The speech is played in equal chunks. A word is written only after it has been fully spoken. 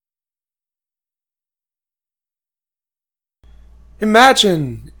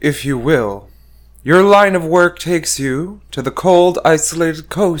Imagine, if you will, your line of work takes you to the cold, isolated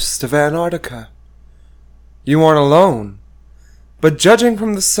coast of Antarctica. You aren't alone, but judging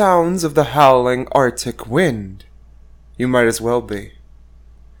from the sounds of the howling Arctic wind, you might as well be.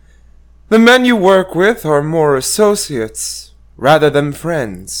 The men you work with are more associates rather than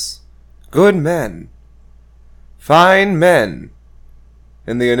friends. Good men. Fine men.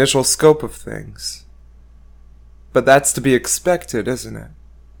 In the initial scope of things. But that's to be expected, isn't it?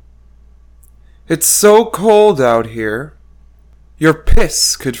 It's so cold out here, your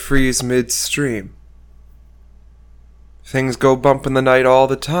piss could freeze midstream. Things go bump in the night all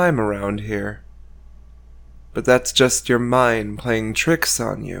the time around here. But that's just your mind playing tricks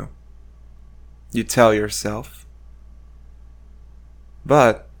on you. You tell yourself.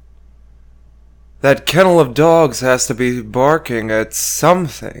 But that kennel of dogs has to be barking at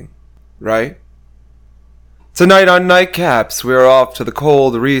something, right? Tonight on Nightcaps, we are off to the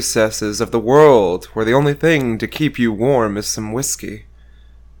cold recesses of the world where the only thing to keep you warm is some whiskey.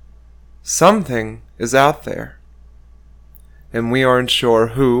 Something is out there, and we aren't sure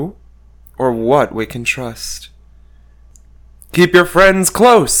who or what we can trust. Keep your friends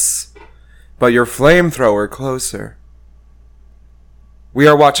close, but your flamethrower closer. We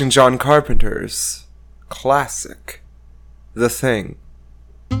are watching John Carpenter's classic, The Thing.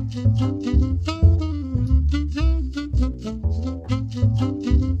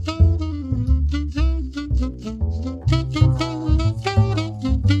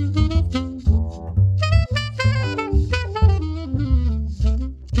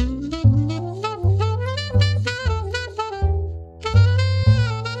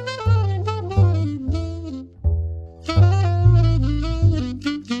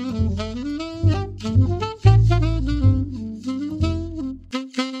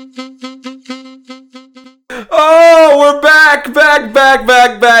 Oh, we're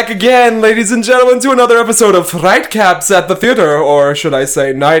back again, ladies and gentlemen, to another episode of Nightcaps at the Theater, or should I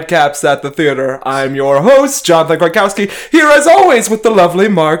say Nightcaps at the Theater. I'm your host, Jonathan Krakowski, here as always with the lovely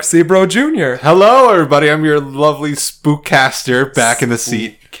Mark Sebro Jr. Hello, everybody. I'm your lovely spookcaster back in the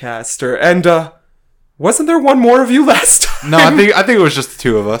seat. Spookcaster. And, wasn't there one more of you last time? No, I think it was just the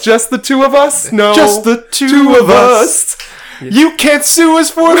two of us. Just the two of us? No. Just the two of us. You can't sue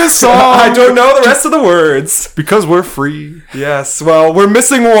us for this song. I don't know the rest of the words. Because we're free. Yes, well, we're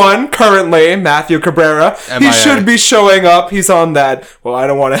missing one currently, Matthew Cabrera. He should be showing up. He's on that. Well, I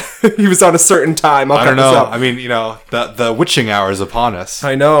don't want to. He was on a certain time. I don't know. I mean, the witching hour is upon us.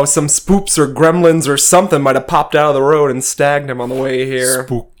 I know. Some spooks or gremlins or something might have popped out of the road and snagged him on the way here.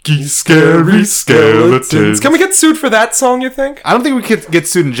 Spooky, scary skeletons. Can we get sued for that song, you think? I don't think we could get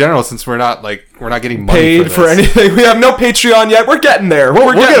sued in general since we're not getting money paid for anything. We have no Patreon yet. We're getting there.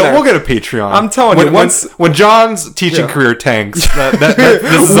 We'll get a Patreon. I'm telling you. When John's teaching career tanks,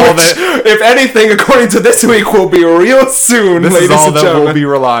 this is all that. If anything, according to this week, will be real soon. This ladies is all and that gentlemen. we'll be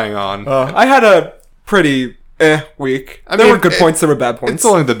relying on. I had a pretty week. There were good points. There were bad points. It's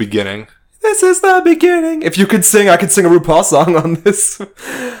only the beginning. This is the beginning. If you could sing, I could sing a RuPaul song on this.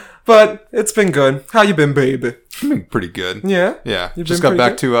 But it's been good. How you been, baby? I've been pretty good. Yeah? Yeah. Just got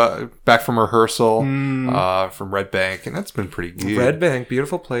back from rehearsal from Red Bank, and that's been pretty good. Red Bank,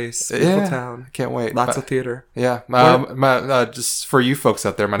 beautiful place. Beautiful town. Can't wait. Lots of theater. Yeah. Just for you folks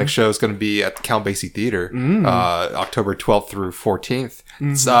out there, my next show is going to be at the Count Basie Theater, October 12th through 14th.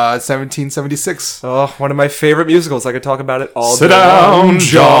 It's 1776. Oh, one of my favorite musicals. I could talk about it all day. Sit down,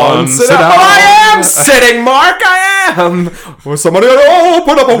 John. Sit down. Oh, I am sitting, Mark. I am. Well, somebody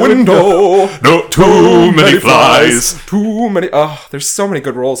open up a window. No, too many flies. Too many. Oh, there's so many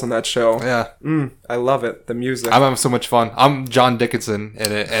good roles in that show. Yeah. I love it. The music. I'm having so much fun. I'm John Dickinson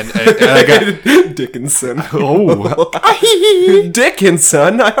in it, and I got Dickinson. Oh,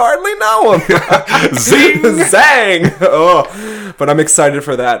 Dickinson. I hardly know him. Zing, zang. Oh, but I'm excited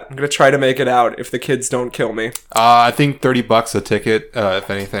for that. I'm gonna try to make it out if the kids don't kill me. I think $30 a ticket, if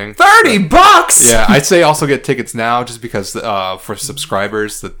anything. $30. Yeah, I'd say also get tickets now, just because for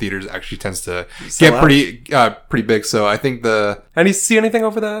subscribers, the theaters actually tends to get pretty big. So I think And you see anything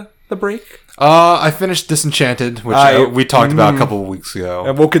over the break? I finished Disenchanted, which we talked about a couple of weeks ago,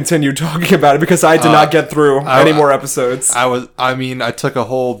 and we'll continue talking about it because I did not get through any more episodes. I took a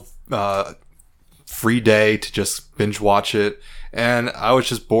whole free day to just binge watch it, and I was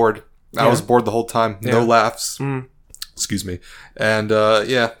just bored. I was bored the whole time. No laughs. Excuse me. And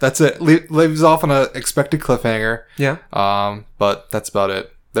that's it. Leaves off on an expected cliffhanger. Yeah. But that's about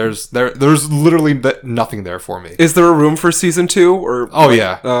it. There's literally nothing there for me. Is there a room for season 2? Or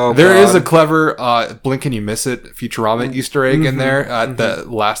there is a clever blink and you miss it Futurama Easter egg in there at the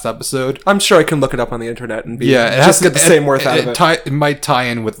last episode. I'm sure I can look it up on the internet and it get the same worth out of it. It might tie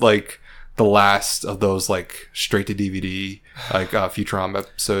in with like the last of those like straight to DVD like Futurama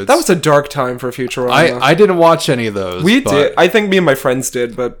episodes. That was a dark time for Futurama. I didn't watch any of those. We did. I think me and my friends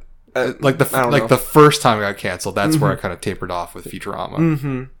did, but the first time it got canceled, that's where I kind of tapered off with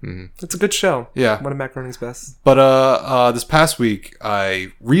Futurama. It's a good show. Yeah, one of Macaroni's best. But this past week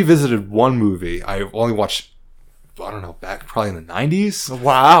I revisited one movie I only watched, I don't know, back probably in the 90s.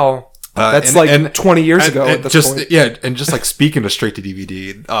 Wow. That's 20 years ago at this point. Yeah, and just like speaking to straight to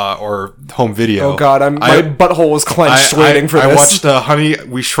DVD or home video. Oh God, my butthole was clenched waiting for this. I watched Honey,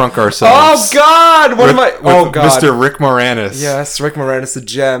 We Shrunk Ourselves. Oh God, God, Mr. Rick Moranis. Yes, Rick Moranis, a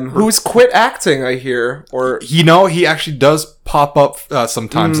gem, who's quit acting. I hear, or he actually does pop up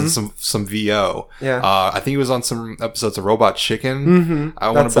sometimes in some VO. Yeah, I think he was on some episodes of Robot Chicken. I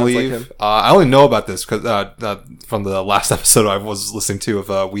want to believe. Like I only know about this because from the last episode I was listening to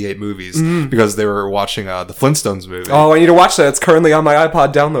of We Hate Movies. Because they were watching the Flintstones movie. Oh, I need to watch that. It's currently on my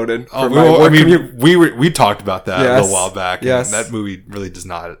iPod downloaded. We talked about that a little while back. Yes. And that movie really does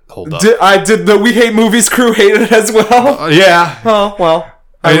not hold up. Did the We Hate Movies crew hate it as well? Yeah. Oh, well.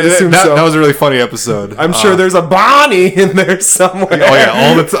 I would assume so. That was a really funny episode. I'm sure there's a Bonnie in there somewhere. Oh yeah,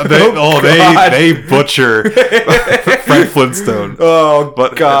 all the time. They butcher Frank Flintstone. Oh,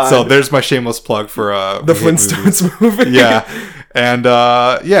 God. So there's my shameless plug for the Flintstones movie. Yeah. And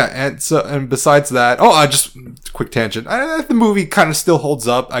and besides that, just quick tangent. The movie kind of still holds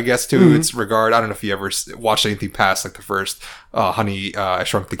up, I guess, to its regard. I don't know if you ever watched anything past like the first Honey, I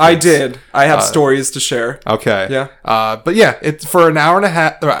Shrunk the Kids. I did. I have stories to share. Okay. Yeah. But yeah, it's for an hour and a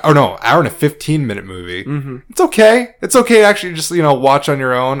half. Hour and a 15-minute movie. It's okay. It's okay to actually just watch on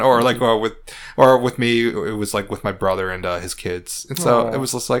your own or like with me. It was like with my brother and his kids, and so it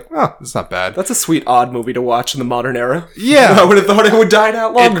was just like, it's not bad. That's a sweet odd movie to watch in the modern era. Yeah. I would have thought it would die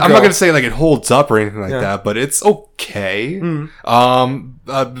out long ago. I'm not gonna say like it holds up or anything like that, but it's okay.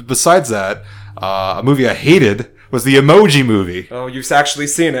 Besides that, a movie I hated was the Emoji Movie. Oh, you've actually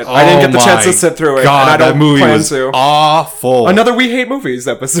seen it. I didn't get the chance to sit through it, God, and I don't that movie plan was to. Awful. Another We Hate Movies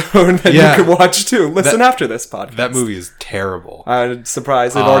episode that you could watch too. Listen after this podcast. That movie is terrible. I'm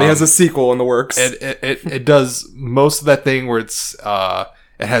surprised it already has a sequel in the works. It does most of that thing where it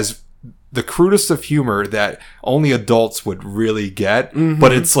has the crudest of humor that only adults would really get,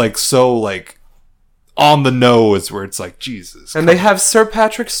 but it's like so like on the nose where it's like, Jesus. And they have Sir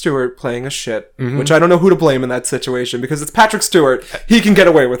Patrick Stewart playing a shit, which I don't know who to blame in that situation because it's Patrick Stewart. He can get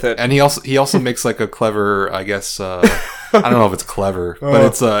away with it. And he also makes like a clever, I guess, I don't know if it's clever,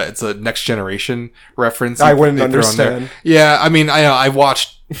 but it's a Next Generation reference. I wouldn't understand. Yeah, I mean, I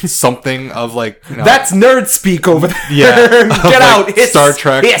watched something of like that's nerd speak over there. Yeah, get out, like Star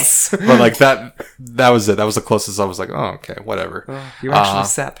Trek. Yes, but like that was it. That was the closest I was like, oh, okay, whatever. You actually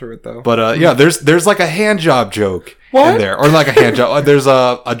sat through it though. But there's like a hand job joke in there, or like a hand job. There's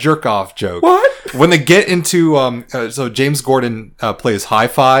a jerk off joke. What? When they get into so James Gordon plays High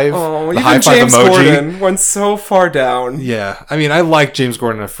Five. Oh, the even James Gordon went so far down. Yeah, I mean, I liked James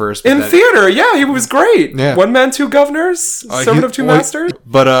Gordon at first. In theater, yeah, he was great. Yeah. One man, two governors, servant of two masters.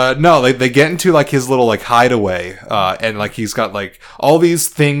 But no, they get into like his little like hideaway, and like he's got like all these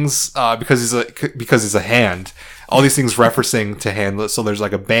things because he's a hand. All these things referencing to hand. So there's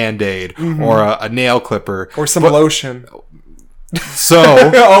like a Band-Aid or a nail clipper or some lotion. So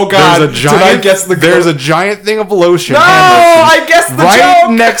oh God! There's a giant thing of lotion. No, I guessed the right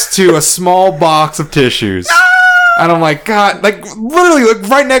joke. next to a small box of tissues. No! And I'm like, God, like literally, like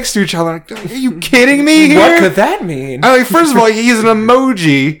right next to each other. Like, are you kidding me? Here? What could that mean? I mean, first of all, he's an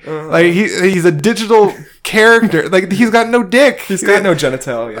emoji. Like he's a digital character. Like he's got no dick. He's got no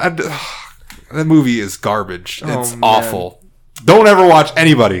genitalia. That movie is garbage. It's awful. Don't ever watch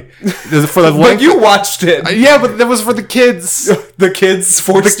anybody. For the but you watched it. Yeah, but that was for the kids. The kids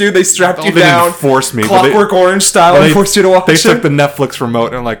forced you. They strapped you they down. Didn't force me. Clockwork Orange style and forced you to watch it. They took the Netflix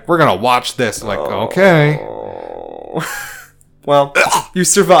remote and like, we're going to watch this. I'm like, okay. Well, you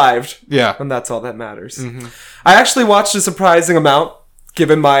survived. Yeah. And that's all that matters. I actually watched a surprising amount,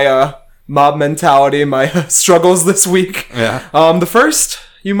 given my mob mentality and my struggles this week. Yeah. The first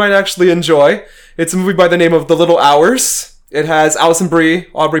you might actually enjoy. It's a movie by the name of The Little Hours. It has Alison Brie,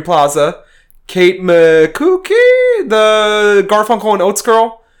 Aubrey Plaza, Kate McCookie, the Garfunkel and Oates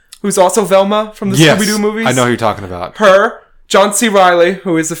girl, who's also Velma from the Scooby-Doo movies. I know who you're talking about. Her, John C. Reilly,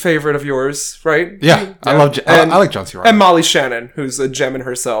 who is a favorite of yours, right? Yeah. I like John C. Reilly. And Molly Shannon, who's a gem in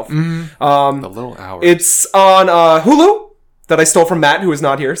herself. The Little Hours. It's on Hulu. that I stole from Matt, who is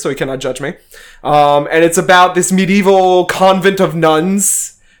not here, so he cannot judge me. And it's about this medieval convent of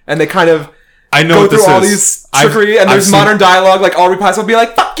nuns, and they kind of I know go what through this all is. these trickery, and there's modern dialogue, like Aubrey Plaza will be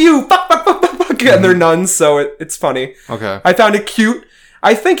like, fuck you, fuck, and they're nuns, so it's funny. Okay. I found it cute.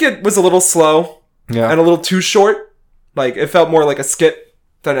 I think it was a little slow Yeah. and a little too short. Like, it felt more like a skit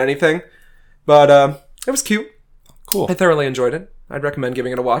than anything. But it was cute. Cool. I thoroughly enjoyed it. I'd recommend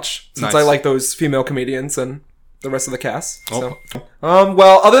giving it a watch, since Nice. I like those female comedians and the rest of the cast. Oh. So,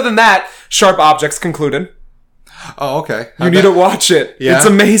 well, other than that, Sharp Objects concluded. Oh, okay. You need to watch it. Yeah? It's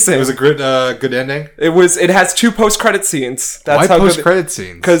amazing. It was a good ending. It has 2 post-credit scenes. That's Why how post-credit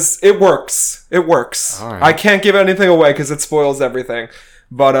scenes? Because it works. It works. All right. I can't give anything away because it spoils everything.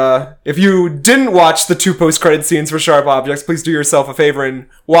 But if you didn't watch the 2 post-credit scenes for Sharp Objects, please do yourself a favor and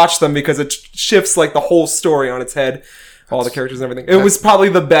watch them because it shifts like the whole story on its head. All the characters and everything. It was probably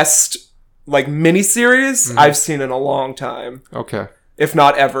the best like miniseries I've seen in a long time. Okay. If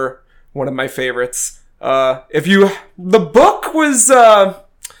not ever. One of my favorites. The book was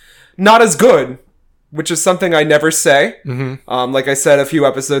not as good, which is something I never say. Mm-hmm. Like I said a few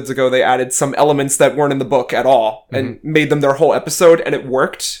episodes ago, they added some elements that weren't in the book at all and made them their whole episode, and it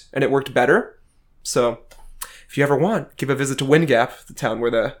worked better. So, if you ever want, give a visit to Windgap, the town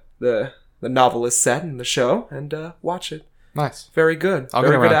where the novel is set in the show, and watch it. Nice. Very good. I'll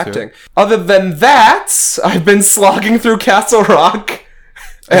Very get good around to acting. it. Other than that, I've been slogging through Castle Rock.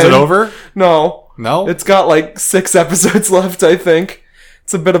 Is it over? No. No? It's got like 6 episodes left, I think.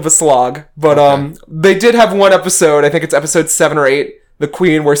 It's a bit of a slog. But Okay. they did have one episode, I think it's episode 7 or 8, The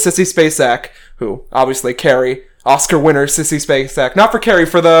Queen, where Sissy Spacek, who, obviously Carrie, Oscar winner Sissy Spacek, not for Carrie,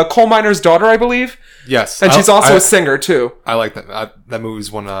 for the coal miner's daughter, I believe. Yes. And she's also a singer, too. I like that. That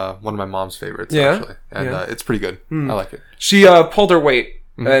movie's one of my mom's favorites, Yeah? actually. And Yeah. it's pretty good. I like it. She pulled her weight,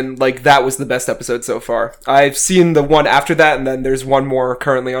 and like that was the best episode so far. I've seen the one after that, and then there's one more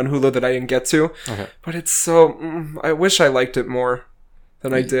currently on Hulu that I didn't get to. Okay. But it's so... I wish I liked it more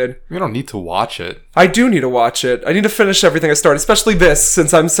than I did. You don't need to watch it. I do need to watch it. I need to finish everything I started, especially this,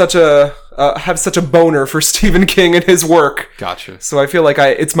 since I'm have such a boner for Stephen King and his work. Gotcha. So I feel like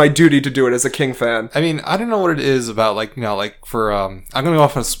it's my duty to do it as a King fan. I mean, I don't know what it is about, like, you know, like for, I'm going to go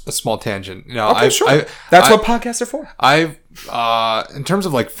off on a small tangent. You know, Okay, sure. That's what podcasts are for. I've, in terms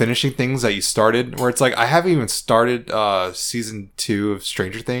of like finishing things that you started, where it's like, I haven't even started, season 2 of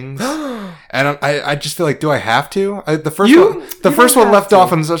Stranger Things. And I just feel like, do I have to? The first You one don't have left to.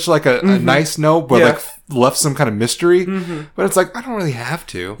 off on such like a nice note, but Yeah. like left some kind of mystery. But it's like, I don't really have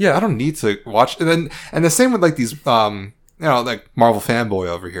to. Yeah. I don't need to watch. And the same with like these, you know, like Marvel fanboy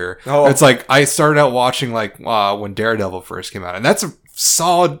over here. Oh. It's like I started out watching like when Daredevil first came out, and that's a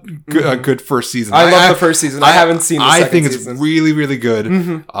solid, good first season. I love the first season. I haven't seen the I second think season. it's really, really good.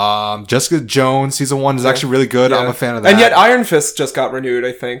 Jessica Jones season 1 is actually really good. I'm a fan of that. And yet Iron Fist just got renewed,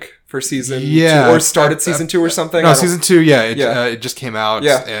 I think, for season 2. Or started season 2 or something. No, season 2. Yeah, Yeah. it just came out.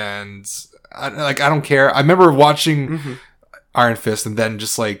 Yeah. And I don't care. I remember watching Iron Fist, and then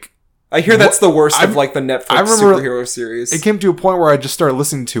just like. I hear that's the worst of like the Netflix superhero series. It came to a point where I just started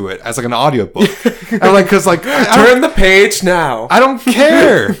listening to it as like an audiobook. And like, cause like, Turn the page now. I don't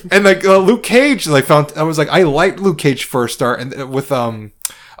care. And like Luke Cage, like I was like, I liked Luke Cage first start, and with who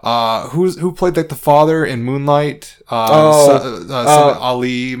played like the father in Moonlight?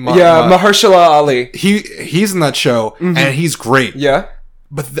 Ali. Mahershala Ali. He's in that show, and he's great. Yeah.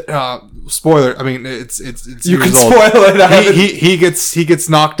 But spoiler, I mean, it's You can years old. spoil it. I haven't- He gets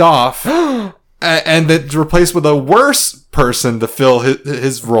knocked off, and then replaced with a worse person to fill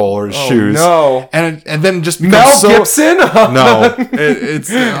his role or his shoes. no. And then it just Mel becomes Gibson? no, it's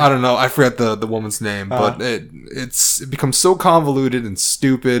I don't know. I forget the woman's name, but it becomes so convoluted and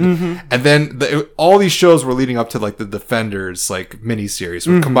stupid. And then all these shows were leading up to like the Defenders like miniseries,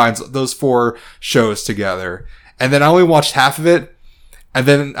 which combines those 4 shows together. And then I only watched half of it, and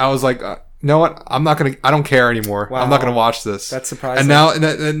then I was like, you know what? I don't care anymore. Wow. I'm not gonna watch this. That's surprising. And now,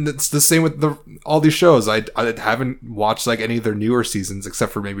 and it's the same with all these shows. I haven't watched like any of their newer seasons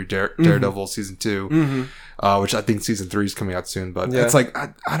except for maybe Daredevil season 2, which I think season 3 is coming out soon. But Yeah. it's like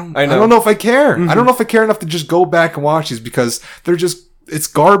I don't know. know if I care. I don't know if I care enough to just go back and watch these because it's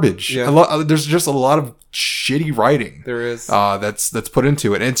garbage. Yeah. There's just a lot of shitty writing. There is. That's put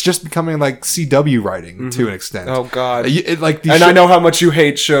into it, and it's just becoming like CW writing to an extent. Oh, God. Like these And I know how much you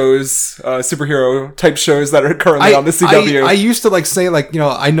hate shows, superhero type shows that are currently on the CW. I used to like say like, you know,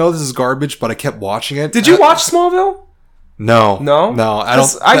 I know this is garbage, but I kept watching it. Did you watch Smallville? No. I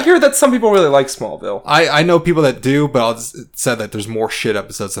don't. I hear that some people really like Smallville. I know people that do, but I'll just said that there's more shit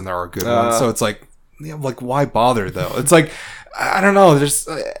episodes than there are good ones. So it's like, why bother though? It's like, I don't know. There's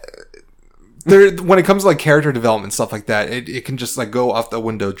when it comes to like character development stuff like that, it can just like go off the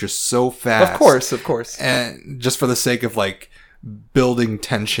window just so fast. Of course. And just for the sake of like building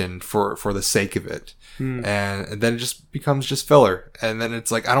tension for the sake of it. And then it just becomes just filler. And then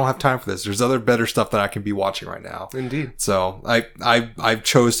it's like, I don't have time for this. There's other better stuff that I can be watching right now. Indeed. So I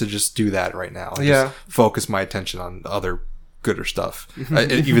chose to just do that right now. And just focus my attention on other gooder stuff.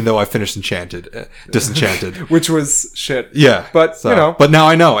 Even though I finished Disenchanted. Which was shit. Yeah. But, so, you know. But now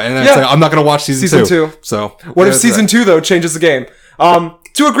I know. And it's like, I'm not going to watch season two. So. What if season 2, though, changes the game?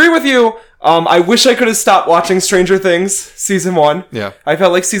 To agree with you, I wish I could have stopped watching Stranger Things season 1. Yeah. I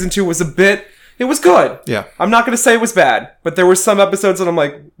felt like season 2 was it was good. Yeah. I'm not going to say it was bad, but there were some episodes that I'm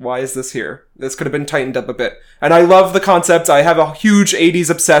like, why is this here? This could have been tightened up a bit. And I love the concept. I have a huge 80s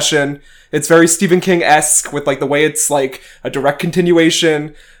obsession. It's very Stephen King-esque with like the way it's like a direct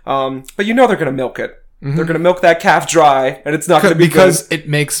continuation. But they're going to milk it. Mm-hmm. They're going to milk that calf dry, and it's not going to be because good. It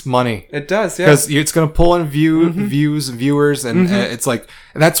makes money. It does, yeah. Because it's going to pull in views and viewers, and it's like,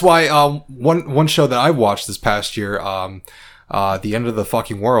 and that's why one show that I watched this past year, The End of the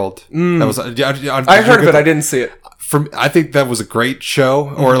Fucking World. That was I heard of it. I didn't see it. I think that was a great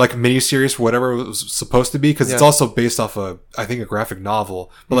show, or like a miniseries, whatever it was supposed to be, because it's also based off a graphic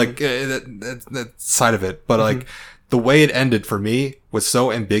novel, but like that side of it. But like the way it ended for me was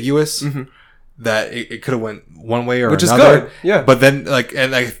so ambiguous. That it could have went one way or Which another. Is good. Yeah. But then like,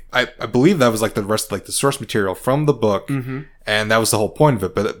 and I believe that was like the rest of like the source material from the book. And that was the whole point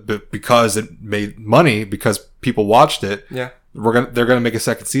of it. But because it made money, because people watched it. Yeah. They're going to make a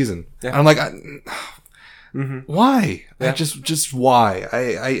second season. Yeah. And I'm like, why? Yeah. Just why?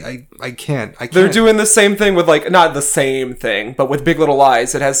 I can't. They're doing the same thing with like, not the same thing, but with Big Little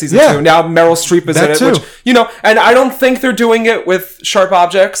Lies. It has season 2. Now Meryl Streep is in it, which, and I don't think they're doing it with Sharp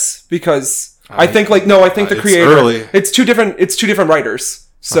Objects because I think the creator, it's two different writers.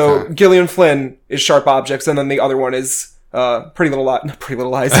 So Gillian Flynn is Sharp Objects, and then the other one is Pretty Little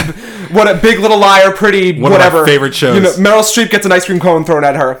Lies. What a Big Little Lie or Pretty one whatever. Of my favorite shows. Meryl Streep gets an ice cream cone thrown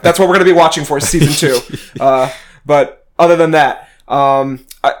at her. That's what we're going to be watching for season 2. But other than that, I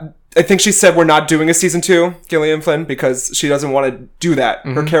think she said we're not doing a season 2, Gillian Flynn, because she doesn't want to do that.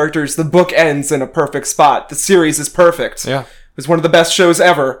 Her characters, the book ends in a perfect spot. The series is perfect. Yeah. It's one of the best shows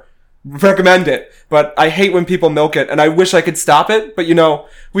ever. Recommend it. But I hate when people milk it, and I wish I could stop it, but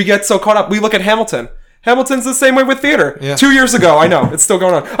we get so caught up. We look at Hamilton. Hamilton's the same way with theater. Yeah. 2 years ago, I know, it's still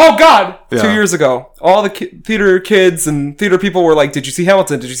going on. Oh God! Yeah. 2 years ago, all the theater kids and theater people were like, did you see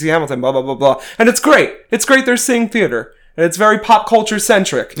Hamilton? Did you see Hamilton? Blah, blah, blah, blah. And it's great. It's great they're seeing theater. And it's very pop culture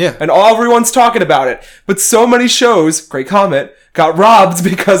centric. Yeah. And everyone's talking about it. But so many shows, great comment, got robbed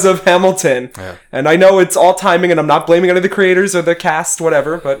because of Hamilton. Yeah. And I know it's all timing, and I'm not blaming any of the creators or the cast,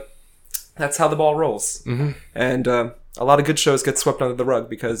 whatever, but that's how the ball rolls. And a lot of good shows get swept under the rug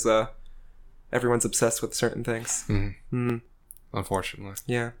because everyone's obsessed with certain things. Unfortunately.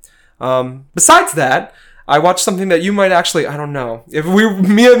 Yeah. Besides that, I watched something that you might actually, I don't know. If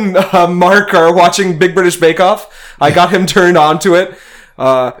me and Mark are watching Big British Bake Off, I got him turned on to it.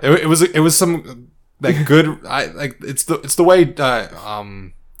 It was some like good. It's the way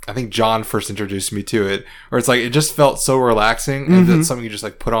I think John first introduced me to it, where it's like it just felt so relaxing, and that's something you just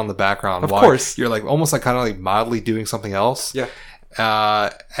like put on the background. Of course, you're like almost like kind of like mildly doing something else. Yeah.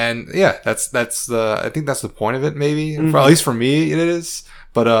 And yeah, that's the I think that's the point of it, maybe. At least for me, it is.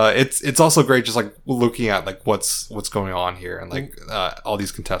 But it's also great just like looking at like what's going on here and like all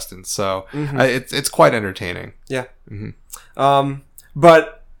these contestants. So it's quite entertaining. Yeah.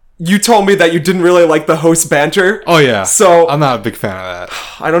 But you told me that you didn't really like the host banter. Oh yeah. So I'm not a big fan of that.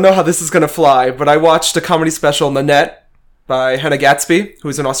 I don't know how this is gonna fly, but I watched a comedy special, Nanette, by Hannah Gatsby,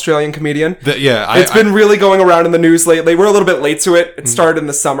 who's an Australian comedian. It's been really going around in the news lately. We're a little bit late to it. It started in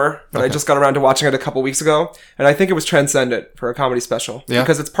the summer, but I just got around to watching it a couple weeks ago. And I think it was transcendent for a comedy special. Yeah.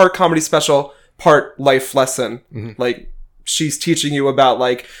 Because it's part comedy special, part life lesson. Like, she's teaching you about,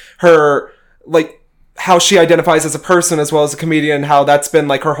 like, her, like, how she identifies as a person as well as a comedian, how that's been,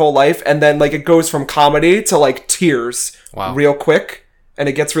 like, her whole life. And then, like, it goes from comedy to, like, tears real quick. And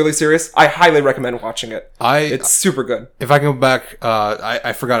it gets really serious. I highly recommend watching it. It's super good. If I can go back,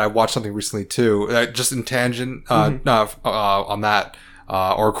 I forgot I watched something recently too. Just in tangent, on that,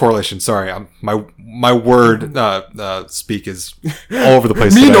 or correlation. Sorry, my word speak is all over the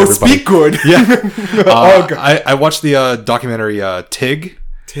place. Me no speak good. Yeah. I watched the documentary Tig.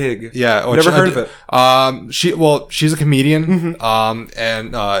 Tig. Yeah. Never heard of it. She's a comedian.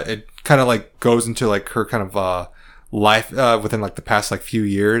 And it kind of like goes into like her kind of life within like the past like few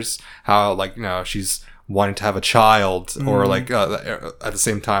years, how like she's wanting to have a child, or like at the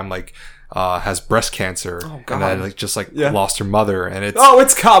same time like has breast cancer God. and then just lost her mother, and it's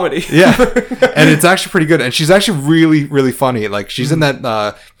it's comedy. yeah, and it's actually pretty good, and she's actually really really funny. Like she's in that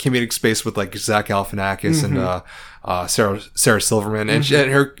comedic space with like Zach Galifianakis and Sarah Silverman, and,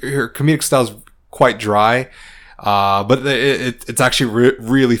 and her comedic style is quite dry. But it's actually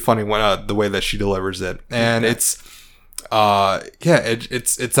really funny when the way that she delivers it, and it's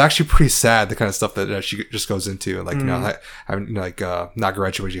actually pretty sad, the kind of stuff that she just goes into, like having not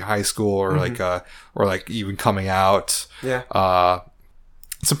graduating high school or like even coming out.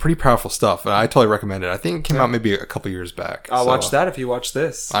 Some pretty powerful stuff. I totally recommend it. I think it came out maybe a couple years back. I'll watch that if you watch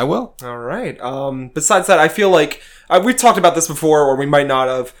this. I will. All right. Besides that, I feel like we've talked about this before, or we might not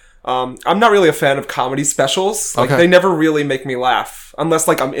have. I'm not really a fan of comedy specials. Like they never really make me laugh unless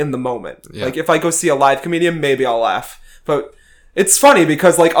like I'm in the moment. Yeah. Like if I go see a live comedian, maybe I'll laugh. But it's funny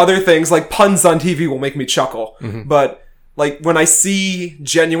because like other things like puns on TV will make me chuckle. But like when I see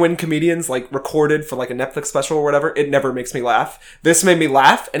genuine comedians like recorded for like a Netflix special or whatever, it never makes me laugh. This made me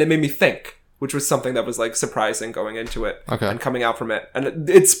laugh and it made me think, which was something that was like surprising going into it and coming out from it. And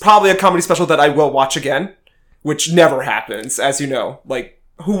it's probably a comedy special that I will watch again, which never happens, as you know. Like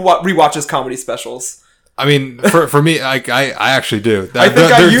who rewatches comedy specials? I mean, for me, I actually do. I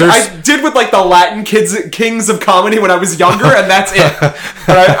think I did with like the Latin kings of comedy when I was younger, and that's it.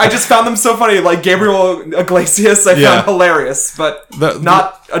 But I just found them so funny. Like Gabriel Iglesias, I found hilarious, but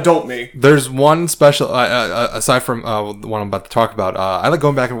not adult me. There's one special aside from the one I'm about to talk about. I like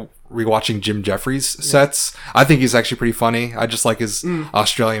going back and rewatching Jim Jeffries sets. I think he's actually pretty funny. I just like his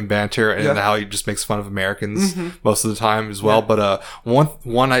Australian banter and how he just makes fun of Americans most of the time as well. But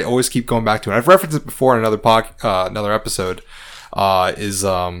one I always keep going back to, and I've referenced it before in another episode, is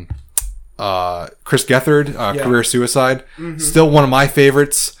Chris Gethard, Career Suicide. Still one of my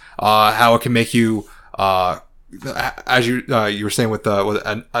favorites. How it can make you, as you were saying with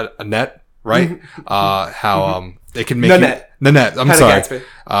Annette, right? How it can make Nanette. I'm sorry.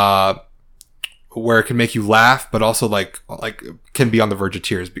 Where it can make you laugh, but also like can be on the verge of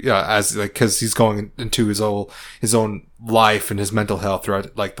tears, as like because he's going into his own life and his mental health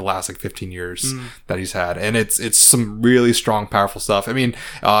throughout like the last like 15 years that he's had, and it's some really strong, powerful stuff. I mean,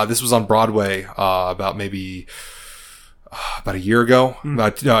 this was on Broadway about maybe about a year ago,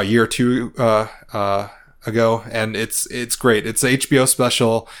 about a year or two ago, and it's great. It's an HBO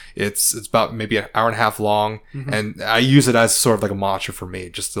special. It's about maybe an hour and a half long, and I use it as sort of like a mantra for me,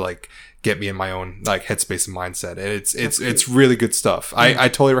 just to like get me in my own like headspace and mindset. And it's really good stuff. I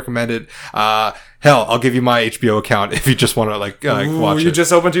totally recommend it. Hell, I'll give you my HBO account if you just want to like watch it. You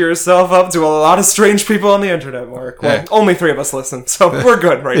just opened yourself up to a lot of strange people on the internet, Mark. Well, only 3 of us listen, so we're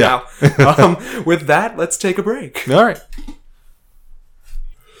good right now. With that, let's take a break. All right.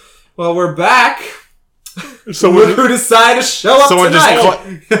 Well, we're back. So who decided to show up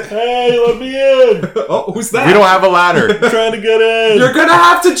tonight? Hey, let me in. Oh, who's that? We don't have a ladder. I'm trying to get in. You're gonna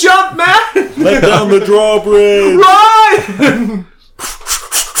have to jump, man. Let down the drawbridge. Run!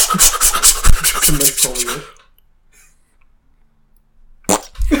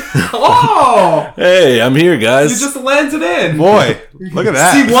 Oh! Hey, I'm here, guys. You just landed in. Boy, look at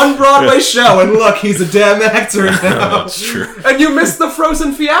that. See one Broadway show, and look, he's a damn actor now. That's true. And you missed the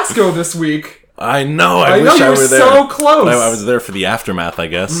Frozen fiasco this week. I know. I wish you I were were there. so close. I was there for the aftermath, I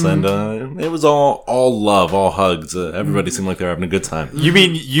guess, and it was all love, all hugs. Everybody seemed like they were having a good time. You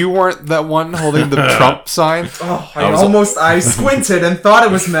mean you weren't that one holding the Trump sign? Oh, I squinted and thought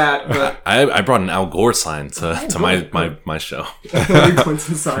it was Matt, but I brought an Al Gore sign to my show. Hillary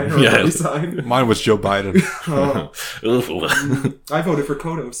Clinton sign or Bernie sign. Mine was Joe Biden. I voted for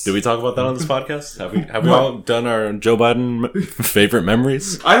Kodos. Did we talk about that on this podcast? Have we all done our Joe Biden favorite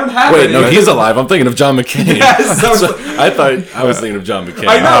memories? I don't have Wait, any. no, he's alive. I'm thinking of John McCain. Yes, I thought I was thinking of John McCain.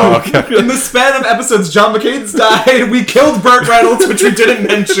 I know. Oh, okay. In the span of episodes, John McCain's died. We killed Burt Reynolds, which we didn't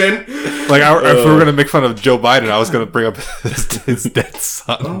mention. Like, if we were going to make fun of Joe Biden, I was going to bring up his dead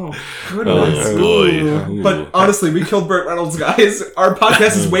son. Oh, goodness. Oh, boy. Ooh. But honestly, we killed Burt Reynolds, guys. Our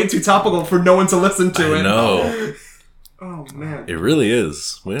podcast is way too topical for no one to listen to it. I know. Oh, man. It really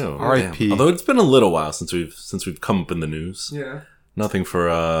is. Wow. R.I.P. Although it's been a little while since we've come up in the news. Yeah. Nothing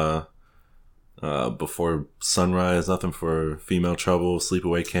for Before Sunrise, nothing for Female Trouble,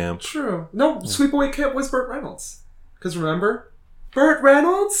 Sleepaway Camp. True. No, Sleepaway Camp was Burt Reynolds. Because remember? Burt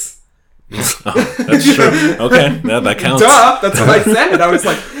Reynolds? Oh, that's true. Okay, yeah, that counts. Duh, that's what I said. I was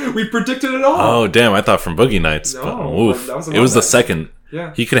like, we predicted it all. Oh, damn, I thought from Boogie Nights. No, but, oof. that was a It was lot the better. second.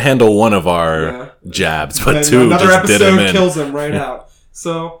 Yeah. He could handle one of our jabs, but And two another just did him episode in. kills him right out.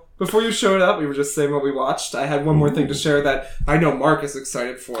 So, before you showed up, we were just saying what we watched. I had one more thing to share that I know Mark is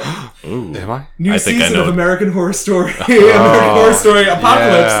excited for. Ooh. Am I? New I think I season know of it. American Horror Story. American Horror Story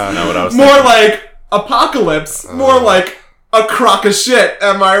Apocalypse. Yeah. Not what I was More thinking. like Apocalypse. More like a crock of shit.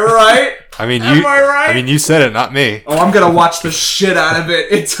 Am I right? I mean, Am I right? I mean, you said it, not me. Oh, I'm gonna watch the shit out of it.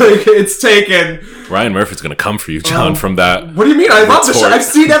 It's taken. Ryan Murphy's gonna come for you, John, from that. What do you mean? I love the show. Retort. I've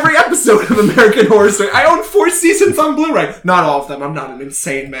seen every episode of American Horror Story. I own 4 seasons on Blu-ray. Not all of them. I'm not an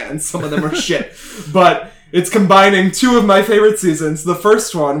insane man. Some of them are shit. But it's combining 2 of my favorite seasons. The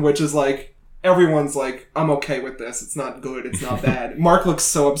first one, which is like, everyone's like, I'm okay with this. It's not good. It's not bad. Mark looks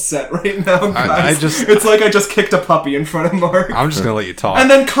so upset right now, guys. It's like I just kicked a puppy in front of Mark. I'm just gonna let you talk. And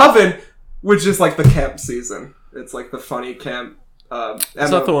then Coven, which is like the camp season. It's like the funny camp. Emma,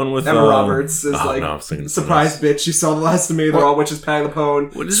 that the one with, Emma Roberts is oh, like, no, I was thinking surprise bitch, you saw the last of me, they're all witches, Patty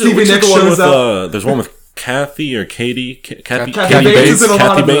LaPone. What is it? Stevie Which is Nicks the one shows with, up. there's one with Kathy or Katie. Kathy Kathy Bates is in a lot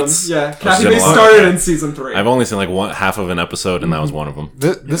Kathy of them. Bates. Yeah, Oh, she's Kathy in a Bates lot. started in season 3. I've only seen like half of an episode, and that was one of them.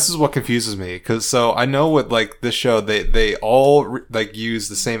 This is what confuses me, because so I know with like this show they all like use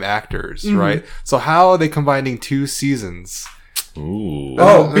the same actors, right? So how are they combining 2 seasons? Ooh.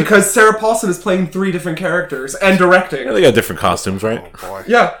 Oh, because Sarah Paulson is playing 3 different characters and directing. Yeah, they got different costumes, right? Oh boy.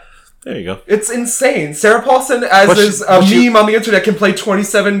 Yeah, There you go. it's insane. Sarah Paulson, as But is she- a but she- meme on the internet, can play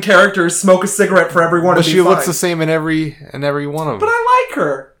 27 characters, smoke a cigarette for every one, But and be she looks fine. the same in every one of them. But I like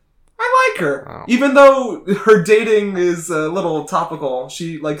her. Oh. Even though her dating is a little topical,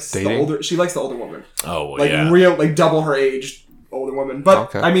 she likes Dating? the older woman. Oh, well, Like yeah. real, like double her age older woman. But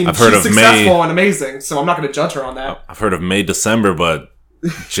Okay. I mean, I've heard she's of successful May. and amazing, so I'm not going to judge her on that. I've heard of May, December, but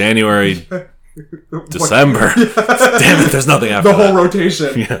January, December. Damn it, there's nothing after The whole that.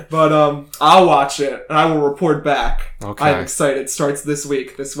 rotation. Yeah. But I'll watch it and I will report back. Okay. I'm excited. It starts this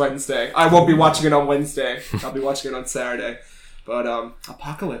week, this Wednesday. I won't be watching it on Wednesday. I'll be watching it on Saturday. But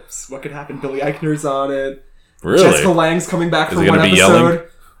Apocalypse. What could happen? Billy Eichner's on it. Really? Jessica Lange's coming back Is for he one gonna be episode.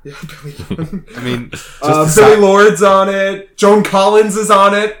 Yeah, Billy. I mean, Billy Lord's on it. Joan Collins is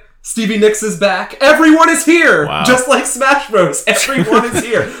on it. Stevie Nicks is back. Everyone is here. Wow. Just like Smash Bros. Everyone is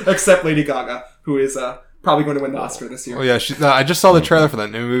here. Except Lady Gaga, who is probably going to win the Oscar this year. oh yeah, I just saw the trailer for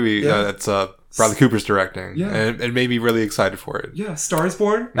that new movie Yeah. that's Bradley Cooper's directing, Yeah. and it made me really excited for it. Yeah, Star is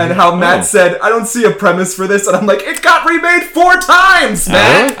Born. And how Matt said, I don't see a premise for this. And I'm like, it got remade 4 times,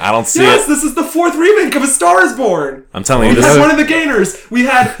 Matt! I don't see Yes, it. this is the 4th remake of A Star is Born. I'm telling you, We this had is... one of the gainers. We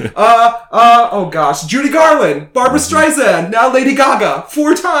had, oh gosh, Judy Garland, Barbara Streisand, now Lady Gaga,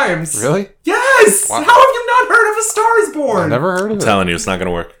 4 times. Really? Yes! Wow. How have you not heard of A Star is Born? I never heard of it. telling you, it's not going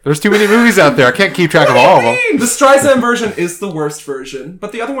to work. There's too many movies out there. I can't keep track of all of them. The Streisand version is the worst version,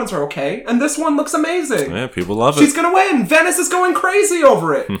 but the other ones are okay, and this one looks amazing. Yeah, people love She's it. gonna win! Venice is going crazy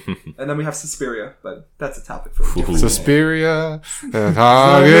over it! And then we have Suspiria, but that's a topic for a different Ooh. day. Suspiria.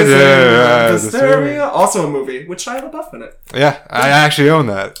 Suspiria, also a movie with Shia LaBeouf in it. Yeah, I actually own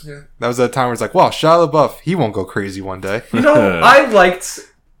that. Yeah. That was that time where it's like, wow, Shia LaBeouf, he won't go crazy one day. You know, I liked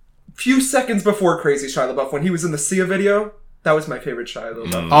few seconds before Crazy Shia LaBeouf when he was in the Sia video. That was my favorite Shia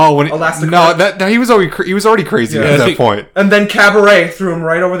LaBeouf. Oh, when Elastic no, Heart. that he was already crazy Yeah. at I that think- point. And then Cabaret threw him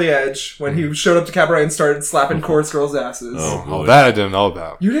right over the edge when he showed up to Cabaret and started slapping chorus girls' asses. Oh, Oh, boy. that I didn't know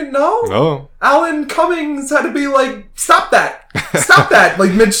about. You didn't know? Oh, Alan Cummings had to be like, stop that! Stop that!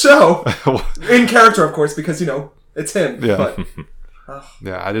 Like mid-show. In character, of course, because, you know, it's him. Yeah. But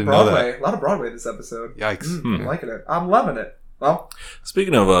yeah, I didn't know Broadway. that. A lot of Broadway this episode. Yikes. I'm liking it. I'm loving it. Well,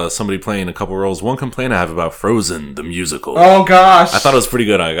 Speaking of somebody playing a couple roles, one complaint I have about Frozen, the musical. oh gosh. I thought it was pretty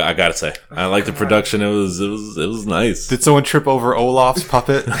good. I gotta say, I like the production. It was nice. Did someone trip over Olaf's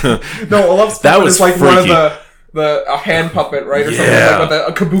puppet? No, Olaf's That puppet was is like one of freaky. a hand puppet, right? Or Yeah. something like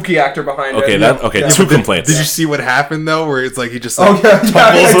with a kabuki actor behind Okay, it. that okay. Yeah. Two complaints. Did you see what happened though? Where it's like he just Oh like, yeah,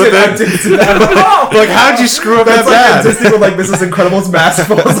 tumbles with I it. did see that. Like, how'd you screw up that That's like bad? when Disney with like Mrs. Incredible's mask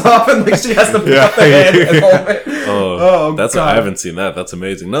falls off and like she has to pick up the head and hold it. Oh, that's God. I haven't seen that. That's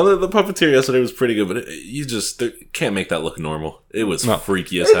amazing. No, the puppeteer yesterday was pretty good, but you just can't make that look normal. It was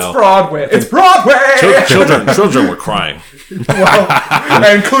freaky as It's hell. Broadway. It's Broadway. Children were crying.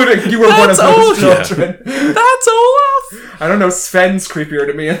 Well, including you were one of That's those Olaf. children. That's Olaf. I don't know. Sven's creepier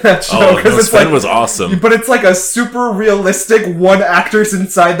to me in that show Oh, because no, it's Sven like, was awesome. but it's like a super realistic one actor's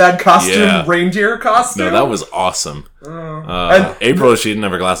inside that costume, Yeah. reindeer costume. No, that was awesome. And- April, she didn't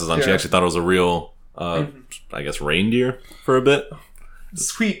have her glasses on. She Yeah. actually thought it was a real, I guess, reindeer for a bit.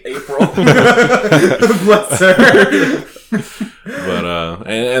 Sweet April. Bless her. But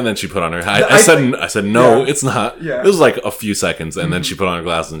and then she put on her. I said no, Yeah. it's not. Yeah. It was like a few seconds, and then she put on her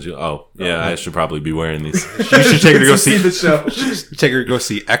glasses and she, I should probably be wearing these. You should take her to go see the show. Take her to go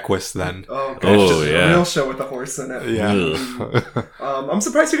see Equus then. Oh, okay. Oh, It's just yeah. a real show with a horse in it. Yeah. Ugh. I'm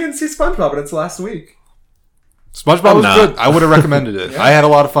surprised you didn't see SpongeBob, and it's last week. SpongeBob was Nah. good. I would have recommended it. I had a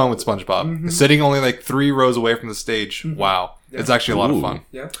lot of fun with SpongeBob. Sitting only like 3 rows away from the stage. Wow. It's actually a lot of Ooh. fun.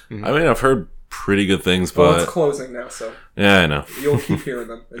 Yeah. I mean, I've heard pretty good things, Well, but it's closing now, so yeah, I know. you'll keep hearing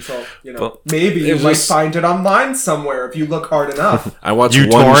them until, Well, maybe you it might was- find it online somewhere if you look hard enough. I watch You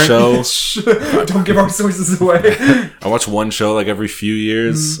one torrent? show. Shh, don't give our sources away. I watch one show like every few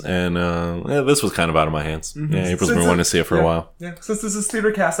years, and this was kind of out of my hands. Yeah, April's been Since wanting to see it for a while. Yeah, since this is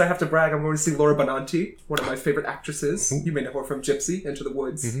Theater Cast, I have to brag. I'm going to see Laura Benanti, one of my favorite actresses. You may know her from Gypsy, Into the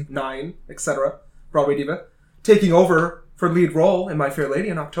Woods, Nine, etc. Broadway diva. Taking over for lead role in My Fair Lady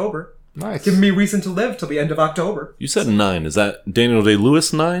in October. Nice. Giving me reason to live till the end of October. You said 9. Is that Daniel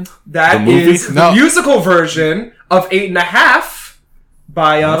Day-Lewis 9? That The movie? is No. the musical version of 8.5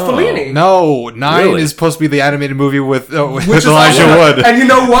 by Fellini. No, 9 Really? is supposed to be the animated movie with Which is Elijah awesome. Wood. And you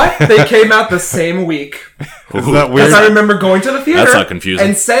know what? They came out the same week. Isn't that Because weird? I remember going to the theater That's not confusing.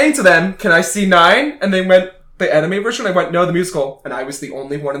 and saying to them, "Can I see 9?" And they went, "The anime version?" I went, "No, the musical." And I was the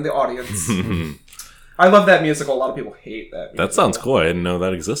only one in the audience. I love that musical. A lot of people hate that musical. That sounds cool. I didn't know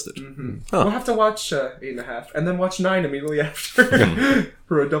that existed. We'll have to watch 8.5 and then watch 9 immediately after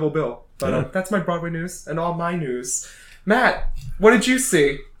for a double bill. But that's my Broadway news and all my news. Matt, what did you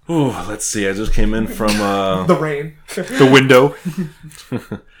see? Ooh, let's see. I just came in from. The Rain. The window.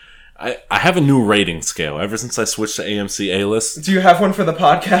 I have a new rating scale. Ever since I switched to AMC A-list. Do you have one for the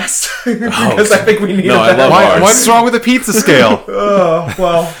podcast? Because I think we need No, I that. love ours. What's wrong with the pizza scale? Oh,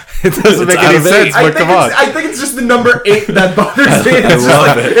 well. It doesn't make out any of sense, I but think, come on. I think it's just the number 8 that bothers me. It's,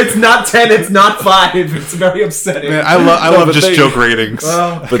 love just it. It's not 10, it's not 5. It's very upsetting. Man, I love but just they- joke ratings.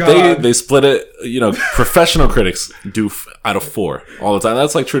 Oh, But God. they split it, professional critics do out of 4 all the time.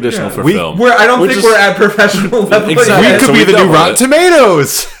 That's like traditional for We- film. I don't We're think just- we're at professional level Exactly. yet. We could so be we the new doubled Rotten it.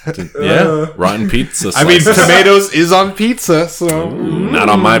 Tomatoes. Yeah, Rotten Pizza. I mean, slices. tomatoes is on pizza, so Not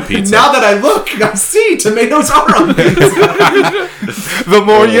on my pizza. Now that I look, I see tomatoes are on pizza. the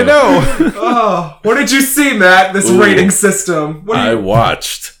more you know. Oh, what did you see, Matt? This rating system. What do I you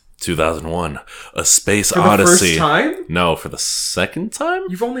watched 2001: A Space for the Odyssey. first time? No, for the second time.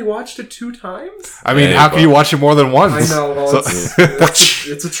 You've only watched it 2 times? I mean, Hey, how can but- you watch it more than once? I know. Well,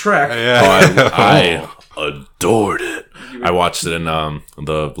 it's a trek. Yeah. I adored it. I watched it in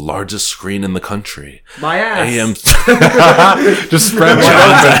the largest screen in the country. My ass. AM. Just spread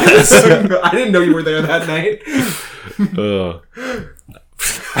one I didn't know you were there that night.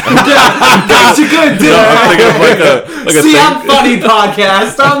 Got you good, dude. I'm thinking of like a See, thing. I'm funny,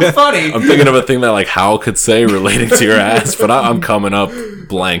 podcast. I'm funny. I'm thinking of a thing that like Hal could say relating to your ass, but I'm coming up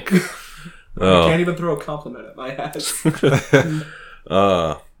blank. Can't even throw a compliment at my ass.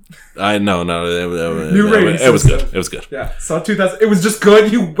 I know, New rating it was system. good. It was good. Yeah, so 2000. It was just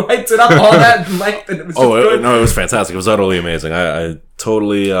good. You hyped it up all that length, and it was just good. No, it was fantastic. It was utterly amazing. I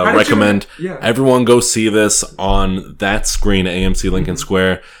totally did you- recommend yeah. everyone go see this on that screen at AMC Lincoln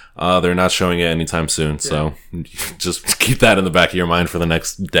Square. They're not showing it anytime soon, so just keep that in the back of your mind for the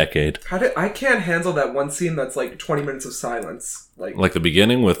next decade. I can't handle that one scene that's like 20 minutes of silence. Like the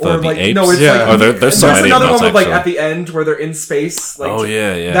beginning with Or the like apes. no, it's Yeah. like Oh, there's so there's many another of those, one with like actually. at the end where they're in space. Like, Oh,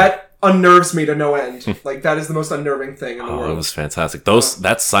 yeah. That unnerves me to no end. Like that is the most unnerving thing in the Oh, world. it was fantastic.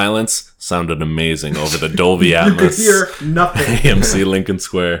 That silence sounded amazing over the Dolby You could Atmos. hear nothing. AMC Lincoln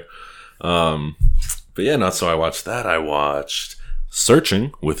Square. But yeah, no. So I watched that. I watched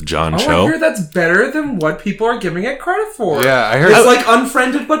Searching with John Oh, Cho. I hear that's better than what people are giving it credit for. Yeah, I heard. It's like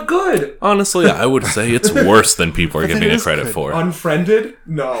Unfriended but good. Honestly, I would say it's worse than people are giving it credit for. Unfriended?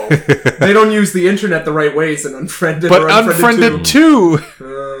 No. They don't use the internet the right ways in Unfriended but or Unfriended too.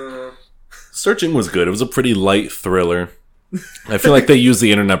 2. Searching was good. It was a pretty light thriller. I feel like they used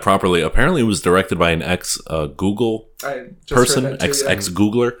the internet properly. Apparently, it was directed by an ex-Google I just person, heard that too, yeah.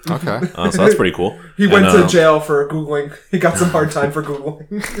 ex-Googler. Okay. So that's pretty cool. He went And, to jail for Googling. He got some hard time for Googling.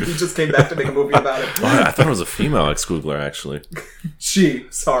 He just came back to make a movie about it. Oh, I thought it was a female ex-Googler, actually.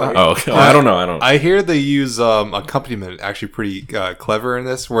 Sorry. Oh, okay. I don't know. I hear they use accompaniment actually pretty clever in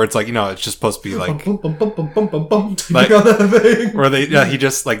this, where it's like, it's just supposed to be like, Bum, bum, bum, bum, bum, bum, bum. Like- You know that thing? where he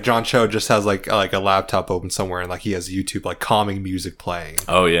just like John Cho just has like a laptop open somewhere and like he has YouTube like calming music playing.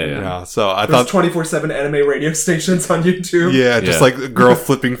 Oh, yeah. So I There's thought, 24/7 anime radio stations on YouTube. yeah, just Yeah. like a girl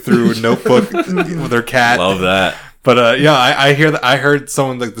flipping through a notebook with her cat. Love that. But yeah, I hear that. I heard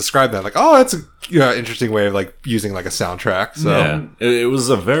someone like describe that, like, oh, that's a interesting way of like using like a soundtrack. So Yeah, it was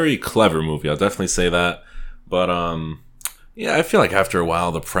a very clever movie. I'll definitely say that. But yeah, I feel like after a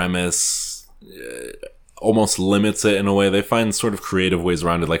while, the premise almost limits it in a way. They find sort of creative ways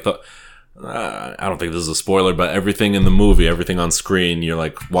around it. Like I don't think this is a spoiler, but everything in the movie, everything on screen, you're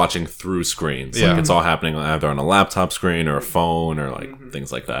like watching through screens. Yeah. Like it's all happening either on a laptop screen or a phone or like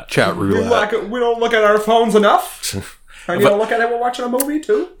things like that. chat roulette. We don't look at our phones enough. And you don't look at it when we're watching a movie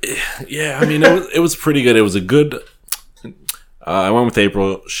too. Yeah, I mean, it was pretty good. It was a good. I went with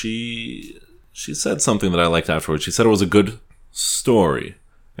April. She said something that I liked afterwards. She said it was a good story,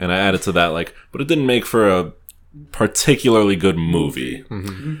 and I added to that like, but it didn't make for a particularly good movie.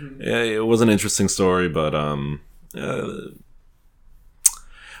 Yeah, it was an interesting story, but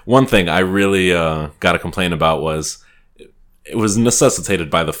one thing I really got to complain about was it was necessitated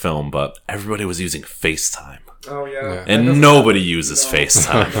by the film, but everybody was using FaceTime. Oh yeah. And nobody uses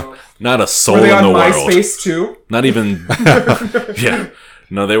FaceTime. No. Not a soul Were they in on the world. MySpace too? Not even. Yeah.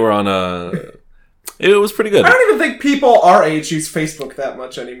 No, they were on It was pretty good. I don't even think people our age use Facebook that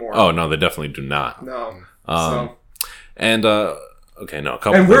much anymore. Oh no, they definitely do not. No. And okay, no, a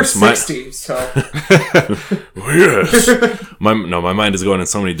couple. And we're things. 60, so Yes. My mind is going in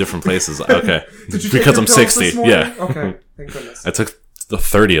so many different places. Okay, Did you take because your I'm pills 60. this morning? Yeah. Okay. Thank goodness. I took the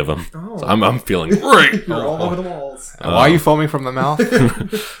 30 of them. Oh. So I'm feeling great. You're all over the walls. Why are you foaming from the mouth?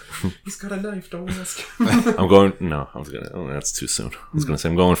 He's got a knife. Don't ask. I'm going. No, I was gonna. Oh, that's too soon. I was gonna say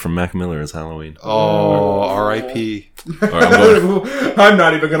I'm going for Mac Miller as Halloween. Oh, R.I.P. Or I'm going. I'm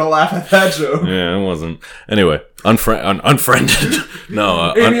not even gonna laugh at that joke. Yeah, it wasn't. Anyway, unfriended.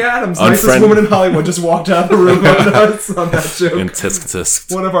 No, Amy Adams, nicest woman in Hollywood, just walked out of the room on us on that joke. in tisk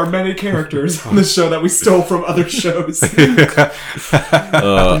tisk. One of our many characters on the show that we stole from other shows. There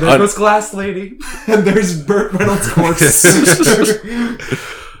goes Glass Lady, and there's Burt Reynolds' corpse.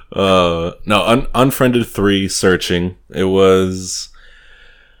 No, Unfriended 3 Searching. It was.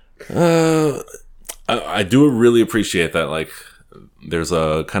 I do really appreciate that. Like, there's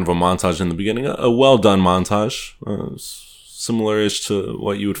a kind of a montage in the beginning, a well done montage, similar-ish to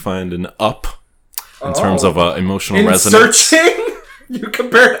what you would find in Up in terms of emotional In resonance. Searching? You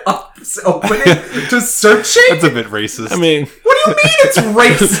compared Up's opening to Searching? That's a bit racist. I mean, What do you mean it's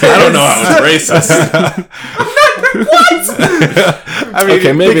racist? I don't know how it's racist. What? I mean,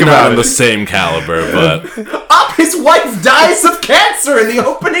 Okay, maybe think not about on it. the same caliber, but Up, his wife dies of cancer in the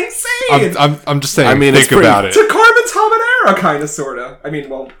opening scene. I'm just saying. I mean, it's think pretty- about it. To Carmen Tamanera, kind of, sort of. I mean,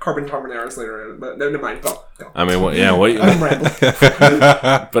 well, Carmen Tamanera's later, but never mind. Go. I mean, what? I'm rambling.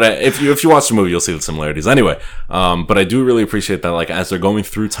 But if you watch the movie, you'll see the similarities. Anyway, but I do really appreciate that. Like, as they're going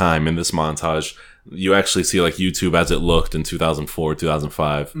through time in this montage, you actually see like YouTube as it looked in 2004,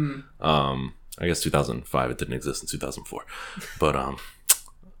 2005. I guess 2005. It didn't exist in 2004, but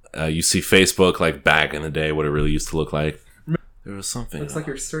you see Facebook like back in the day, what it really used to look like. There was something. Looks like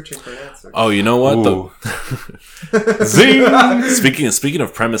you're searching for an answer. Oh, you know what? Ooh. Zing! Speaking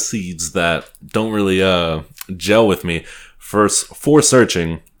of premise seeds that don't really gel with me, for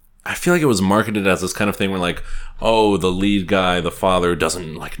Searching, I feel like it was marketed as this kind of thing where like, oh, the lead guy, the father,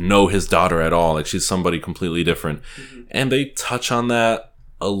 doesn't like know his daughter at all. Like she's somebody completely different. And they touch on that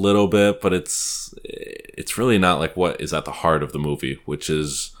a little bit, but it's really not like what is at the heart of the movie, which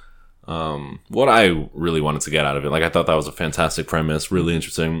is what I really wanted to get out of it. Like I thought that was a fantastic premise, really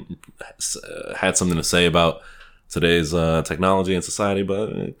interesting, had something to say about today's technology and society, but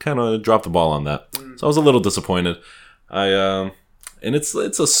it kind of dropped the ball on that. So I was a little disappointed. And it's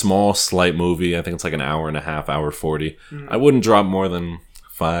a small, slight movie. I think it's like an hour and a half, hour 40. I wouldn't drop more than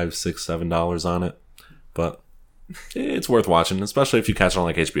 $5, $6, $7 on it, but it's worth watching, especially if you catch it on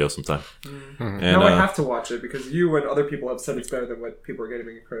like HBO sometime. And, Now I have to watch it because you and other people have said it's better than what people are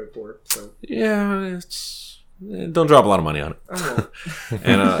giving it credit for. So yeah, don't drop a lot of money on it. oh,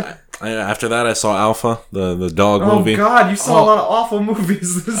 And after that, I saw Alpha, the dog movie. oh God, you saw a lot of awful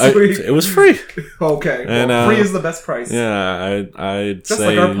movies this week. It was free. Okay, And, well, free is the best price. Yeah, I'd Just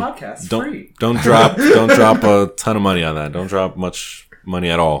say like our podcast, free. don't drop a ton of money on that. Don't drop much money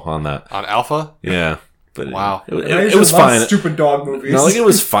at all on that. On Alpha? Yeah, but Wow. it was fine. Stupid dog movies. No, like it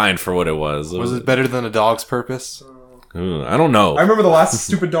was fine for what it was. Was it better than A Dog's Purpose? Ooh, I don't know. I remember the last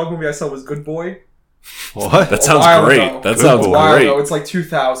stupid dog movie I saw was Good Boy. What? That A sounds while great. ago. That Good sounds A while great. ago. It's like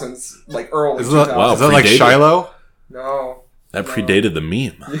 2000s, like early Is 2000s. that, Wow. is that like predated. Shiloh? No. That predated the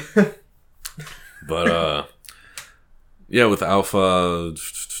meme. But yeah, with Alpha,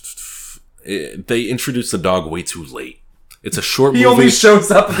 they introduced the dog way too late. It's a short He movie. only shows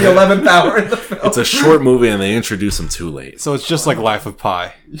up at the 11th hour in the film. It's a short movie, and they introduce him too late. So it's just like Life of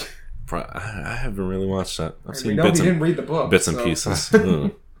Pi. I haven't really watched that. I've We seen know he didn't read the book. bits and so- pieces.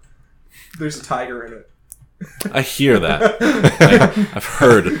 Ugh. There's a tiger in it. I hear that. I've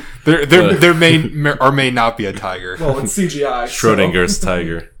heard There may or may not be a tiger. Well, it's CGI. so- Schrodinger's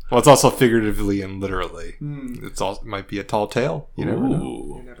tiger. Well, it's also figuratively and literally. It's also, it might be a tall tale. You never know. You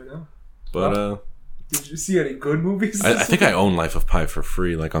Ooh. never know. But Did you see any good movies? I think I own Life of Pi for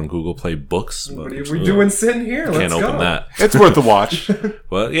free, like on Google Play Books. But What are we doing sitting here? Let's Can't go. open that. It's worth the watch.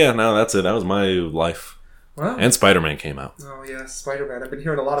 But yeah, no, that's it. That was my life. Wow. And Spider-Man came out. Oh yeah, Spider-Man. I've been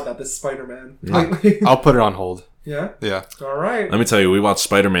hearing a lot about this Spider-Man lately. I'll put it on hold. Yeah. Yeah. All right. Let me tell you, we watched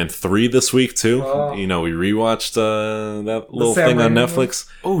Spider-Man 3 this week too. Oh. You know, we rewatched that little Sam thing on Raimi Netflix.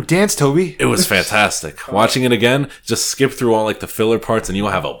 Oh, dance, Toby. It was fantastic. Watching it again, just skip through all like the filler parts and you'll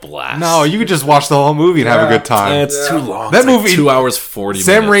have a blast. No, you could just watch the whole movie and have a Yeah. good time. It's too long. That It's like movie- 2 hours 40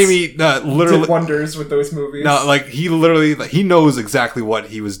 Sam minutes. Raimi Did literally. wonders with those movies. No, like he literally, like, he knows exactly what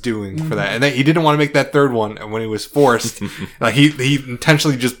he was doing for that, and he didn't want to make that third one. And when it was forced, like he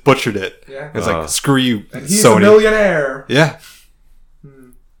intentionally just butchered it. Yeah. It's like screw you, And he's Sony. a millionaire. Yeah,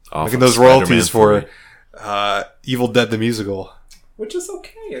 Off look at of those Spider-Man royalties 3. for Evil Dead the musical. Which is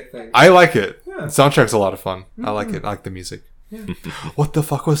okay, I think. I like it. Yeah. The soundtrack's a lot of fun. I like it. I like the music. What the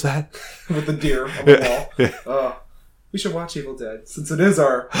fuck was that? With the deer on the wall. We should watch Evil Dead, since it is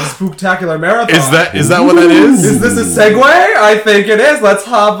our spooktacular marathon. Is that what that is? Is this a segue? I think it is. Let's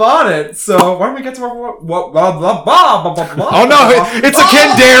hop on it. So, why don't we get to our... Oh no! It's a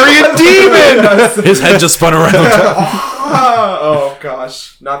Kandarian demon. His head just spun around. Oh,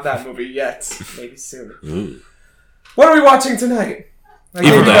 gosh. Not that movie yet. Maybe soon. Ooh. What are we watching tonight? I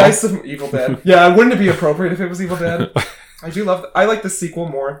gave you guys some Evil Dead. Yeah, wouldn't it be appropriate if it was Evil Dead? I do love... I like the sequel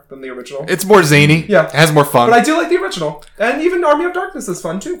more than the original. It's more zany. Yeah. It has more fun. But I do like the original. And even Army of Darkness is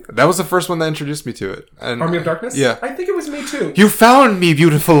fun, too. That was the first one that introduced me to it. And Army of Darkness? Yeah. I think it was me, too. You found me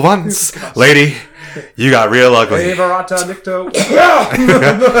beautiful once, lady. You got real ugly. Favorata Nicto.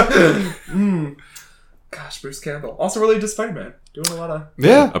 Gosh, Bruce Campbell. Also related to Spider-Man. Doing a lot of...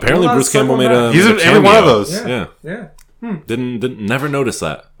 Yeah. Apparently, A lot of Bruce Campbell made a. He's made in a every one of cameo. those. Yeah. Yeah. Didn't never notice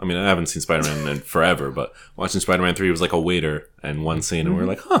that. I mean, I haven't seen Spider-Man in forever, but watching Spider-Man 3, he was like a waiter in one scene, and we were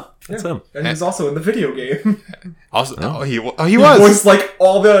like, huh, that's him. And he's also in the video game. Also, he He was. voiced like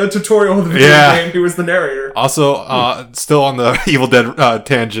all the tutorial of the video Yeah. game. He was the narrator. Also, still on the Evil Dead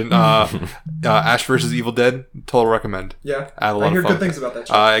tangent. Ash vs. Evil Dead. Total recommend. Yeah. I had a lot I of hear fun. good things about that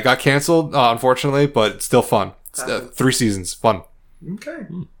show. It got canceled, unfortunately, but it's still fun. It's, Happens. 3 seasons, fun. Okay.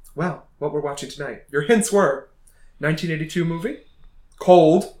 Well, what we're watching tonight. Your hints were 1982 movie,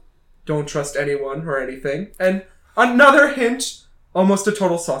 Cold, Don't Trust Anyone or Anything, and another hint, Almost a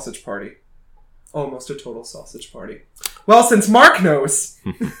Total Sausage Party. Almost a Total Sausage Party. Well, since Mark knows,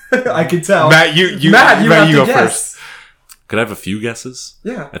 I can tell. Matt, you Matt, you have to go guess. first. Could I have a few guesses?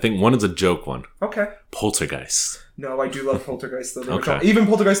 Yeah. I think one is a joke one. Okay. Poltergeist. No, I do love Poltergeist though. Okay. Even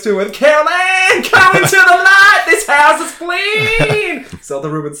Poltergeist 2 with Carolyn, come into the light. This house is clean. Zelda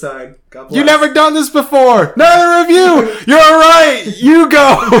Rubinstein. God bless. You never done this before. Neither of you. You're right. You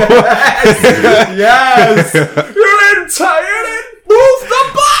go. Yes. You're tired and move the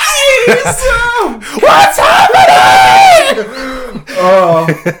bodies. What's happening? Oh.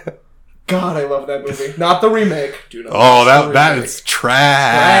 God, I love that movie. Not the remake. Do not Oh, watch the that remake. is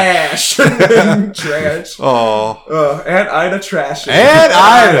trash. Trash. Oh, Aunt Ida trash. And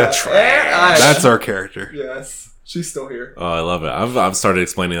Ida Aunt Ida. that's our character. Yes. She's still here. Oh, I love it. I've started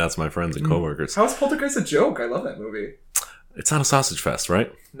explaining that to my friends and coworkers. How is Poltergeist a joke? I love that movie. It's not a sausage fest,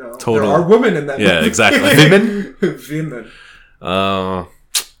 right? No. Total. There are women in that movie. Yeah, exactly. Women? Women.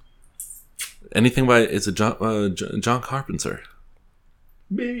 Anything by is it John Carpenter?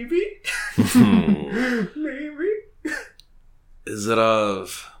 Maybe. Hmm. Maybe. Is it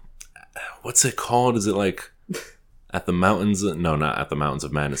what's it called? Is it like at the mountains? No, not at the mountains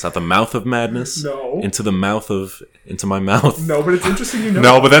of madness. At the mouth of madness. No. Into my mouth. No, but it's interesting you know.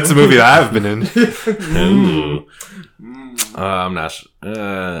 No, but that's a movie that I've been in. Ooh. I'm not sure.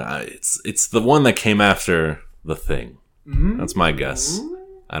 It's the one that came after The Thing. That's my guess.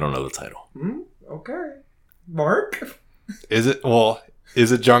 I don't know the title. Okay. Mark? Is it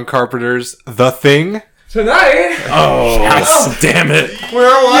John Carpenter's The Thing? Tonight, Oh, damn it! we're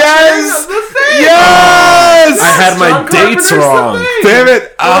watching Yes! The Thing! Yes! I had my John dates Carpenter's The wrong. Thing! Damn it!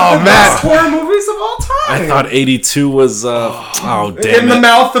 One Oh, of the best Matt. horror movies of all time. I thought 82 was. Oh, damn In it! the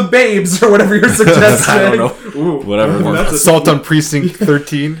mouth of babes, or whatever you're suggesting. I don't know. Ooh. Whatever. That's a- Assault on Precinct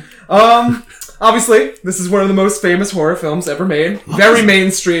 13. Obviously, this is one of the most famous horror films ever made. Very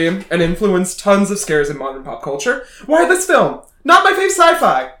mainstream, and influenced tons of scares in modern pop culture. Why this film? Not my fave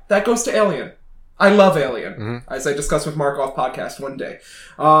sci-fi. That goes to Alien. I love Alien, as I discussed with Mark off podcast one day,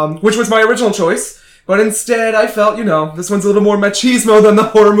 which was my original choice. But instead, I felt, this one's a little more machismo than the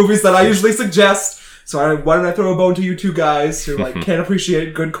horror movies that I usually suggest. So why don't I throw a bone to you two guys who can't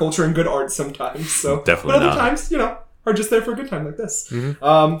appreciate good culture and good art sometimes? So, Definitely but other not. times, are just there for a good time like this.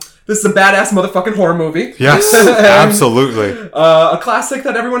 This is a badass motherfucking horror movie. Yes, And, absolutely. a classic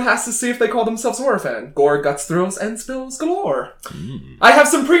that everyone has to see if they call themselves a horror fan. Gore, guts, thrills, and spills galore. I have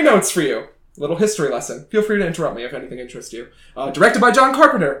some pre-notes for you. Little history lesson. Feel free to interrupt me if anything interests you. Directed by John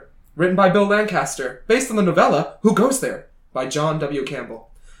Carpenter. Written by Bill Lancaster. Based on the novella Who Goes There? By John W. Campbell.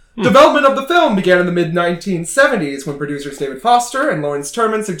 Development of the film began in the mid-1970s when producers David Foster and Lawrence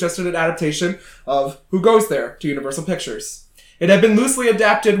Turman suggested an adaptation of Who Goes There to Universal Pictures. It had been loosely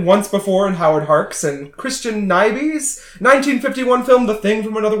adapted once before in Howard Harks and Christian Nyby's 1951 film The Thing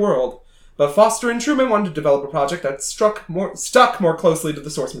from Another World, but Foster and Truman wanted to develop a project that stuck more closely to the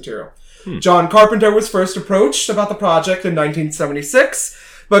source material. John Carpenter was first approached about the project in 1976,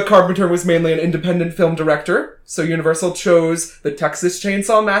 but Carpenter was mainly an independent film director, so Universal chose the Texas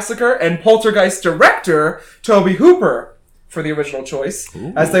Chainsaw Massacre and Poltergeist director Tobe Hooper for the original choice,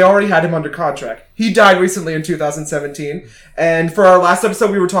 as they already had him under contract. He died recently in 2017, and for our last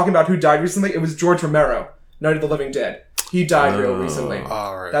episode we were talking about who died recently. It was George Romero, Night of the Living Dead. He died real recently.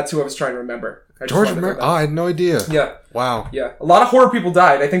 All right. That's who I was trying to remember. I just George wanted to Romero. throw that. I had no idea. Yeah. Wow. Yeah. A lot of horror people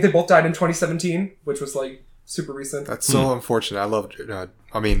died. I think they both died in 2017, which was super recent. That's so unfortunate. I love.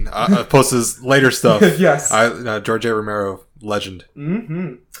 Opposed to his later stuff. Yes. George A. Romero, legend.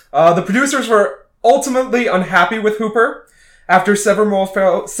 The producers were ultimately unhappy with Hooper after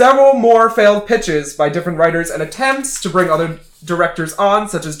several more failed pitches by different writers and attempts to bring other directors on,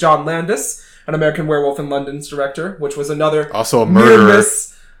 such as John Landis, an American Werewolf in London's director, which was another Also a near murderer.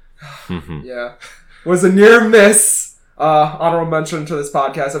 miss. Yeah, was a near miss. Honorable mention to this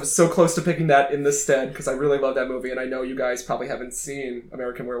podcast. I was so close to picking that in this stead because I really love that movie, and I know you guys probably haven't seen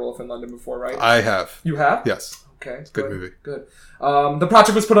American Werewolf in London before, right? I have. You have? Yes. Okay. Good movie. Good. The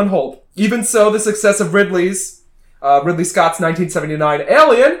project was put on hold. Even so, the success of Ridley Scott's 1979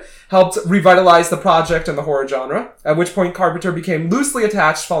 Alien helped revitalize the project and the horror genre, at which point Carpenter became loosely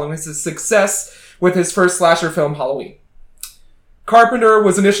attached following his success with his first slasher film, Halloween. Carpenter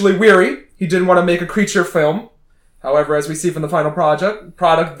was initially weary. He didn't want to make a creature film. However, as we see from the final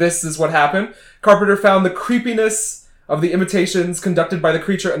product, this is what happened. Carpenter found the creepiness of the imitations conducted by the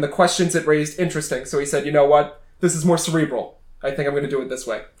creature and the questions it raised interesting. So he said, you know what? This is more cerebral. I think I'm going to do it this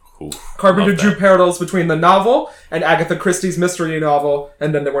way. Ooh, Carpenter love drew that. parallels between the novel and Agatha Christie's mystery novel,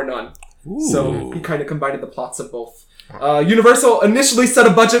 and then there were none. So he kind of combined the plots of both. Universal initially set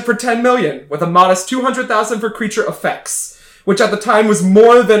a budget for $10 million, with a modest $200,000 for creature effects, which at the time was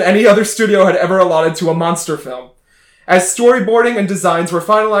more than any other studio had ever allotted to a monster film. As storyboarding and designs were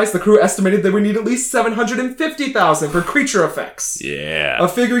finalized, the crew estimated they would need at least $750,000 for creature effects. Yeah. A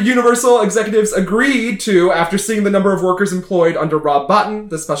figure Universal executives agreed to after seeing the number of workers employed under Rob Bottin,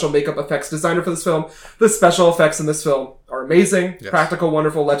 the special makeup effects designer for this film. The special effects in this film are amazing, practical,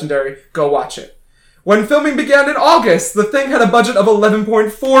 wonderful, legendary. Go watch it. When filming began in August, The Thing had a budget of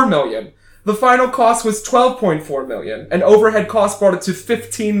 $11.4 million. The final cost was $12.4 million, and overhead costs brought it to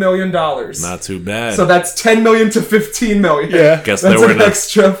 $15 million. Not too bad. So that's $10 million to $15 million. Yeah. Guess That's there were an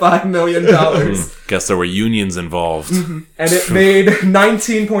extra $5 million. Guess there were unions involved. And it made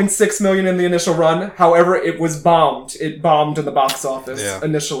 $19.6 million in the initial run. However, it was bombed. It bombed in the box office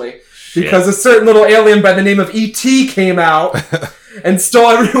initially. Because a certain little alien by the name of E.T. came out and stole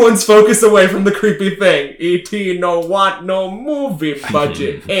everyone's focus away from the creepy thing. E.T. no want no movie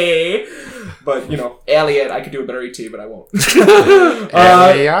budget, eh? But, Alien, I could do a better E.T., but I won't. The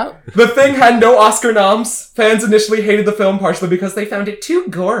Thing had no Oscar noms. Fans initially hated the film partially because they found it too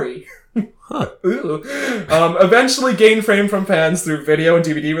gory. Ooh. Eventually gained fame from fans through video and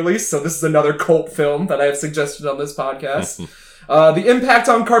DVD release, so this is another cult film that I have suggested on this podcast. The impact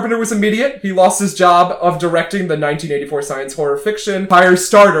on Carpenter was immediate. He lost his job of directing the 1984 science horror fiction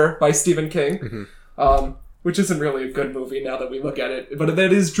Firestarter by Stephen King, which isn't really a good movie now that we look at it. But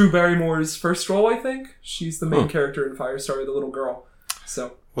that is Drew Barrymore's first role, I think. She's the main character in Firestarter, the little girl.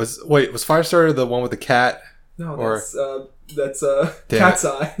 So Was Firestarter the one with the cat? no, Or- that's Damn Cat's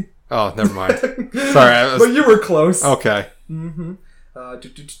it. Eye. Oh, never mind. Sorry. But you were close. Okay.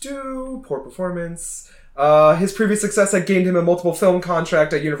 Poor performance. His previous success had gained him a multiple film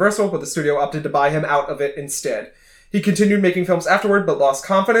contract at Universal, but the studio opted to buy him out of it instead. He continued making films afterward, but lost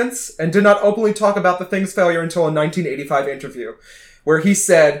confidence, and did not openly talk about The Thing's failure until a 1985 interview, where he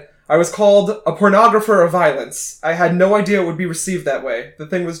said, "I was called a pornographer of violence. I had no idea it would be received that way. The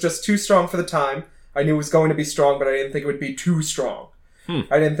Thing was just too strong for the time. I knew it was going to be strong, but I didn't think it would be too strong.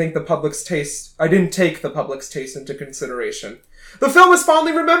 I didn't take the public's taste into consideration. The film is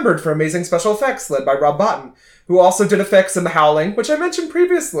fondly remembered for amazing special effects led by Rob Bottin, who also did effects in The Howling, which I mentioned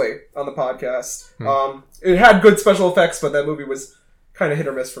previously on the podcast. It had good special effects, but that movie was kind of hit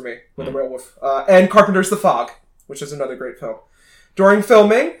or miss for me with The Werewolf. And Carpenter's The Fog, which is another great film. During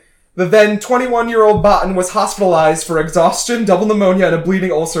filming, the then 21-year-old Bottin was hospitalized for exhaustion, double pneumonia, and a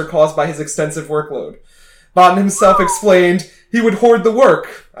bleeding ulcer caused by his extensive workload. Bottin himself explained he would hoard the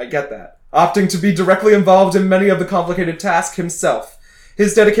work. I get that. Opting to be directly involved in many of the complicated tasks himself.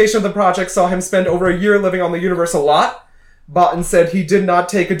 His dedication to the project saw him spend over a year living on the Universal lot. Bottin said he did not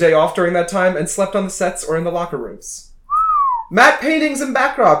take a day off during that time and slept on the sets or in the locker rooms. Matte paintings and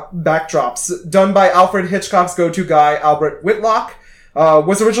backdrops done by Alfred Hitchcock's go-to guy, Albert Whitlock,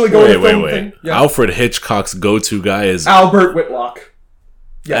 was originally going to film... Wait. Yeah. Alfred Hitchcock's go-to guy is... Albert Whitlock.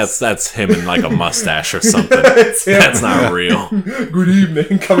 Yes. That's him in like a mustache or something. That's not real. Good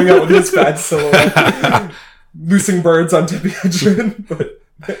evening, coming out with his fat silhouette. Loosing birds on Debbie Hedren. But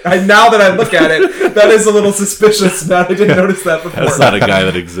now that I look at it, that is a little suspicious. Now I didn't notice that before. That's not a guy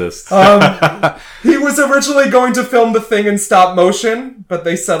that exists. He was originally going to film The Thing in stop motion, but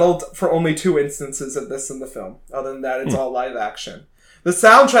they settled for only 2 instances of this in the film. Other than that, it's all live action. The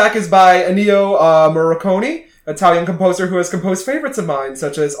soundtrack is by Ennio Morricone, Italian composer who has composed favorites of mine,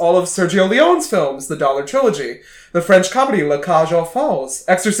 such as all of Sergio Leone's films, The Dollar Trilogy, the French comedy La Cage aux Folles,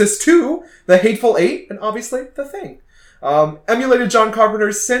 Exorcist II, The Hateful Eight, and obviously The Thing. Emulated John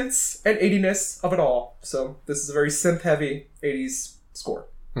Carpenter's synths and 80ness of it all. So this is a very synth-heavy 80s score.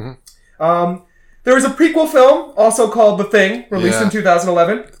 There was a prequel film, also called The Thing, released in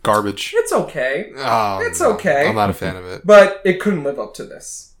 2011. Garbage. It's okay. It's okay. I'm not a fan of it. But it couldn't live up to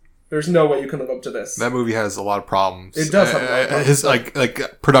this. There's no way you can live up to this. That movie has a lot of problems. It does have a lot of problems. His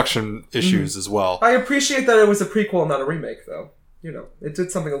like production issues as well. I appreciate that it was a prequel and not a remake, though. You know, it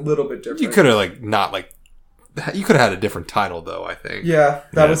did something a little bit different. You could have you could have had a different title, though. I think. Yeah,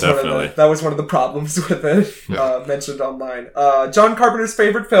 that was one of the problems with it. Mentioned online. John Carpenter's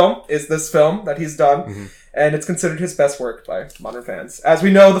favorite film is this film that he's done, and it's considered his best work by modern fans. As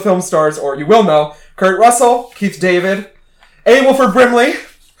we know, the film stars, or you will know, Kurt Russell, Keith David, A. Wilford Brimley,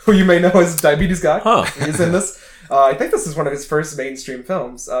 who you may know as Diabetes Guy. He's in this. I think this is one of his first mainstream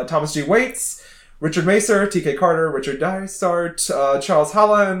films. Thomas G. Waits, Richard Macer, T.K. Carter, Richard Dysart, Charles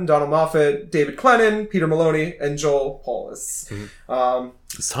Halland, Donald Moffat, David Clennon, Peter Maloney, and Joel Paulus.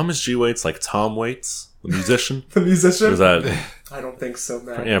 Is Thomas G. Waits like Tom Waits, the musician? The musician? Or is that... I don't think so,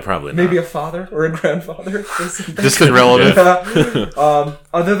 man. Yeah, probably not. Maybe a father or a grandfather. Distant relative.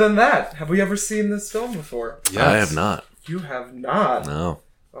 Other than that, have we ever seen this film before? Yes. I have not. You have not? No.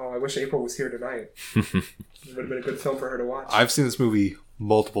 Oh, I wish April was here tonight. It would have been a good film for her to watch. I've seen this movie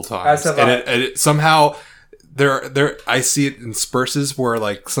multiple times, As have and it somehow I see it in spurses where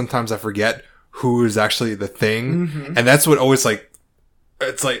like sometimes I forget who is actually the thing, and that's what always like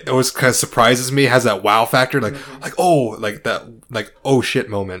it's like it always kind of surprises me. It has that wow factor, like oh shit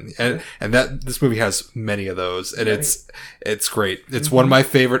moment, and that this movie has many of those, and it's great. It's one of my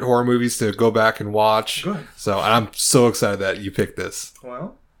favorite horror movies to go back and watch. Good. So and I'm so excited that you picked this.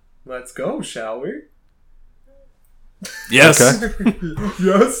 Well, let's go, shall we? Yes. Okay.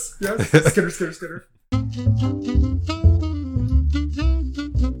 Yes. Skitter.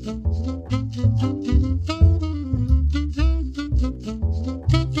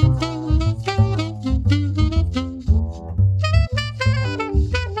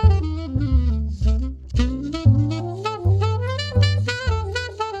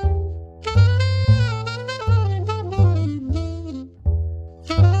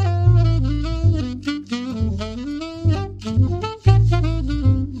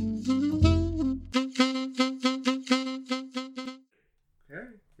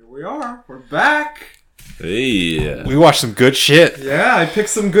 We're back. Hey. We watched some good shit. Yeah, I picked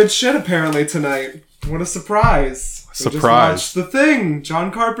some good shit apparently tonight. What a surprise. We just Surprise. watched The Thing,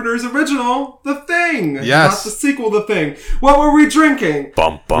 John Carpenter's original, The Thing. Yes. Not the sequel, The Thing. What were we drinking?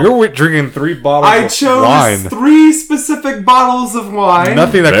 Bum. We were drinking 3 bottles I of chose wine. 3 specific bottles of wine.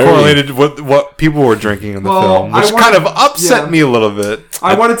 Nothing that Very. correlated with what people were drinking in the Well, film, which kind of upset me a little bit.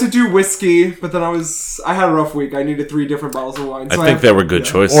 I wanted to do whiskey, but then I had a rough week. I needed 3 different bottles of wine. I So think they were good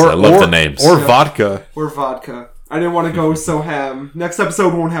choices. Or I love the names. Or vodka. Or vodka. I didn't want to go so ham. Next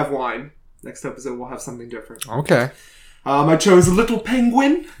episode won't have wine. Next episode we'll have something different. Okay. I chose Little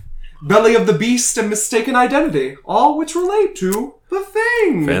Penguin, Belly of the Beast, and Mistaken Identity, all which relate to The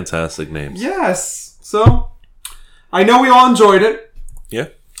Thing. Fantastic names. Yes. So, I know we all enjoyed it. Yeah.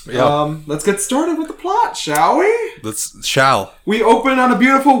 Yeah. Let's get started with the plot, shall we? Shall. We open on a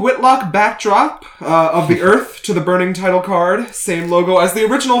beautiful Whitlock backdrop of the Earth to the burning title card. Same logo as the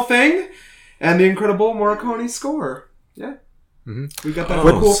original thing. And the incredible Morricone score. Yeah. Mm-hmm. We got that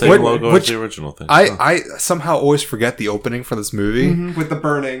cool same logo as the original thing. I somehow always forget the opening for this movie. With the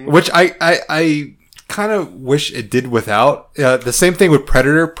burning. Which I kind of wish it did without. The same thing with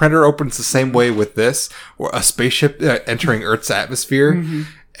Predator. Predator opens the same way with this. Or a spaceship entering Earth's atmosphere. Mm-hmm.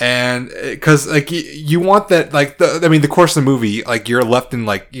 And because like you want that, like the course of the movie, like you're left in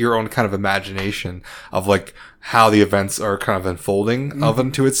like your own kind of imagination of like how the events are kind of unfolding of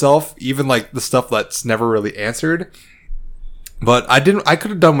unto itself, even like the stuff that's never really answered. But I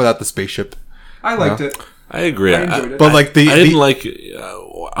could have done without the spaceship. I liked it. I agree. I enjoyed it. But like I didn't like.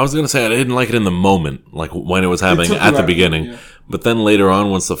 I was gonna say I didn't like it in the moment, like when it was happening at the beginning. Yeah. But then later on,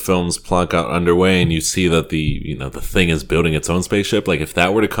 once the film's plot got underway, and you see that the thing is building its own spaceship, like if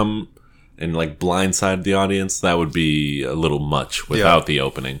that were to come and like blindside the audience, that would be a little much without the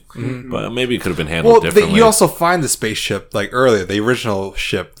opening. Mm-hmm. But maybe it could have been handled differently. You also find the spaceship like earlier, the original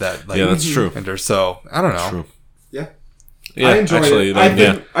ship that like that's true. So I don't know. True. Yeah, I enjoy it.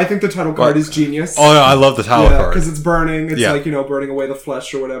 I think the title card is genius. Oh, no, I love the title card. Because it's burning. It's like, burning away the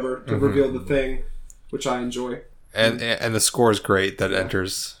flesh or whatever to reveal the thing, which I enjoy. And the score is great that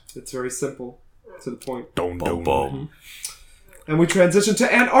enters. It's very simple, to the point. Boom, boom, boom. And we transition to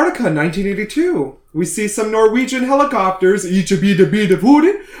Antarctica, 1982. We see some Norwegian helicopters, which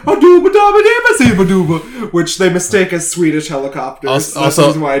they mistake as Swedish helicopters. That's the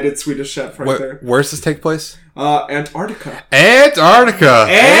reason why I did Swedish Chef there. Where's this take place? Antarctica. Antarctica!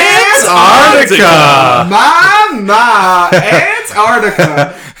 Mama!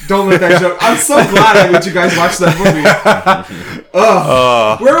 Antarctica! Don't let that joke. I'm so glad I made you guys watch that movie.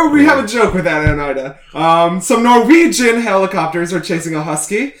 Where would we have a joke with that, Antarctica? Some Norwegian helicopters are chasing a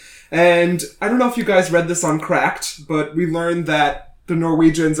husky. And I don't know if you guys read this on Cracked, but we learned that the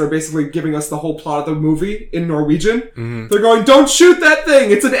Norwegians are basically giving us the whole plot of the movie in Norwegian. Mm-hmm. They're going, don't shoot that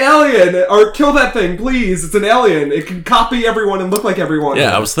thing! It's an alien! Or kill that thing, please! It's an alien! It can copy everyone and look like everyone.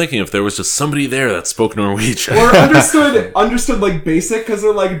 Yeah, I was thinking if there was just somebody there that spoke Norwegian. Or understood like basic, because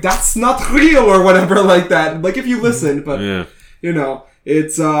they're like, that's not real, or whatever like that. Like if you listened, but,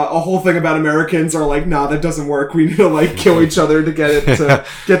 it's a whole thing about Americans are like, nah, that doesn't work. We need to like kill each other to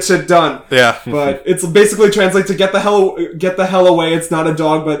get shit done. Yeah. But it's basically translates to get the hell away. It's not a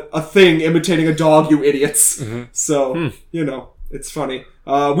dog, but a thing imitating a dog, you idiots. Mm-hmm. So, it's funny.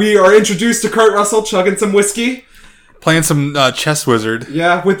 We are introduced to Kurt Russell chugging some whiskey. Playing some chess wizard.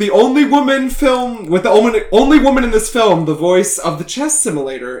 Yeah, with the only woman in this film, the voice of the chess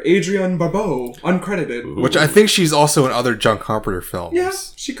simulator, Adrienne Barbeau, uncredited. Which I think she's also in other John Carpenter films. Yeah,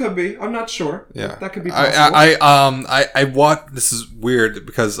 she could be. I'm not sure. Yeah, that could be possible. I watched. This is weird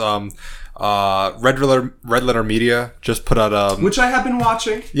because Red Letter Media just put out which I have been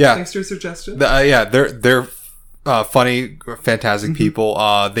watching. Yeah, thanks to your suggestion. They're funny, fantastic people.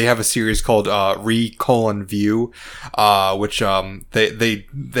 They have a series called View, which they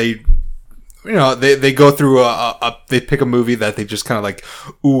go through they pick a movie that they just kind of like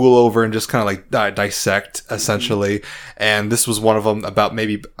oogle over and just kind of like dissect essentially. And this was one of them about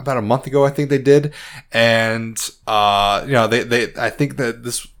a month ago, I think they did. And I think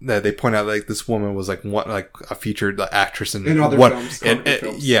that they point out like this woman was like a featured actress in other films.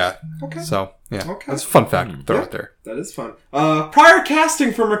 Yeah. Okay. So yeah, that's a fun fact. Throw it there. That is fun. Prior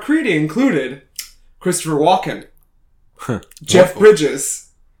casting for MacReady included Christopher Walken, Jeff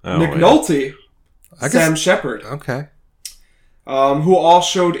Bridges. Nick Nolte, Sam Shepard. Okay. Who all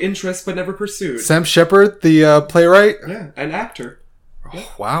showed interest but never pursued. Sam Shepard, the playwright? Yeah, an actor. Oh, yeah.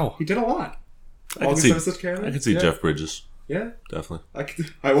 Wow. He did a lot. I can see Jeff Bridges. Yeah. Definitely.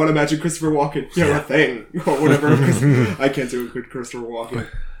 I want to imagine Christopher Walken. You're a thing. Or whatever. I can't do a good Christopher Walken.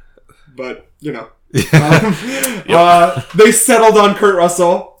 But, they settled on Kurt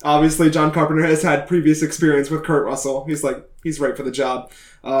Russell. Obviously, John Carpenter has had previous experience with Kurt Russell. He's right for the job.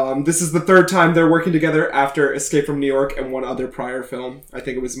 This is the third time they're working together after Escape from New York and one other prior film. I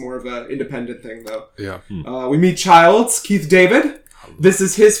think it was more of an independent thing, though. Yeah. We meet Childs, Keith David. This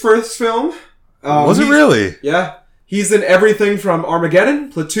is his first film. Was it really? Yeah. He's in everything from Armageddon,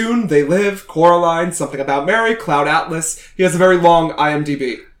 Platoon, They Live, Coraline, Something About Mary, Cloud Atlas. He has a very long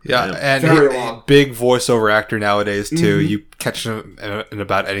IMDb. Yeah, and big voiceover actor nowadays too. Mm-hmm. You catch him in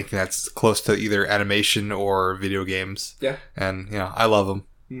about anything that's close to either animation or video games. Yeah, and I love him.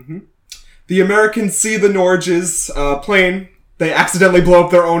 Mm-hmm. The Americans see the Norges plane. They accidentally blow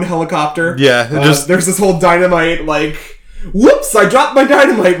up their own helicopter. Yeah, there's this whole dynamite whoops, I dropped my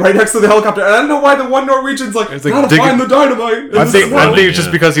dynamite right next to the helicopter. And I don't know why the one Norwegian's like, It's like gotta digging- find the dynamite. I think it's just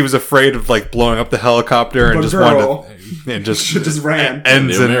Yeah. because he was afraid of like blowing up the helicopter and But just girl. wanted to, and just just ran.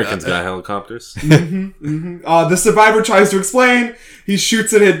 ends The in Americans got helicopters. The survivor tries to explain. He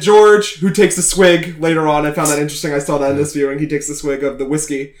shoots it at George, who takes a swig later on. I found that interesting. I saw that in this viewing. He takes a swig of the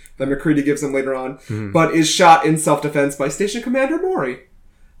whiskey that McCready gives him later on, but is shot in self-defense by Station Commander Maury.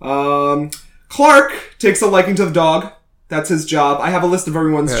 Clark takes a liking to the dog. That's his job. I have a list of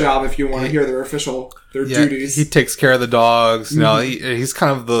everyone's job if you want to hear their duties. He takes care of the dogs. You know, he's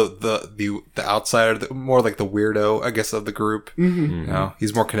kind of the outsider, more like the weirdo, I guess, of the group. You know,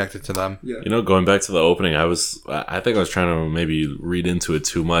 he's more connected to them. Yeah. You know, going back to the opening, I think I was trying to maybe read into it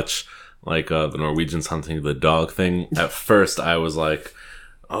too much, like the Norwegians hunting the dog thing. At first, I was like,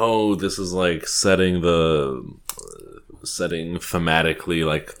 oh, this is like setting thematically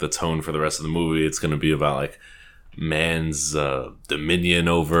like the tone for the rest of the movie. It's going to be about like man's dominion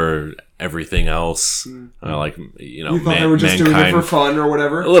over everything else. Like, you know, You thought they were just doing it for fun or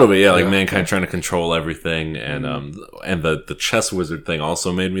whatever? a little bit, yeah. Like mankind trying to control everything, and the chess wizard thing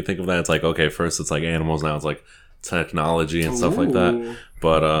also made me think of that. It's like, okay, first it's like animals, now it's like technology and stuff like that.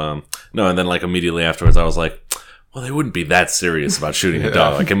 But no, and then like immediately afterwards, I was like, well, they wouldn't be that serious about shooting a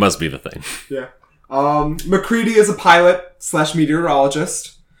dog. Like it must be the thing. Yeah. McCready is a pilot /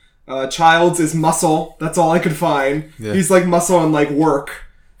 meteorologist. Childs is muscle. That's all I could find. Yeah. He's like muscle and like work.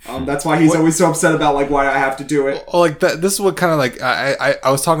 That's why he's always so upset about like why I have to do it. Well, like that. This is what kind of like I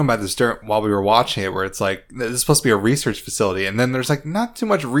was talking about this while we were watching it, where it's like this is supposed to be a research facility, and then there's like not too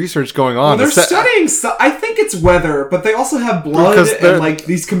much research going on. They're studying. I think it's weather, but they also have blood Because and like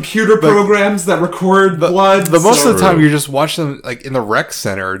these computer programs that record blood. The most of the time True. you're just watching them like in the rec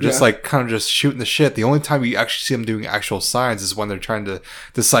center, just Yeah. like kind of just shooting the shit. The only time you actually see them doing actual science is when they're trying to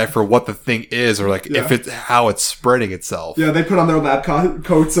decipher what the thing is, or like if it's how it's spreading itself. Yeah, they put on their lab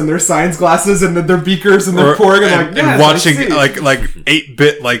coats and their science glasses and their beakers and they're pouring and like, yes, watching I see. like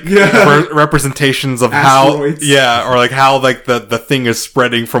 8-bit like Yeah. representations of Asteroids. or like how like the thing is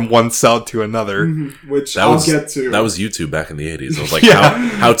spreading from one cell to another. which That I'll was get to. That was YouTube back in the 80s. I was like, Yeah.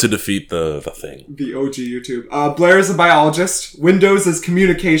 how to defeat the thing. The OG YouTube. Blair is a biologist. Windows is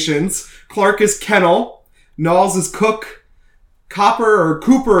communications. Clark is kennel. Knowles is cook.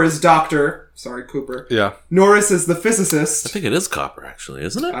 Cooper is doctor. Sorry, Cooper. Yeah, Norris is the I physicist. think it is copper, actually,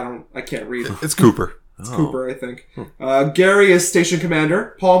 isn't it? I can't read. it's Cooper. It's Cooper, I think. Gary is station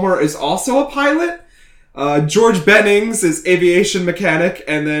commander. Palmer is also a pilot. George Bennings is aviation mechanic.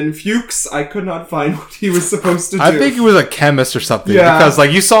 And then Fuchs, I could not find what he was supposed to do. I think he was a chemist or something Yeah. because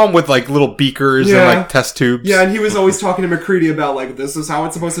like you saw him with like little beakers Yeah. and like test tubes. Yeah, and he was always talking to McCready about, like, this is how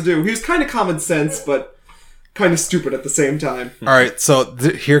it's supposed to do. He was kind of common sense, but kind of stupid at the same time. All right, so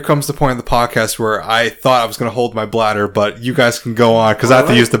here comes the point of the podcast where I thought I was going to hold my bladder, but you guys can go on because I have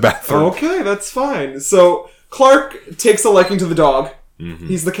to Alright. use the bathroom. Okay, that's fine. So, Clark takes a liking to the dog.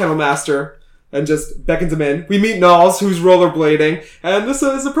 He's the kennel master. And just beckons him in. We meet Knowles, who's rollerblading. And this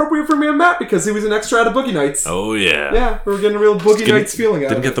is appropriate for me and Matt because he was an extra at Boogie Nights. Oh, yeah. Yeah, we were getting a real Boogie Nights feeling out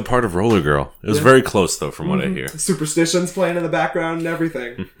Didn't of get it. the part of Roller Girl. It was very close, though, from what I hear. Superstitions playing in the background and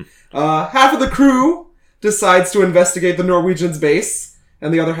everything. Half of the crew decides to investigate the Norwegians' base,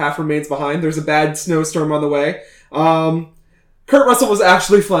 and the other half remains behind. There's a bad snowstorm on the way. Kurt Russell was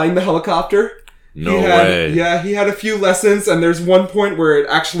actually flying the helicopter. No way. Yeah, he had a few lessons, and there's one point where it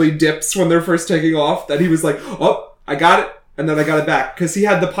actually dips when they're first taking off, that he was like, oh, I got it, and then I got it back. Because he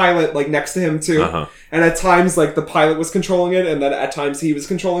had the pilot, like, next to him, too. Uh-huh. And at times, like, the pilot was controlling it, and then at times he was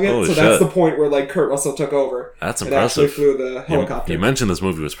controlling it. Holy so that's shit. the point where, like, Kurt Russell took over. That's and actually impressive. flew the helicopter. You mentioned this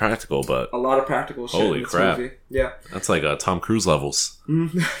movie was practical, but A lot of practical shit Holy in this crap. movie. Yeah. that's like Tom Cruise levels.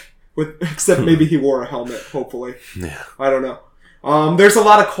 Except maybe he wore a helmet, hopefully. Yeah. I don't know. There's a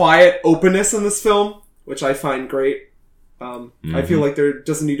lot of quiet openness in this film, which I find great. I feel like there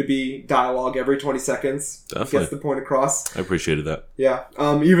doesn't need to be dialogue every 20 seconds. It Definitely. gets the point across. I appreciated that. Yeah.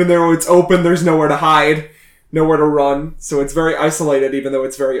 Even though it's open, there's nowhere to hide, nowhere to run. So it's very isolated, even though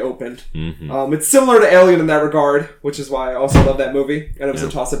it's very open. It's similar to Alien in that regard, which is why I also love that movie. And it was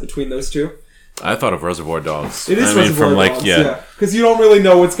a toss-up between those two. I thought of Reservoir Dogs. It is I mean, Reservoir from like Dogs, yeah, because you don't really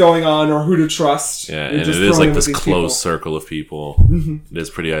know what's going on or who to trust. yeah, You're and just it is thrown like in with this these close people. circle of people. It is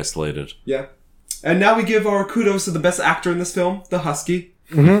pretty isolated. Yeah. And now we give our kudos to the best actor in this film, the Husky.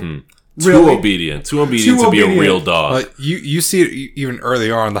 Too Really? obedient to be a real dog. You see it even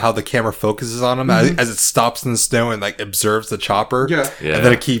earlier on how the camera focuses on him as it stops in the snow and like observes the chopper. Yeah. Yeah. And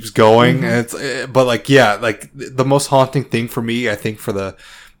then it keeps going. And it's, but like, yeah, like the most haunting thing for me, I think for the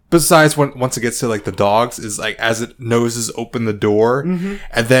besides once it gets to like the dogs, is like as it noses open the door, Mm-hmm.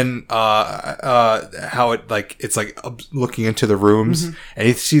 and then how it like it's like looking into the rooms, Mm-hmm. and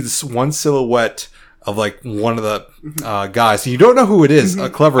you see this one silhouette of like one of the guys. You don't know who it is.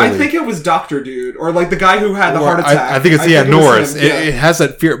 Cleverly, I think it was Doctor Dude, or like the guy who had the Or heart attack. I think it's it was Norris. him, It has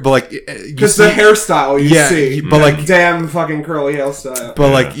that fear, but like you Just see, the hairstyle you see. but like Damn fucking curly hairstyle.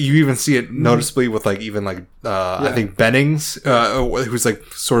 But like you even see it noticeably with like even like I think Bennings, who's like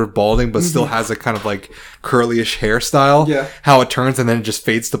sort of balding but still has a kind of like curlyish hairstyle. Yeah. How it turns and then it just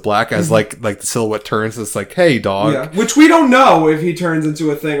fades to black as like the silhouette turns. It's like, hey, dog. Yeah, which we don't know if he turns into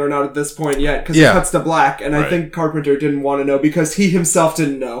a thing or not at this point yet, because Yeah. it cuts to black, and I Right. think Carpenter didn't want to know because he himself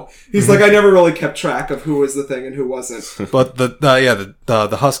didn't know. He's like, I never really kept track of who was the thing and who wasn't. But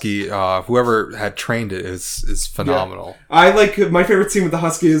the husky, whoever had trained it is phenomenal. I like, my favorite scene with the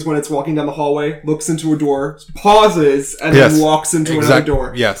husky is when it's walking down the hallway, looks into a door, pauses, and Yes. then walks into another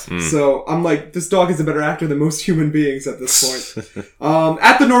door. Yes. So I'm like, this dog is a better actor than most human beings at this point.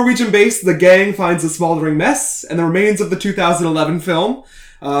 At the Norwegian base, the gang finds a smoldering mess and the remains of the 2011 film.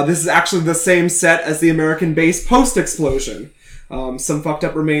 This is actually the same set as the American base post-explosion. Some fucked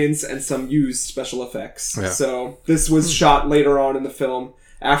up remains and some used special effects. Yeah. So this was shot later on in the film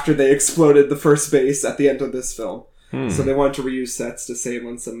after they exploded the first base at the end of this film. So they wanted to reuse sets to save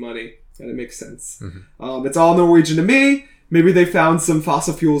on some money. And it makes sense. It's all Norwegian to me. Maybe they found some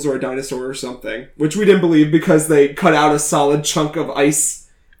fossil fuels or a dinosaur or something, which we didn't believe because they cut out a solid chunk of ice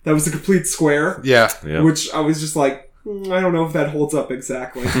that was a complete square. Yeah. Yeah. Which I was just like, I don't know if that holds up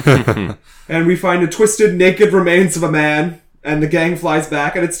exactly. And we find a twisted, naked remains of a man, and the gang flies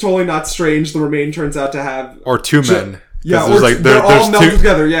back, and it's totally not strange. The remain turns out to have... Or two men. Yeah, 'Cause or they're all melded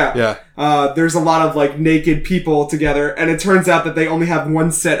together, yeah. Yeah. There's a lot of, like, naked people together, and it turns out that they only have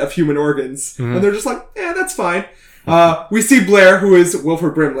one set of human organs. And they're just like, that's fine. We see Blair, who is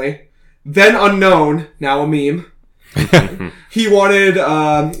Wilford Brimley. Then unknown, now a meme. He wanted,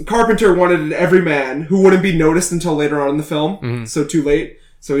 Carpenter wanted an everyman who wouldn't be noticed until later on in the film, so too late.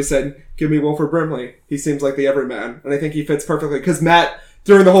 So he said, give me Wilford Brimley. He seems like the everyman. And I think he fits perfectly, because Matt,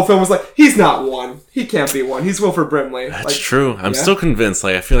 during the whole film, was like, he's not one. He can't be one. He's Wilford Brimley. That's true. I'm still convinced.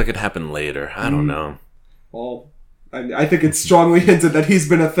 Like, I feel like it happened later. I don't know. Well, I think it's strongly hinted that he's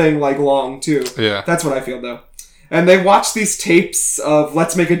been a thing, like, long, too. Yeah. That's what I feel, though. And they watch these tapes of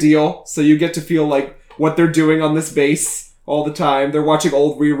Let's Make a Deal, so you get to feel, like, what they're doing on this base all the time. They're watching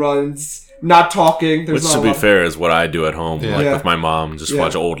old reruns, not talking. There's Which, not to a be lot- fair, is what I do at home, like Yeah. with my mom. Just Yeah.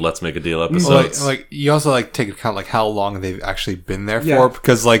 watch old Let's Make a Deal Well, episodes. like you also like take account like how long they've actually been there Yeah. for,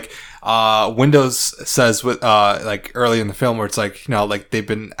 because like Windows says with like early in the film where it's like, you know, like they've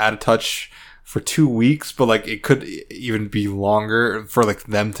been out of touch for 2 weeks, but like it could even be longer for like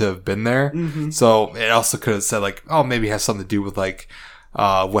them to have been there. So it also could have said like, oh, maybe it has something to do with like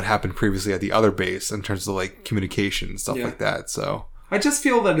what happened previously at the other base in terms of like communication and stuff Yeah. like that. So I just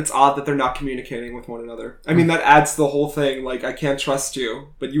feel that it's odd that they're not communicating with one another. I mean, that adds to the whole thing, like, I can't trust you.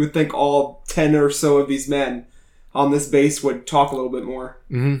 But you would think all 10 or so of these men on this base would talk a little bit more.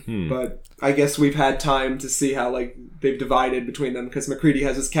 But I guess we've had time to see how, like, they've divided between them. Because McCready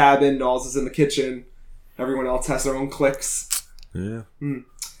has his cabin, Dawes is in the kitchen. Everyone else has their own cliques. Yeah.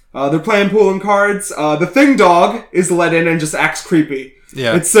 They're playing pool and cards. The Thing dog is let in and just acts creepy.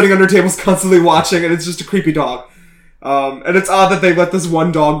 yeah, It's sitting under tables constantly watching, and it's just a creepy dog. And it's odd that they let this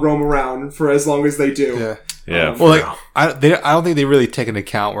one dog roam around for as long as they do. yeah. Yeah. Well, like I don't think they really take into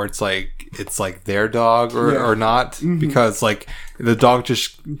account where it's like their dog or not, because like the dog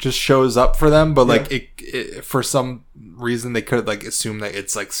just shows up for them, but like it for some reason they could like assume that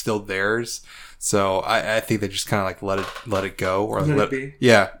it's like still theirs. So I think they just kind of like let it go or Let it be.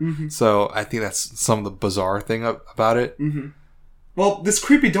 Yeah. So I think that's some of the bizarre thing about it. Well, this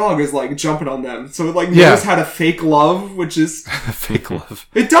creepy dog is like jumping on them, so it like Yeah. knows how to fake love, which is Fake love.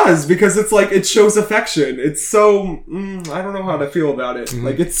 it does because it's like it shows affection. It's so I don't know how to feel about it.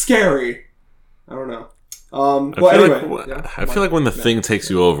 Like it's scary. I don't know. I feel like when the thing takes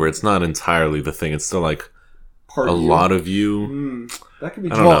you over, it's not entirely the thing. It's still like part a of you. lot of you. That could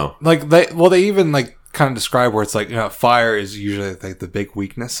be I true. don't know. Like they even like kind of describe where it's like, you know, fire is usually like the big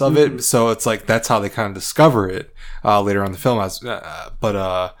weakness of it. So it's like that's how they kind of discover it later on in the film.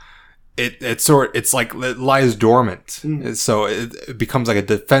 It's like it lies dormant. So it becomes like a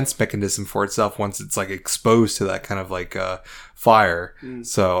defense mechanism for itself once it's like exposed to that kind of like fire.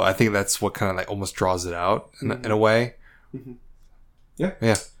 So I think that's what kind of like almost draws it out in a way.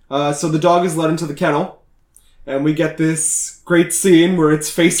 Yeah. So the dog is led into the kennel. And we get this great scene where its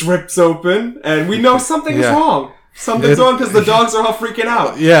face rips open, and we know something is Yeah. wrong. Something's wrong because the dogs are all freaking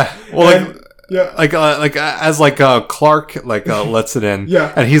out. Yeah. Well, like, Yeah. as Clark lets it in.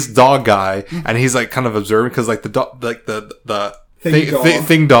 Yeah. And he's dog guy, and he's like kind of observing because like the dog, like the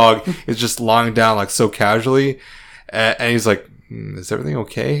thing dog is just lying down like so casually, and he's like, is everything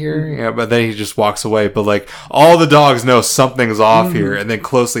okay here? Yeah, but then he just walks away. But like all the dogs know something's off here, and then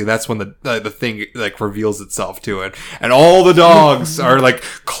closely, that's when the thing like reveals itself to it, and all the dogs are like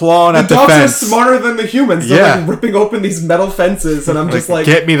clawing at the dogs fence. are smarter than the humans. They're like ripping open these metal fences, and I'm just like,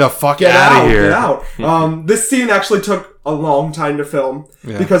 get me the fuck out of here! Get out! This scene actually took a long time to film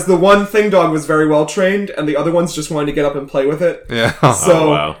because the one thing dog was very well trained, and the other ones just wanted to get up and play with it. Yeah.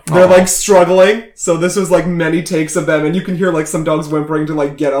 So they're like struggling. So this was like many takes of them, and you can hear like some dogs whimpering to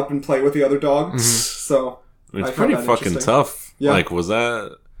like get up and play with the other dog. So it's pretty fucking tough. Yeah. Like, was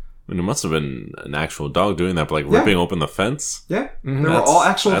that? I mean, it must have been an actual dog doing that, but like ripping open the fence. Yeah, they were all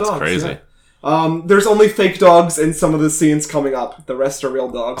actual dogs. That's crazy. Yeah. There's only fake dogs in some of the scenes coming up. The rest are real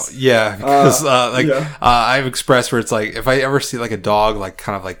dogs. Yeah, because I've expressed where it's like if I ever see like a dog like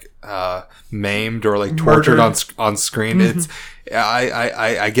kind of like maimed or like tortured on screen, it's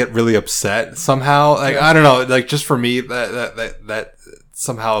I get really upset somehow. Like I don't know, like just for me that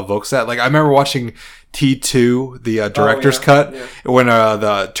somehow evokes that. Like I remember watching T2, the director's cut, when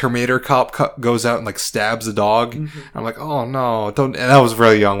the Terminator cop goes out and like stabs a dog. I'm like, oh no, don't. And I was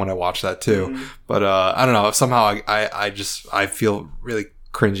really young when I watched that too. But I don't know. Somehow I feel really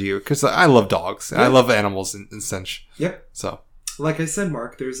cringy because I love dogs. I love animals and such. Yep. So, like I said,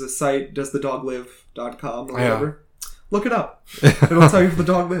 Mark, there's a site, doesthedoglive.com or whatever. Look it up. It'll tell you if the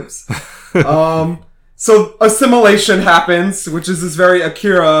dog lives. So assimilation happens, which is this very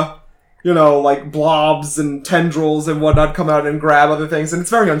Akira. You know, like blobs and tendrils and whatnot come out and grab other things, and it's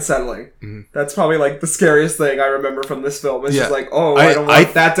very unsettling. That's probably like the scariest thing I remember from this film. It's just like, oh, I don't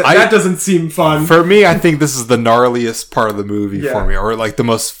like that. That doesn't seem fun. For me, I think this is the gnarliest part of the movie for me, or like the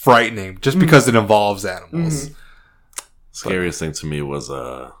most frightening, just because it involves animals. Scariest thing to me was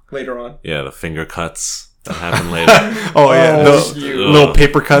later on. Yeah, the finger cuts that happened later. Little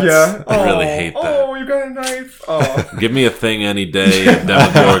paper cuts. Yeah, I really hate that. Oh, you got a knife. Oh, give me a thing any day,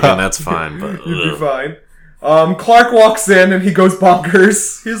 Demogorgon. That's fine, but you'd be fine. Clark walks in and he goes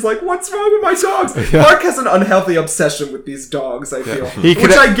bonkers. He's like, "What's wrong with my dogs?" Clark has an unhealthy obsession with these dogs. I feel,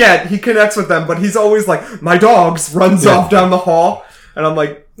 which I get. He connects with them, but he's always like, "My dogs!" Runs off down the hall, and I'm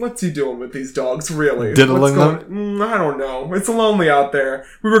like, "What's he doing with these dogs? Really? Diddling them? I don't know. It's lonely out there."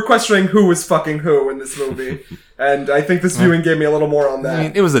 We were questioning who was fucking who in this movie, and I think this viewing gave me a little more on that. I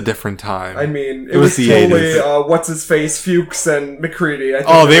mean, it was a different time. I mean, it was totally what's his face, Fuchs and McCready. I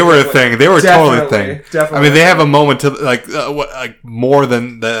think they were a thing. They were totally a thing. Definitely. I mean, they have a moment to like more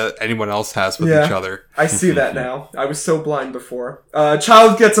than anyone else has with each other. I see that now. I was so blind before.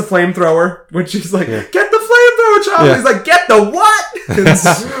 Child gets a flamethrower, which is like, get the flamethrower, Child. Yeah. He's like, get the what? The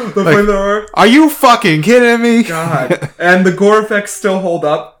flamethrower. Are you fucking kidding me? God. And the gore effects still hold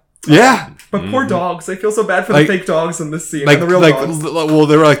up. Yeah. But poor dogs. I feel so bad for the fake dogs in this scene. And the real dogs. Well,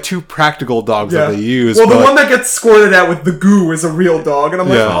 there were like two practical dogs that they used. Well, the one that gets squirted at with the goo is a real dog. And I'm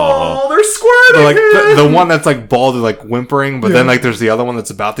like, oh, they're squirting like the one that's like bald and like whimpering. But then like there's the other one that's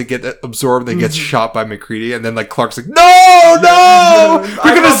about to get absorbed that gets shot by McCready. And then like Clark's like, no!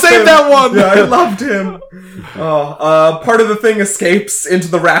 You're going to save that one! Yeah, I loved him. Part of the thing escapes into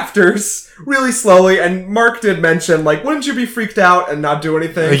the rafters really slowly. And Mark did mention, like, wouldn't you be freaked out and not do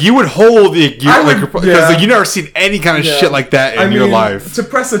anything? You would hold the gear, because you never seen any kind of shit like that in your life. To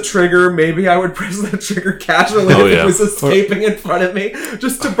press a trigger, maybe I would press that trigger casually if it was escaping in front of me,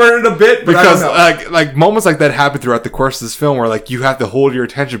 just to burn it a bit. But because like moments like that happen throughout the course of this film, where like you have to hold your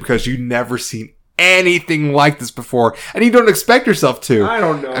attention because you've never seen anything like this before, and you don't expect yourself to. I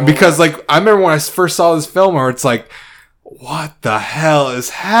don't know. And because like I remember when I first saw this film, where it's like, what the hell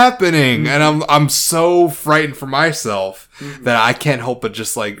is happening? And I'm so frightened for myself that I can't help but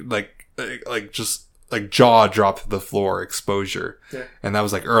just like jaw drop to the floor exposure. And that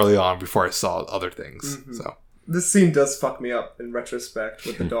was like early on before I saw other things. So this scene does fuck me up in retrospect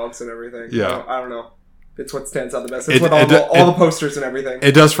with the dogs and everything. Yeah. I don't know. It's what stands out the best. It's with all the posters and everything.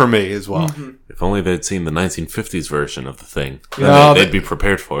 It does for me as well. If only they'd seen the 1950s version of the thing. Then they'd be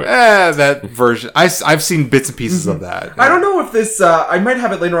prepared for it. That version. I've seen bits and pieces of that. I don't know if this... I might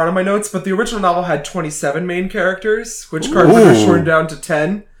have it later on in my notes, but the original novel had 27 main characters, which Carpenter shortened down to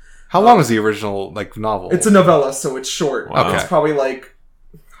 10. How long is the original novel? It's a novella, so it's short. Wow. Okay. It's probably like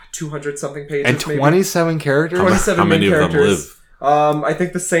 200-something pages. And 27 characters? 27 How many main of them characters. live? I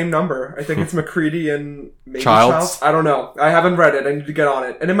think the same number. I think it's McCready and maybe Childs. I don't know. I haven't read it. I need to get on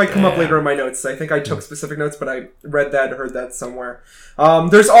it. And it might come up later in my notes. I think I took specific notes, but I read that, heard that somewhere.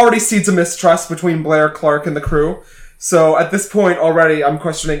 There's already seeds of mistrust between Blair, Clark, and the crew. So at this point already, I'm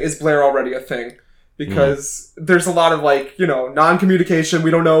questioning, is Blair already a thing? Because there's a lot of, like, you know, non-communication.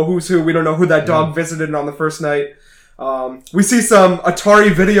 We don't know who's who. We don't know who that dog visited on the first night. We see some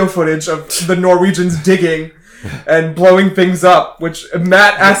Atari video footage of the Norwegians digging and blowing things up, which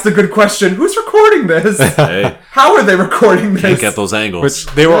Matt asked a good question. Who's recording this? Hey, How are they recording can't this? get those angles. Which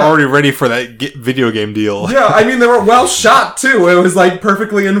they were already ready for that video game deal. Yeah, I mean, they were well shot, too. It was, like,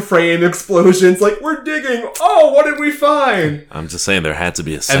 perfectly in frame, explosions, like, we're digging. Oh, what did we find? I'm just saying there had to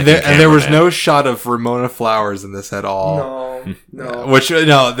be a second And there was cameraman. no shot of Ramona Flowers in this at all. No. Which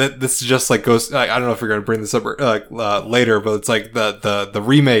this is just like goes. Like, I don't know if you're gonna bring this up later, but it's like the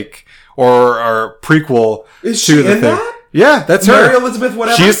remake or prequel. Is to she the in that? Yeah, that's Mary her. Elizabeth,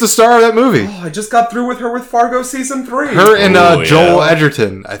 whatever? She's the star of that movie. Oh, I just got through with her with Fargo Season 3. Her and Oh, Joel yeah.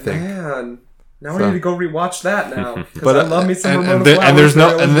 Edgerton, I think. Man. Now So- I need to go rewatch that now. Because But I love me some Ramona and Flowers, there's no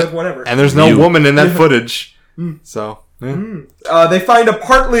Mary Elizabeth, whatever. and there's no You- woman in that footage. So yeah. They find a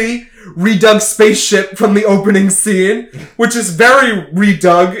partly redug spaceship from the opening scene, which is very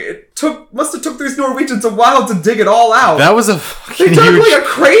redug. It must have took these Norwegians a while to dig it all out. that was a They fucking dug huge. like a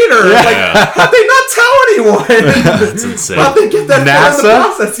crater. Yeah. Like, how'd they not tell anyone? That's insane. How'd they get that far in the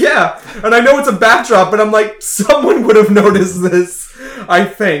NASA? process? Yeah. And I know it's a backdrop, but I'm like, someone would have noticed this, I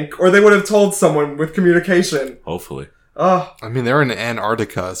think. Or they would have told someone with communication. Hopefully. Oh, I mean, they were in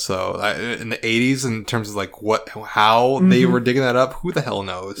Antarctica, so in the 80s, in terms of like how they were digging that up, who the hell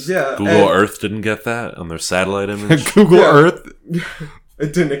knows? yeah. Google and Earth didn't get that on their satellite image. Google Yeah. Earth.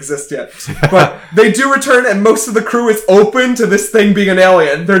 It didn't exist yet. But they do return, and most of the crew is open to this thing being an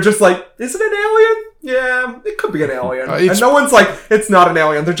alien. They're just like, is it an alien? Yeah, it could be an alien. it's- And no one's like, it's not an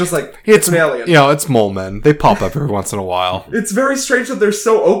alien. They're just like, it's an alien. You know, it's mole men. They pop up every once in a while. It's very strange that they're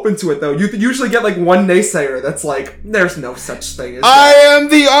so open to it, though. You usually get like one naysayer that's like, there's no such thing as I am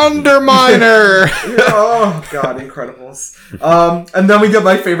the Underminer. Oh god, Incredibles. And then we get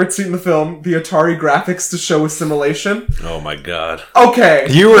my favorite scene in the film, the Atari graphics to show assimilation. Oh my god. Okay.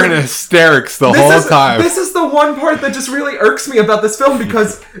 You were in hysterics the whole time. This is the one part that just really irks me about this film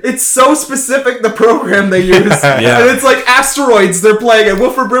because it's so specific, the program they use. Yeah. And it's like asteroids they're playing, and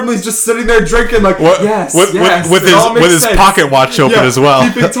Wilford Brimley's just sitting there drinking like, yes, with it all makes his sense. pocket watch open Yeah, as well.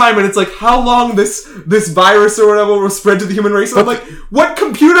 keeping time, and it's like how long this virus or whatever will spread to the human race. And I'm like, what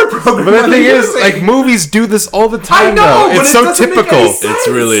computer program? But the are thing they is, using? like, movies do this all the time. I know, though. but It's it so doesn't make typical. any sense. It's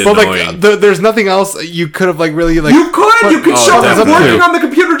really But annoying. like, there's nothing else you could have like really like. You could Oh, show them definitely. working on the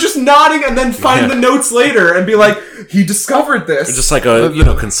computer, just nodding, and then find the notes later and be like, he discovered this. Just like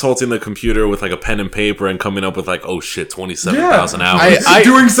consulting the computer with like a pen and paper and coming up with like, oh shit, 27,000 hours.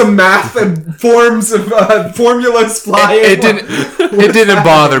 doing some math and forms of formulas flying. It didn't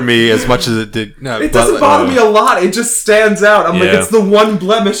bother me as much as it did. No, It doesn't bother me a lot. It just stands out. I'm like, Yeah. it's the one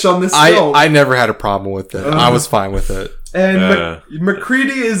blemish on this film. I never had a problem with it. I was fine with it. And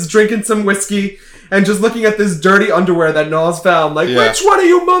McCready is drinking some whiskey and just looking at this dirty underwear that Noah's found. Like, Yeah. which one of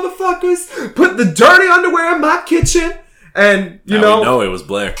you motherfuckers put the dirty underwear in my kitchen? And, you Now know, we know it was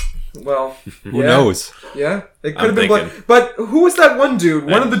Blair. well, Who knows? Yeah, it could I'm have been thinking. But who was that one dude?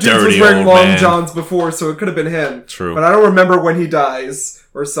 One That of the dudes was dirty wearing old long man. johns before, so it could have been him. True. But I don't remember when he dies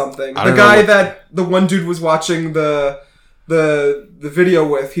or something. I The don't guy know. that the one dude was watching the video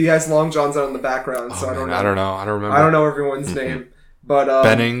with, he has long johns on in the background, so I don't know. I don't know. I don't remember. I don't know everyone's name. But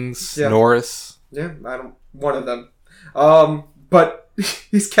Bennings, yeah. Norris. yeah, one of them. But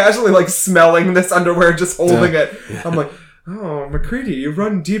he's casually like smelling this underwear, just holding it. I'm like, oh, McCready, you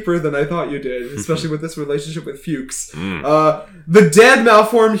run deeper than I thought you did, especially with this relationship with Fuchs. The dead,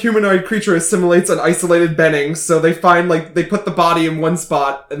 malformed humanoid creature assimilates an isolated Bennings, so they find, like, they put the body in one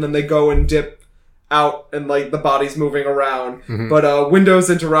spot, and then they go and dip out, and, like, the body's moving around. But Windows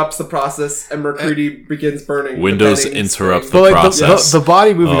interrupts the process, and McCready begins burning the Windows Bennings interrupts thing. the But like process. the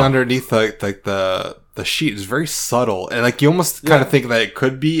body moving Oh. underneath the sheet is very subtle, and like you almost kind of think that it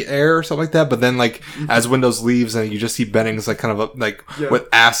could be air or something like that. But then like as Windows leaves, and you just see Bennings like kind of like Yeah. with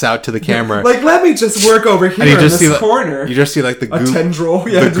ass out to the camera, Like, let me just work over here and you in just this see corner. you just see like the A goop, tendril.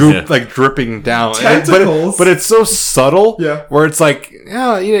 Yeah, the just- goop Yeah. like dripping down. Tentacles. But it's so subtle, Yeah. where it's like,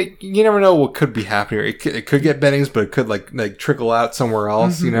 yeah, you never know what could be happening. It could get Bennings, but it could like trickle out somewhere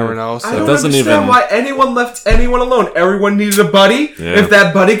else. You never know. I So don't doesn't understand even- why anyone left anyone alone. Everyone needed a buddy. Yeah. If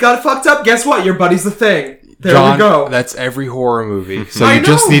that buddy got fucked up, guess what? Your buddy's the thing. There John, we go. that's every horror movie. So I you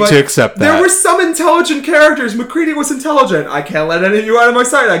just know, need but to accept that. There were some intelligent characters. McCready was intelligent. I can't let any of you out of my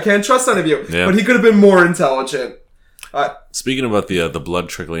sight. I can't trust any of you. Yeah. But he could have been more intelligent. Speaking about the blood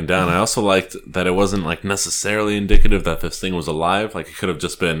trickling down, I also liked that it wasn't like necessarily indicative that this thing was alive. Like it could have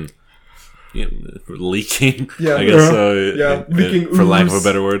just been leaking. Yeah. I guess. Yeah, leaking for lack of a ooze.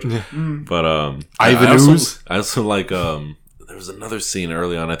 better word. But Ivan I also like there was another scene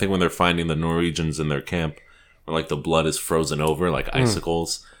early on. I think when they're finding the Norwegians in their camp, where like the blood is frozen over like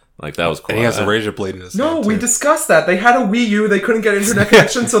icicles. Like that was cool. And he has a razor blade in his No, hand, we too. discussed that. They had a Wii U, they couldn't get internet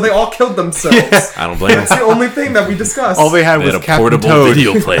connection, so they all killed themselves. I don't blame them. That's the only thing that we discussed. All they had They was had a Captain portable Toad.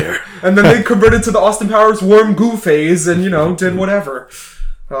 video player. And then they converted to the Austin Powers warm goo phase and, did whatever.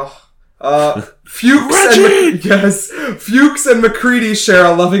 Fuchs Fuchs and McCready share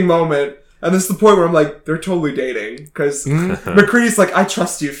a loving moment. And this is the point where I'm like, they're totally dating. Because McCready's like, I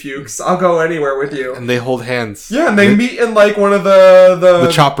trust you, Fuchs. I'll go anywhere with you. And they hold hands. Yeah, and they meet in like one of the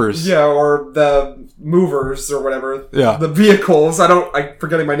choppers. Yeah, or the movers or whatever. Yeah. The vehicles. I'm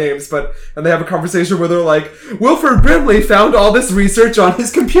forgetting my names, and they have a conversation where they're like, Wilford Brimley found all this research on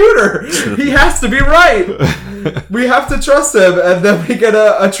his computer. He has to be right. We have to trust him. And then we get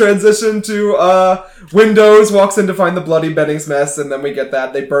a transition to Windows walks in to find the bloody Bennings mess, and then we get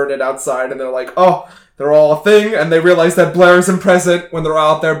that. They burn it outside, and they're like, oh, they're all a thing, and they realize that Blair isn't present when they're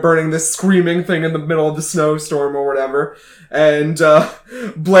out there burning this screaming thing in the middle of the snowstorm or whatever. And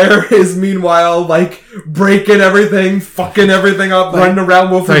Blair is meanwhile like breaking everything, fucking everything up, running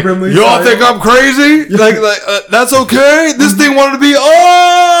around Wilford Brimley's You all side. think I'm crazy? That's okay? This thing wanted to be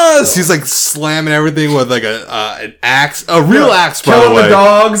us! He's like slamming everything with like an axe. A real axe, by the killing way. the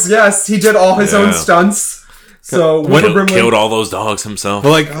dogs. Yes, he did all his own Yeah. stunts. So Wilford Brimley Killed all those dogs himself.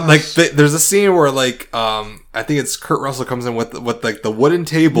 But there's a scene where I think it's Kurt Russell comes in with like the wooden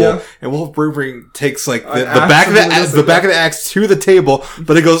table, Yeah. and Wolf Brimley takes like the An back of axe the back of the axe to the table,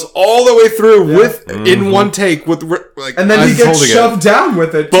 but it goes all the way through in one take with like, and then he eyes gets holding it. shoved down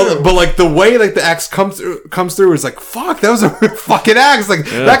with it. Too. But like the way like the axe comes through is like, fuck, that was a fucking axe. Like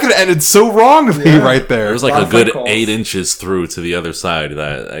that could have ended so wrongly right there. There was like lot a of good phone calls. 8 inches through to the other side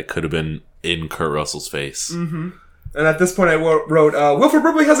that could have been in Kurt Russell's face. And at this point, I wrote, Wilford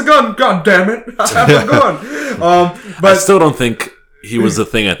Brimley has a gun. God damn it. I have a gun. I But still don't think he was the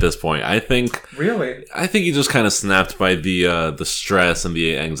thing at this point. I think really, he just kind of snapped by the stress and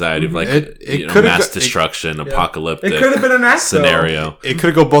the anxiety of like It could've mass go- destruction, apocalyptic it could have been an act scenario. It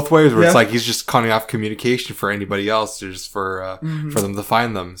could go both ways, where Yeah. it's like he's just cutting off communication for anybody else, just for them to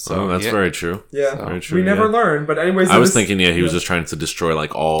find them. So Oh, that's yeah. very true. Yeah, Very true, we never yeah. learn. But anyways, I was thinking, he was just trying to destroy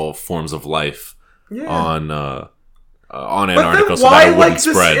like all forms of life on But Antarctica, then so why, that it wouldn't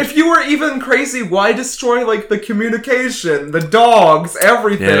spread. if you were even crazy, why destroy like the communication, the dogs,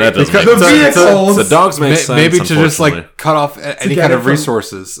 everything, Yeah, that doesn't the make sense. vehicles? The dogs make sense. Maybe to just unfortunately. like cut off any get kind it of from-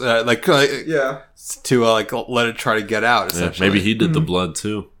 resources, Yeah, to like let it try to get out. Yeah, Essentially, maybe he did the blood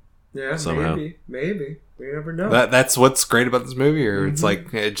too. yeah, Somehow. maybe. We never know. That's what's great about this movie. Or it's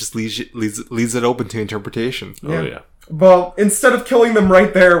like it just leaves it open to interpretation. Oh yeah. Well, instead of killing them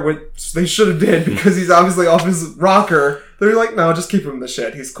right there, which they should have did because he's obviously off his rocker, they're like, no, just keep him in the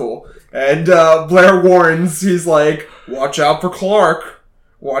shed. He's cool. And Blair warns, he's like, watch out for Clark.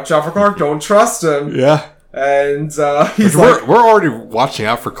 Watch out for Clark. Don't trust him. Yeah. And he's like, We're already watching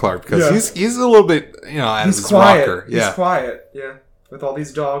out for Clark because Yeah. he's a little bit out of he's his quiet. rocker. He's Yeah. quiet. Yeah. With all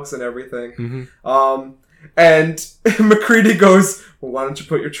these dogs and everything. And McCready goes, well, why don't you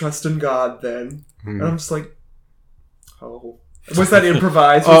put your trust in God then? And I'm just like, oh. Was that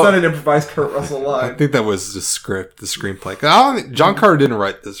improvised? Was that an improvised Kurt Russell I line? think that was the script, the screenplay. John Carter didn't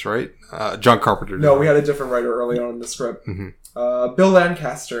write this, right? John Carpenter did. No, we had a different writer early on in the script. Bill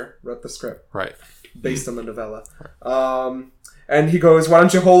Lancaster wrote the script Right. based on the novella. And he goes, why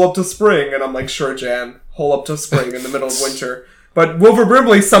don't you hole up to spring? And I'm like, sure, Jan. Hole up to spring in the middle of winter. But Wilford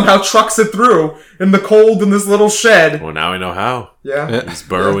Brimley somehow trucks it through in the cold in this little shed. Well, now we know how. Yeah. He's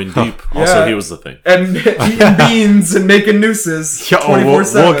burrowing deep. Also, Yeah. he was the thing. And eating beans and making nooses Yeah,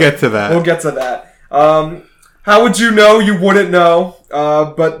 24/7. we'll get to that. We'll get to that. How would you know? You wouldn't know.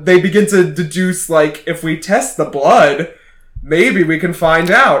 But they begin to deduce, like, if we test the blood, maybe we can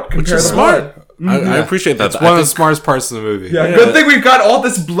find out. Compare is the smart. blood. I appreciate that. It's I one of the think- smartest parts of the movie. Yeah, good thing we've got all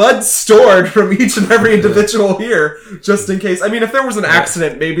this blood stored from each and every individual here, just in case. I mean, if there was an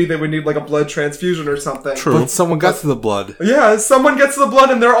accident, maybe they would need like a blood transfusion or something. True. But someone got to the blood. Yeah, someone gets the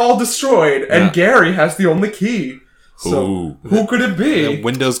blood and they're all destroyed, and Yeah. Gary has the only key. So Ooh. who could it be? And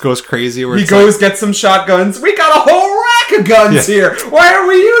Windows goes crazy. Where He it's goes get some shotguns. We got a whole rack of guns here. Why are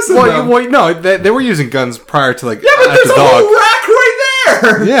we using them? no, they were using guns prior to like Yeah, but at there's the a dog. whole rack right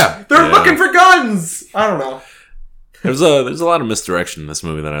there. Yeah. They're Yeah. looking for guns. I don't know. There's a lot of misdirection in this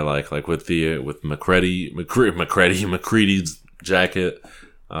movie that I like with McCready's jacket.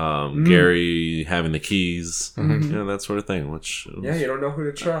 Gary having the keys, that sort of thing. Which Yeah, you don't know who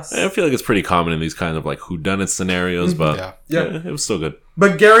to trust. I feel like it's pretty common in these kind of like whodunit scenarios, but Yeah. it was still good.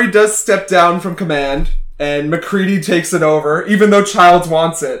 But Gary does step down from command, and McCready takes it over, even though Childs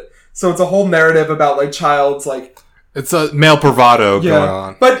wants it. So it's a whole narrative about like Childs like. It's a male bravado going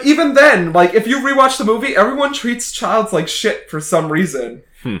on. But even then, like, if you rewatch the movie, everyone treats Childs like shit for some reason.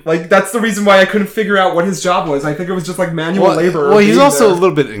 Like, that's the reason why I couldn't figure out what his job was. I think it was just, like, manual labor. Well, he's being also there. a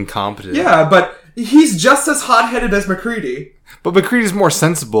little bit incompetent. Yeah, but he's just as hot-headed as McCready. But McCready's more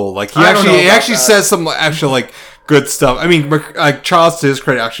sensible. Like, I don't know he about actually that. says some actual, like, good stuff. I mean, like, Charles, to his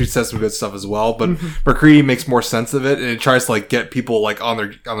credit, actually says some good stuff as well, but McCready makes more sense of it, and it tries to, like, get people, like, on their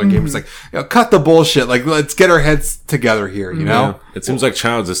game. It's like, cut the bullshit. Like, let's get our heads together here, you know? It seems like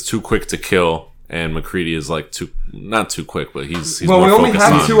Childs is too quick to kill, and McCready is like not too quick, but he's Well, more we only focused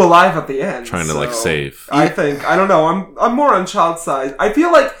have on 2 alive at the end. trying to like so save. I don't know, I'm more on Child's side. I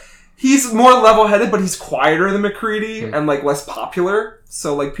feel like he's more level-headed, but he's quieter than McCready, and, like, less popular.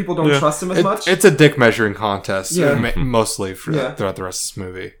 So, like, people don't trust him as much. It's a dick measuring contest, Yeah. mostly throughout the rest of this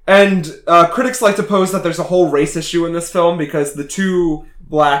movie. And critics like to pose that there's a whole race issue in this film because the 2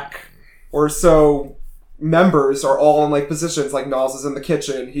 black or so members are all in like positions. Like Niles is in the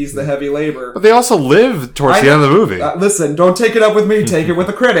kitchen, he's the heavy labor. But they also live towards the end of the movie. Listen, don't take it up with me. Take it with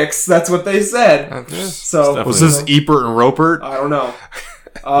the critics. That's what they said. So Was this Eepert and Ropert? I don't know.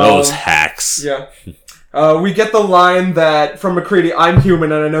 Those hacks. Yeah. We get the line that from McCready, I'm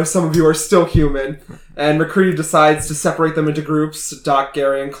human and I know some of you are still human. And McCready decides to separate them into groups. Doc,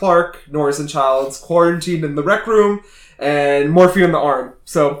 Gary, and Clark. Norris and Childs quarantined in the rec room. And morphine in the arm.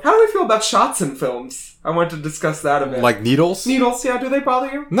 So, how do we feel about shots in films? I want to discuss that a bit. Like needles? Needles, yeah, do they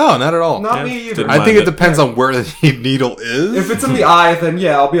bother you? No, not at all. Not me either. didn't I think mind it it. depends on where the needle is. If it's in the eye, then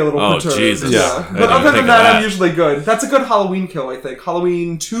yeah, I'll be a little Oh, perturbed. Jesus. Yeah. I But didn't other think than of that, I'm that. usually good. That's a good Halloween kill, I think.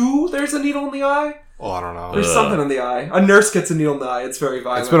 Halloween 2, there's a needle in the eye? Oh, I don't know. There's something in the eye. A nurse gets a needle in the eye. It's very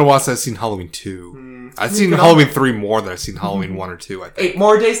violent. It's been a while since I've seen Halloween 2. I've seen Good Halloween 3 more than I've seen Halloween 1 or 2, I think. 8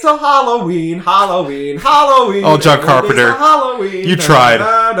 more days till Halloween, Halloween, Halloween. Oh, John 8 more days Carpenter. till Halloween. You tried.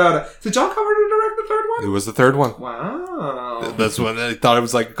 Did John Carpenter direct the third It one? was the third one. Wow. That's when I thought it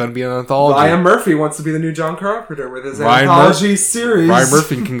was like going to be an anthology. Ryan Murphy wants to be the new John Carpenter with his Ryan anthology series. Ryan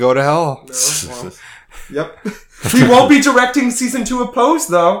Murphy can go to hell. Well, yep. He won't be directing season 2 of Pose,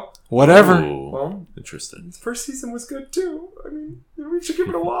 though. Whatever. Ooh, Well, interesting. his first season was good, too. I mean, we should give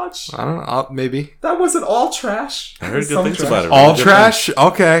it a watch. I don't know. Maybe. That wasn't all trash. I heard good Some things trash. about it. All Really good trash?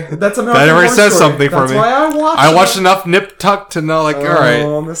 Okay. That's American That already Horror says Story. something for That's me. why I watched it. enough Nip Tuck to know, like, alright.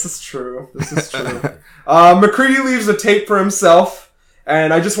 Oh, this is true. This is true. McCready leaves a tape for himself,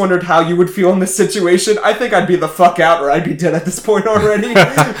 and I just wondered how you would feel in this situation. I think I'd be the fuck out, or I'd be dead at this point already,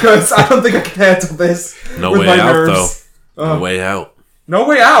 because I don't think I can handle this. No with way my out, nerves. though. No way out. No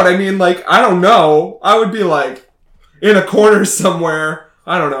way out. I mean, like, I don't know. I would be like in a corner somewhere.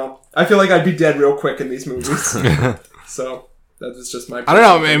 I don't know. I feel like I'd be dead real quick in these movies. So that is just my. I don't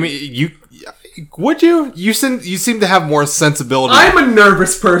know. I mean, you would you? You seem to have more sensibility. I'm a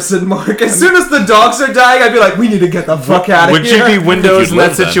nervous person, Mark. As soon as the dogs are dying, I'd be like, "We need to get the fuck out of Would here." you be Windows you'd in that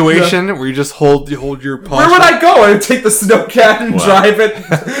live then. situation where you just hold your posture? Where would I go? I would take the snowcat and Wow. drive it.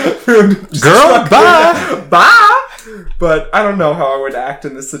 Girl, bye. Bye. But I don't know how I would act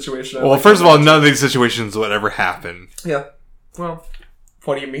in this situation. I Well, like first to of all, imagine. none of these situations would ever happen. Yeah. Well,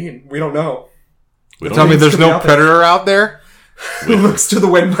 what do you mean? We don't know. We don't Tell me It's there's gonna be no out there. predator out there? Who looks to the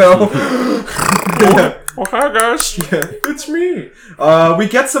window? Yeah. Oh, hi, guys. Yeah, it's me. We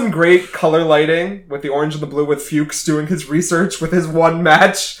get some great color lighting with the orange and the blue with Fuchs doing his research with his one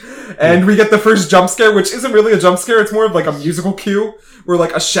match. And we get the first jump scare, which isn't really a jump scare. It's more of like a musical cue where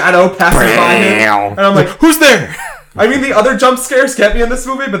like a shadow passes by him. And I'm like, Who's there? I mean, the other jump scares get me in this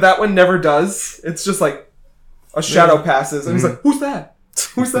movie, but that one never does. It's just like a shadow passes and he's like, who's that?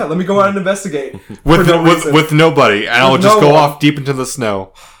 Who's that? Let me go out and investigate. With For no reason. with nobody, and I'll With just no go one. off deep into the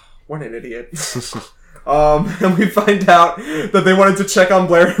snow. What an idiot. And we find out that they wanted to check on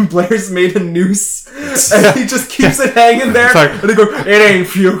Blair, and Blair's made a noose, and he just keeps it hanging there, It's like- and they go, "It ain't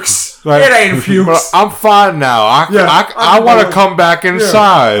Fuchs. Like, it ain't Fuchs." I'm fine now. I I'm want to fine. come back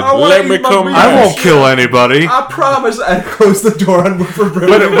inside. I wanna Let me eat my come meat. I won't kill anybody. I promise. And close the door on Wilford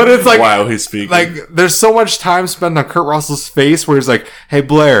Brimley. But it's like, Wow, he's speaking. like, there's so much time spent on Kurt Russell's face where he's like, "Hey,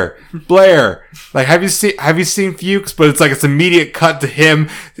 Blair, like, have you seen Fuchs?" But it's like it's immediate cut to him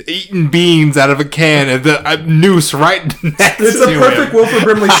eating beans out of a can and a noose right next It's to a perfect him. Wilford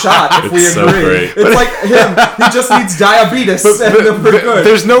Brimley shot, if we It's so agree. great. It's like him. He just needs diabetes, and then we're good.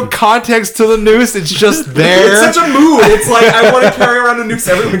 There's no context to the noose. It's just there. It's such a mood. It's like, I want to carry around a noose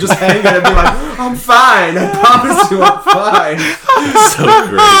everyone just hang it and be like, I'm fine. I promise you I'm fine. So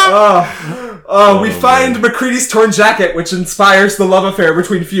great. We find McCready's torn jacket, which inspires the love affair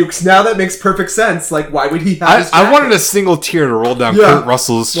between Fuchs. Now that makes perfect sense. Like, why would he have his jacket? I wanted a single tear to roll down Yeah. Kurt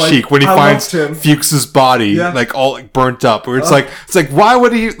Russell's Like, cheek when he I finds loved him. Fuchs's body, Yeah. like all like, burnt up. Where it's like why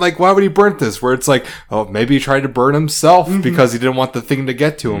would he burn this? Where it's like, oh, maybe he tried to burn himself because he didn't want the thing to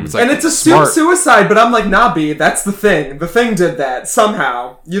get to him. It's like, And it's assumed suicide, but I'm like, nah, B, that's the thing. The thing did that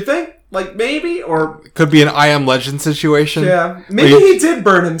somehow. You think? Like, maybe? Or, Could be an I Am Legend situation. yeah. Maybe he did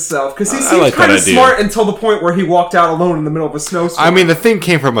burn himself, because he I seemed like kind that of idea. smart until the point where he walked out alone in the middle of a snowstorm. I mean, the thing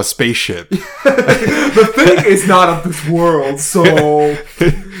came from a spaceship. the thing is not of this world, so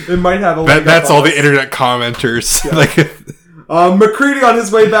it might have a leg That's up all on the us. internet commenters. Like, McCready on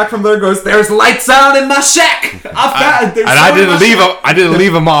his way back from there goes, "There's lights on in my shack. I didn't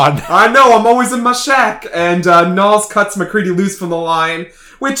leave him on. I know, I'm always in my shack." And Knowles cuts McCready loose from the line,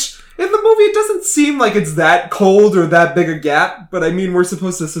 which in the movie it doesn't seem like it's that cold or that big a gap, but I mean, we're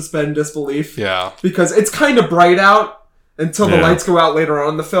supposed to suspend disbelief. Yeah. Because it's kind of bright out until the Yeah. lights go out later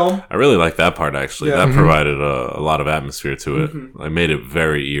on in the film. I really like that part, actually. Yeah. That provided a lot of atmosphere to it. I made it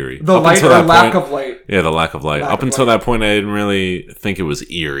very eerie. The Up light until or that lack point- of light. Yeah, the lack of light. Lack Up of until light. that point, I didn't really think it was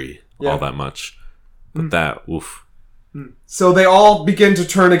eerie Yeah. all that much. But that, oof. So they all begin to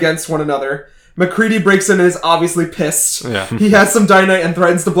turn against one another. McCready breaks in and is obviously pissed. Yeah. He has some dynamite and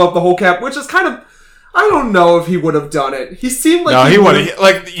threatens to blow up the whole camp, which is kind of... I don't know if he would have done it. He seemed like No, he would've- would.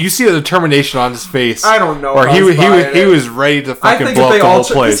 Like, you see the determination on his face. I don't know. Or if I was buying he it. was ready to I fucking think blow if up they the all whole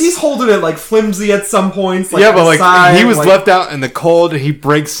because place. he's holding it like flimsy at some points. Like Yeah, but like outside, he was like, left out in the cold, and he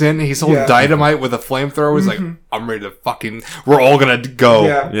breaks in. He's holding Yeah. dynamite with a flamethrower. He's like, "I'm ready to fucking. We're all gonna go."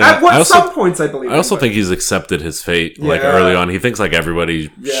 Yeah. Yeah. At what I also- some points, I believe. I also but- think he's accepted his fate, like, Yeah. early on. He thinks, like, everybody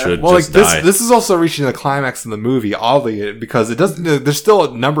Yeah. should Well, like just die. this is also reaching the climax in the movie, oddly, because it doesn't. There's still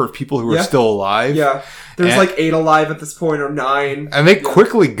a number of people who are Yeah. still alive. Yeah. There's And- like 8 alive at this point, or 9. and they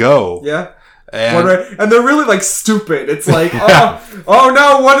quickly go. Yeah. And And they're really like stupid. It's like, oh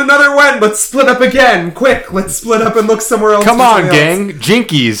no, one another went. Let's split up again. Quick, let's split up and look somewhere else. come for on, something else. gang,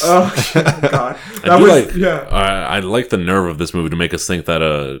 Jinkies. Oh God, I that do was like, yeah. I like the nerve of this movie to make us think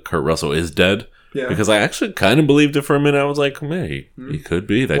that Kurt Russell is dead. Yeah. Because I actually kind of believed it for a minute. I was like, man, he could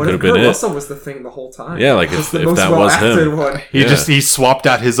be. That What could if have been Kurt it. Russell was the thing the whole time? Yeah, like, Just if that was him. one. He swapped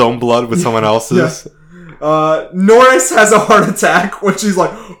out his own blood with someone else's. Norris has a heart attack, which he's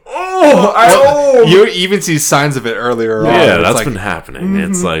like, oh, You even see signs of it earlier on. Yeah, It's that's like, been happening.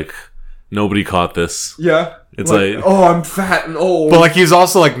 It's like, nobody caught this. yeah. It's like- oh, I'm fat and old. But like he's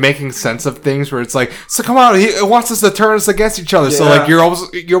also like making sense of things where it's like, so come on, he wants us to turn us against each other. So Yeah. like you're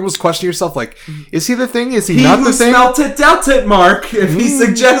almost questioning yourself, like, is he the thing? Is he, he not who the thing? smelt it dealt it, Mark. If he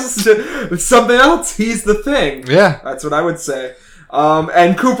suggests something else, he's the thing. Yeah. That's what I would say.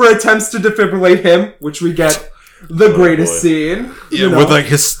 And Cooper attempts to defibrillate him, which we get the greatest boy. scene. Yeah, you know. with like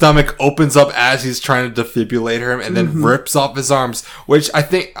his stomach opens up as he's trying to defibrillate him, and then rips off his arms. Which I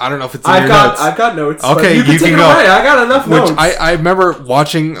don't know if it's in your notes. I've got notes. Okay, but you you can take can it go. away. I got enough Which notes. I remember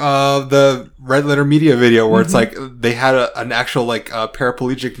watching the Red Letter Media video where it's like they had an actual like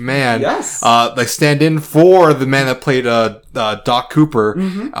paraplegic man, Yes. like stand in for the man that played Doc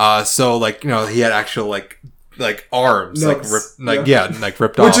Cooper. So like he had actual like arms, Nubs. like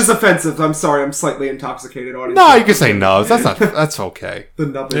ripped Which off. is offensive. I'm sorry. I'm slightly intoxicated. Audience. No, you can say nubs. That's okay. The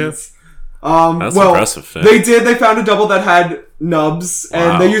nubbins. That's well, impressive, Finn. They found a double that had nubs,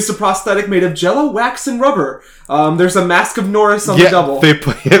 Wow. and they used a prosthetic made of jello, wax, and rubber. There's a mask of Norris on the Yeah, double. they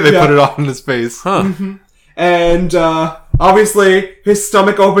put it on his face. Huh. And obviously, his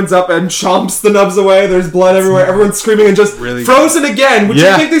stomach opens up and chomps the nubs away. There's blood everywhere. Everyone's screaming and just Really- frozen again, which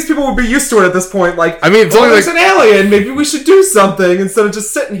Yeah. I think these people would be used to it at this point. Like, I mean, it's oh, only there's like- an alien. Maybe we should do something instead of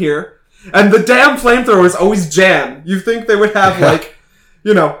just sitting here. And the damn flamethrower is always jammed. You think they would have, like,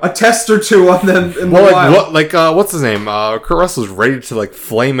 a test or two on them in Well, the like wild. what's his name? Kurt Russell's ready to like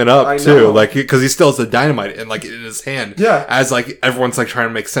flame it up I too, know. like because he still has the dynamite and like in his hand. Yeah. As like everyone's like trying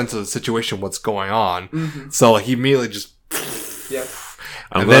to make sense of the situation, what's going on. So like he immediately just. Yeah.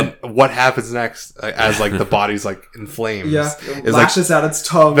 I'm And glad. then what happens next as like the body's like in flames? Yeah. It is like lashes out its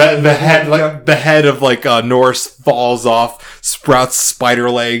tongue. the head Yeah. the head of like Norris falls off, sprouts spider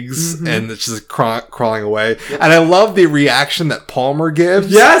legs, and it's just crawling away. And I love the reaction that Palmer gives.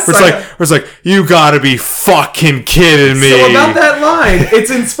 Yes, where it's like you gotta be fucking kidding me. So about that line,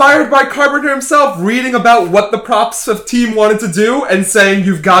 it's inspired by Carpenter himself reading about what the props of team wanted to do and saying,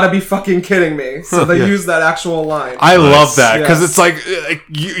 "You've got to be fucking kidding me." So they use that actual line. I love that because Yes. it's like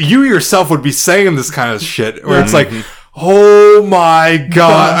you yourself would be saying this kind of shit where it's like, oh my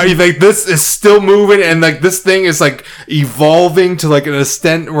god, I mean, like this is still moving, and like this thing is like evolving to like an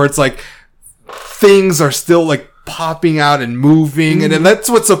extent where it's like things are still like popping out and moving, and that's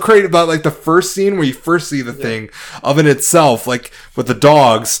what's so great about like the first scene where you first see the thing of it itself, like with the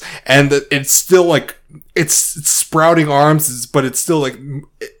dogs, and it's still like it's sprouting arms, but it's still like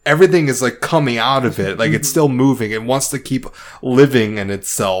everything is like coming out of it, like it's still moving. It wants to keep living in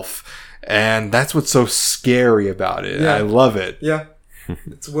itself, and that's what's so scary about it. Yeah. I love it. Yeah.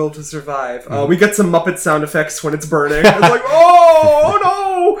 Its will to survive. We get some Muppet sound effects when it's burning. It's like, oh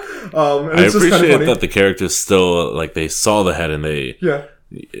no! And I it's just kinda appreciate funny. that the characters still, like, they saw the head and they... Yeah.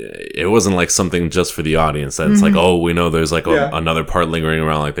 It wasn't like something just for the audience. That it's like, oh, we know there's like Yeah. another part lingering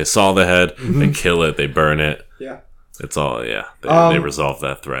around. Like, they saw the head, they kill it, they burn it. Yeah. It's all, they resolve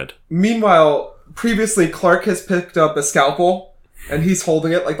that thread. Meanwhile, previously, Clark has picked up a scalpel, and he's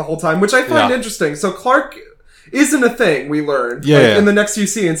holding it like the whole time, which I find Yeah. interesting. So Clark isn't a thing, we learned Yeah. in the next few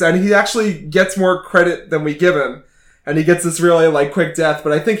scenes, and he actually gets more credit than we give him, and he gets this really like quick death.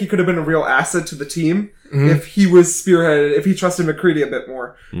 But I think he could have been a real asset to the team if he was spearheaded, if he trusted McCready a bit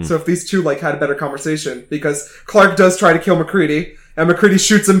more. So if these two like had a better conversation, because Clark does try to kill McCready, and McCready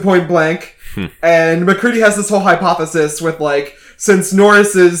shoots him point blank, and McCready has this whole hypothesis with like, since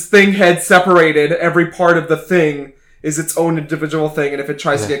Norris's thing head separated, every part of the thing is its own individual thing, and if it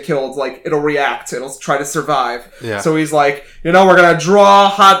tries to get killed, like, it'll react, it'll try to survive. Yeah. So he's like, we're gonna draw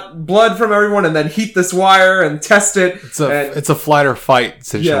hot blood from everyone and then heat this wire and test it. It's a flight or fight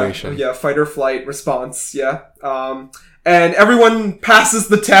situation. Yeah, fight or flight response, yeah. And everyone passes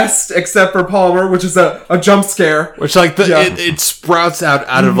the test except for Palmer, which is a jump scare. Which like Yeah. it sprouts out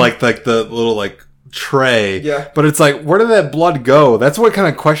of like the little like tray. Yeah. But it's like, where did that blood go? That's what kind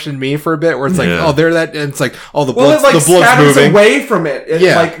of questioned me for a bit, where it's like, Yeah. oh, there that, and it's like, oh, the Well, blood's, it like the blood's scatters moving. away from it. It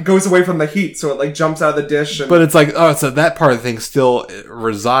Yeah. like goes away from the heat, so it like jumps out of the dish. And But it's like, oh, so that part of the thing still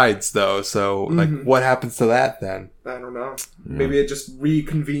resides though. So like, what happens to that then? I don't know. Maybe it just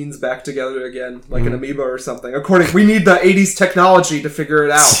reconvenes back together again, like an amoeba or something. We need the 80s technology to figure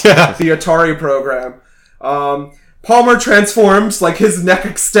it out. Yeah. The Atari program. Palmer transforms, like his neck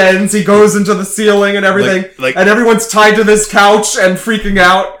extends, he goes into the ceiling and everything, Like- and everyone's tied to this couch and freaking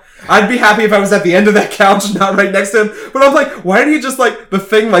out. I'd be happy if I was at the end of that couch and not right next to him, but I'm like, why didn't he just like, the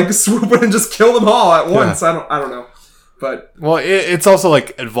thing like swoop in and just kill them all at once? I don't know. But, Well, it's also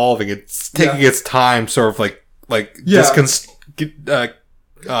like evolving. It's taking its time, sort of like Yeah.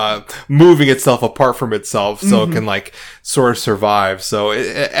 moving itself apart from itself, so it can like sort of survive. So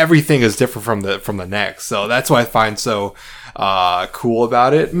everything is different from the next. So that's what I find so cool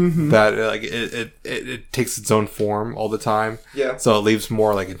about it. That like it takes its own form all the time. Yeah. So it leaves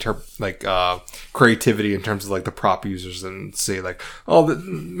more like creativity in terms of like the prop users, and say like, oh,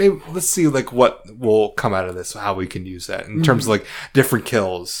 maybe let's see like what will come out of this, how we can use that in terms of like different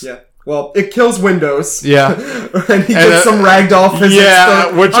kills. yeah. Well, it kills Windows. Yeah. And he gets some ragdoll physics yeah,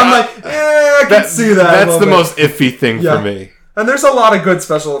 stuff. which I'm like, I can see that. a That's little the bit. most iffy thing Yeah. for me. And there's a lot of good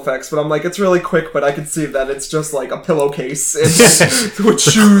special effects, but I'm like, it's really quick, but I can see that it's just like a pillowcase with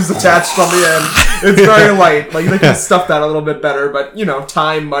shoes attached on the end. It's very light. Like, they could have stuffed that a little bit better, but,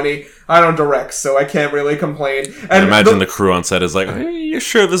 time, money. I don't direct, so I can't really complain. I And imagine the crew on set is like, hey, you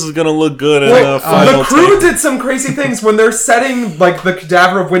sure this is gonna look good in the the final crew take? did some crazy things when they're setting like the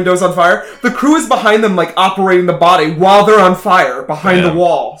cadaver of Windows on fire. The crew is behind them, like operating the body while they're on fire behind Yeah. the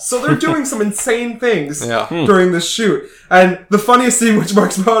wall. So they're doing some insane things Yeah. during this shoot. And the funniest scene, which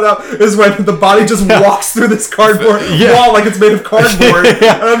Mark's brought up, is when the body just walks through this cardboard wall like it's made of cardboard. And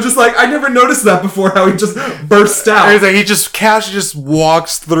I'm just like, I never noticed that before. How he just burst And out. it's like he just casually just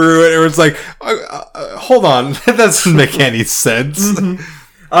walks through it. It was like, hold on, that doesn't make any sense.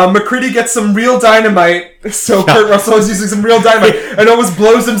 McCready gets some real dynamite, so Kurt Russell is using some real dynamite, and almost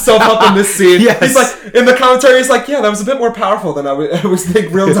blows himself up in this scene. Yes. He's like, in the commentary, he's like, yeah, that was a bit more powerful than I was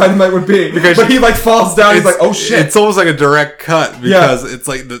think real dynamite would be. Because but he like falls down, he's like, oh shit. It's almost like a direct cut, because it's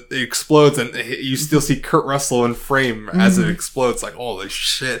like it explodes, and you still see Kurt Russell in frame as it explodes. Like, holy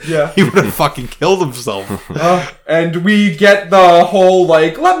shit! Yeah. He would have fucking killed himself. And we get the whole,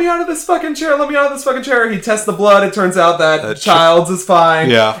 like, let me out of this fucking chair, let me out of this fucking chair. He tests the blood, it turns out that Childs is fine.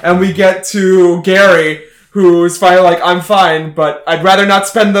 Yeah. And we get to Gary, who's finally like, I'm fine, but I'd rather not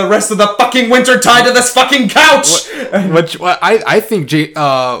spend the rest of the fucking winter tied to this fucking couch! Which I think the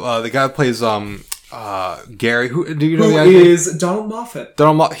guy who plays Gary. Who do you know? Who the actor? is Donald Moffat?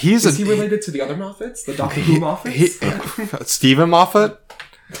 Donald Moffat. Is he related to the other Moffats? The Doctor Who Moffats? Stephen Moffat.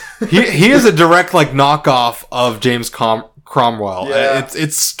 He is a direct like knockoff of James Cromwell. Yeah.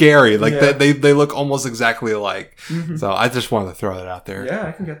 It's scary. Like Yeah. they look almost exactly alike. So I just wanted to throw that out there. Yeah,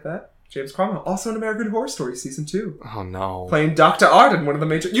 I can get that. James Cromwell, also in American Horror Story Season 2. Oh, no. Playing Dr. Arden, one of the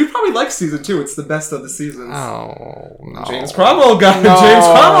major... You'd probably like Season 2. It's the best of the seasons. Oh, no. James Cromwell got No. James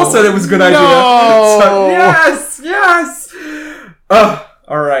Cromwell said it was a good idea. No. So, yes!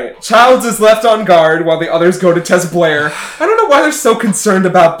 Alright. Childs is left on guard while the others go to test Blair. I don't know why they're so concerned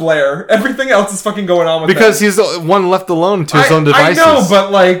about Blair. Everything else is fucking going on with Because them. he's the one left alone to his own devices. I know,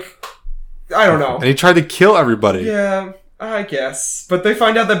 but like... I don't know. And he tried to kill everybody. Yeah, I guess. But they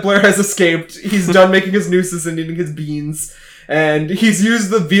find out that Blair has escaped. He's done making his nooses and eating his beans. And he's used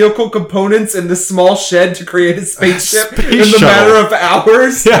the vehicle components in this small shed to create a spaceship in the shuttle. matter of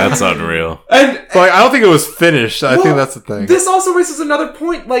hours. That's unreal. And But like, I don't think it was finished. I well, think that's the thing. This also raises another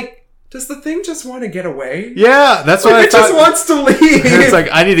point. Like, does the thing just want to get away? Yeah, that's what Like, I it thought. just wants to leave. It's like,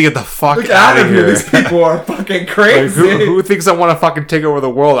 I need to get the fuck Look out of here. These people are fucking Like, crazy. who thinks I want to fucking take over the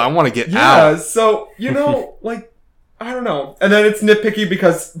world? I want to get Yeah, out. so, like, I don't know. And then it's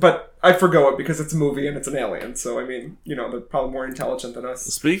nitpicky but I forgo it because it's a movie and it's an alien. So, I mean, they're probably more intelligent than us.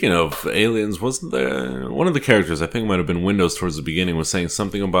 Speaking of aliens, wasn't there one of the characters, I think it might have been Windows towards the beginning, was saying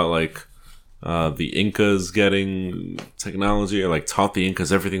something about like the Incas getting technology or like taught the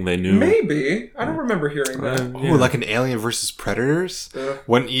Incas everything they knew? Maybe. I don't remember hearing that. Ooh, like an Alien versus Predators? Yeah.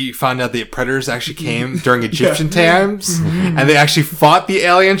 When you found out the Predators actually came during Egyptian times, and they actually fought the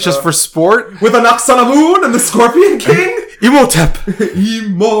aliens just for sport? With an Oxanamoon and the Scorpion King? Imhotep!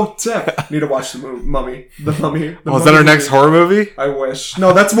 Imhotep. Need to watch the Mummy. The Mummy. The Was that our Mummy next movie. horror movie? I wish.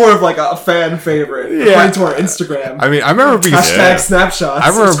 No, that's more of like a fan favorite. Yeah. According to our Instagram. I mean, I remember being... Hashtag snapshots. I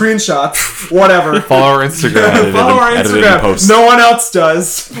remember- Screenshots. Whatever. Follow our Instagram. Edited Follow our edited in Instagram. post. No one else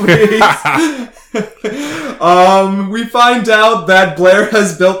does, please. We find out that Blair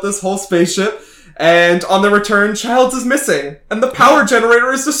has built this whole spaceship, and on the return, Childs is missing, and the power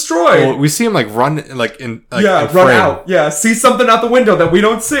generator is destroyed. Well, we see him like run like in like Yeah, in run frame. out. Yeah, see something out the window that we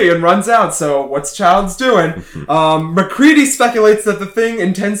don't see and runs out. So what's Childs doing? McCready speculates that the thing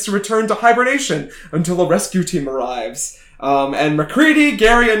intends to return to hibernation until a rescue team arrives. And McCready,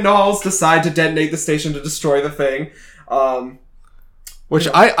 Gary, and Knowles decide to detonate the station to destroy the thing. Which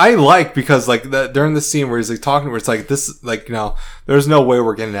I like because like during the scene where he's like talking, where it's like this, like there's no way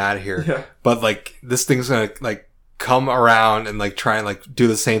we're getting out of here. Yeah. But like this thing's gonna like come around and like try and like do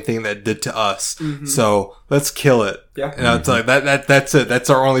the same thing that it did to us. So let's kill it. Yeah. It's like that's it. That's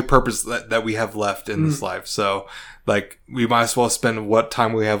our only purpose that we have left in this life. So like we might as well spend what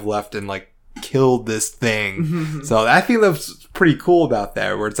time we have left and like kill this thing. So I think that's pretty cool about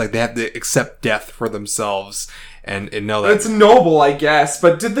that, where it's like they have to accept death for themselves. And know that It's noble, I guess,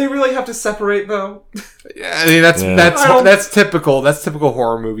 but did they really have to separate though? I mean, that's typical. That's typical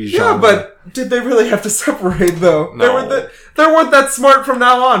horror movie genre. Yeah, but did they really have to separate though? No. They weren't that smart from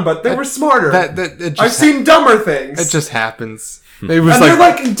now on, but they were smarter. it just I've seen dumber things. it just happens. Maybe it was And they're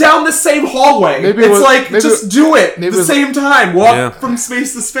like down the same hallway. Maybe It's it was- like, maybe just it- do it maybe the it was- same time. Walk Yeah. from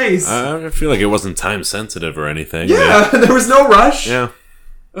space to space. I feel like it wasn't time sensitive or anything. yeah, there was no rush. Yeah.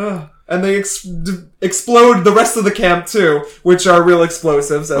 And they explode the rest of the camp too, which are real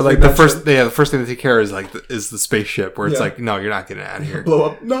explosives. As like we the mentioned. first thing they take care of is like is the spaceship, where it's Yeah. like, no, you're not getting out of here. Blow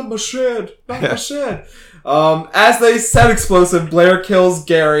up. Not my shed. Not my shed. As they set explosive, Blair kills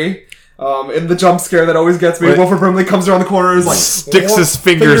Gary. In the jump scare that always gets me, Wait. Wilford Brimley comes around the corner and is like Sticks "Whoa," his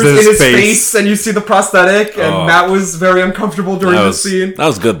fingers in his face. and you see the prosthetic, and Oh. Matt was very uncomfortable during That the was, scene. that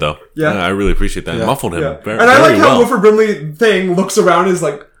was good though. Yeah. I really appreciate that. It muffled him Yeah. very, And I like very how well. Wilford Brimley thing looks around and is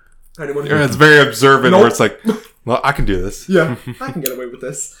like, anyone Yeah, it's very observant, Nope. where it's like, well, I can do this. Yeah, I can get away with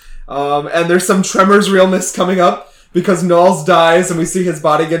this. And there's some Tremors realness coming up because Knowles dies and we see his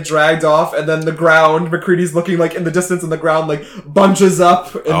body get dragged off, and then the ground, McCready's looking like in the distance, and the ground like bunches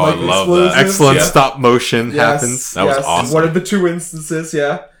up in Oh, like I love that. explosives. Excellent Yeah. stop motion Yes, happens. That was yes. awesome. One of the two instances,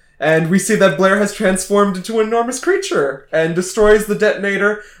 yeah. And we see that Blair has transformed into an enormous creature and destroys the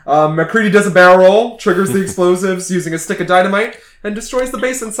detonator. McCready does a barrel roll, triggers the explosives using a stick of dynamite, and destroys the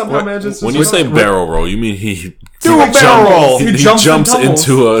base and somehow manages to When you say survive. barrel roll, you mean he Do a barrel roll! He, He jumps, jumps and tumbles.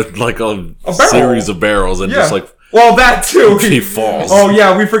 into a barrel. series of barrels and Yeah. just like Well, that too. he falls. Oh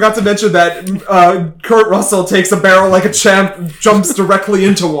yeah, we forgot to mention that Kurt Russell takes a barrel like a champ, jumps directly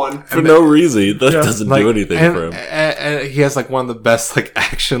into one. for no reason. That doesn't Like, do anything and, for him. And he has like one of the best like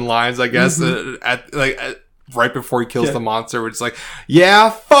action lines, I guess, right before he kills Yeah. the monster, where it's like, "Yeah,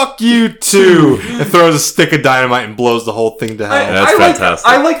 fuck you too," and throws a stick of dynamite and blows the whole thing to hell. That's fantastic.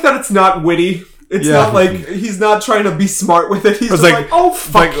 I like that it's not witty. It's Yeah. not like he's not trying to be smart with it. He's It's just like, oh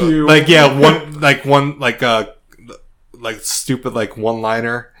fuck you. like stupid like one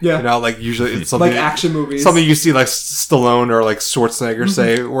liner. Yeah. You know, like usually it's something Like action movies. Something you see like Stallone or like Schwarzenegger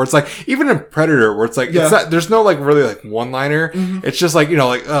say, where it's like even in Predator, where it's like Yeah. it's not, there's no like really like one liner. It's just like, you know,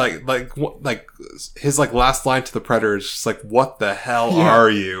 like his like last line to the Predator is just like, "What the hell Yeah. are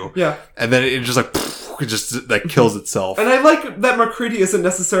you?" Yeah. And then it just like it just like kills itself. And I like that McCready isn't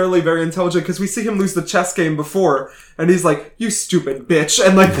necessarily very intelligent because we see him lose the chess game before, and he's like, "You stupid bitch,"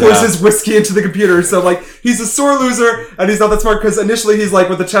 and like pours Yeah. his whiskey into the computer. So like he's a sore loser, and he's not that smart because initially he's like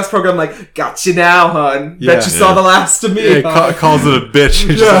with the chess program, like, "Got you now, hun. Yeah. Bet you saw the last of me." Yeah, he huh?" calls it a bitch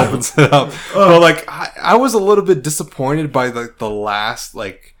and Yeah. just opens it up. But like, I was a little bit disappointed by like the last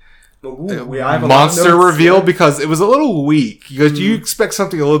like Ooh, I have a lot of monster notes. reveal because it was a little weak. Because you expect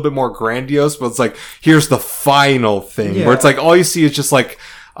something a little bit more grandiose, but it's like here's the final thing Yeah. where it's like all you see is just like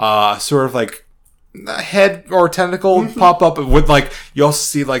sort of like a head or tentacle pop up with like you also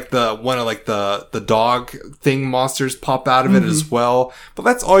see like the one of like the dog thing monsters pop out of it as well. But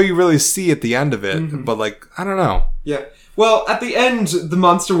that's all you really see at the end of it. But like I don't know. Yeah. Well, at the end, the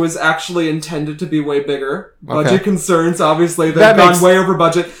monster was actually intended to be way bigger. Budget Okay. concerns, obviously, they've That gone makes- way over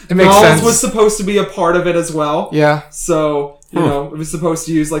budget. it makes Knowles sense. was supposed to be a part of it as well. Yeah. So, you know, it was supposed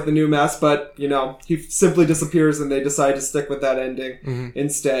to use like the new mask, but, you know, he simply disappears and they decide to stick with that ending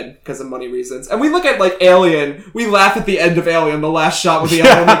instead because of money reasons. And we look at like Alien, we laugh at the end of Alien, the last shot with the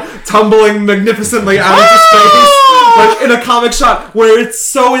alien like, tumbling magnificently out into space. Like in a comic shot where it's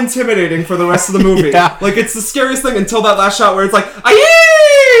so intimidating for the rest of the movie. Yeah. Like it's the scariest thing until that last shot where it's like,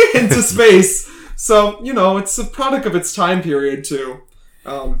 "Aye!" into space. So, you know, it's a product of its time period too.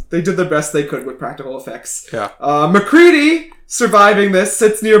 They did the best they could with practical effects. Yeah. McCready, surviving this,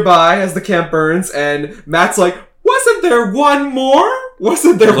 sits nearby as the camp burns, and Matt's like, "Wasn't there one more?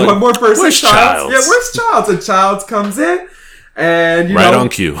 Wasn't there Like, one more person?" where's Childs? Yeah, where's Childs? And Childs comes in, and you Right know, on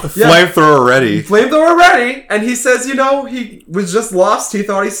cue. Yeah. Flamethrower ready. Flamethrower ready, and he says, you know, he was just lost. He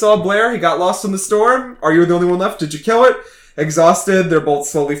thought he saw Blair. He got lost in the storm. Are you the only one left? Did you kill it? Exhausted, they're both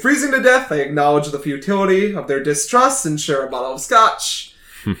slowly freezing to death. They acknowledge the futility of their distrust and share a bottle of scotch.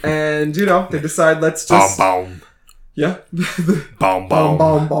 And, you know, they decide, let's just... Boom, Yeah. boom, Boom, boom.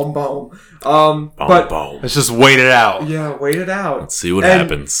 boom, boom, boom. Boom, But, boom. Let's just wait it out. yeah, wait it out. Let's see what And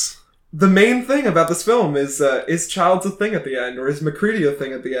happens. The main thing about this film is Childs a thing at the end, or is McCready a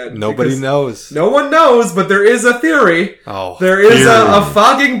thing at the end? Nobody Because knows. No one knows, but there is a theory. Oh, There is a theory.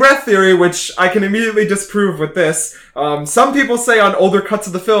 fogging breath theory, which I can immediately disprove with this. Some people say on older cuts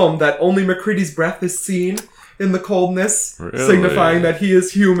of the film that only McCready's breath is seen in the coldness, Really? signifying that he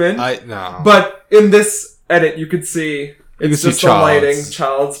is human. No. But in this edit, you could see can it's see just the Childs. lighting.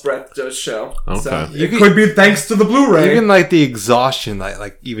 Child's breath does show. So Okay. it could be thanks to the Blu-ray. Even like the exhaustion that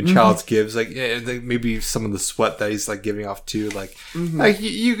like even Childs gives, like maybe some of the sweat that he's like giving off too, like like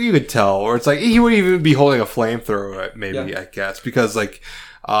you could tell, or it's like he wouldn't even be holding a flamethrower, maybe Yeah. I guess, because like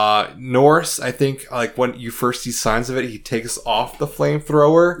Norse, I think like when you first see signs of it, he takes off the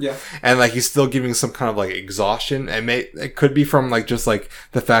flamethrower, Yeah. and like he's still giving some kind of like exhaustion, and it could be from like just like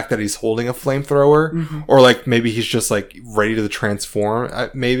the fact that he's holding a flamethrower, or like maybe he's just like ready to transform.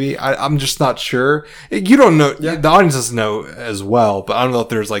 Maybe I'm just not sure. You don't know. Yeah. The audience doesn't know as well, but I don't know if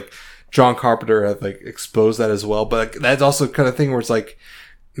there's like John Carpenter have like exposed that as well. But like, that's also kind of thing where it's like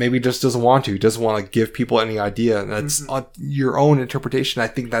maybe he just doesn't want to. He doesn't want to give people any idea. And that's on your own interpretation. I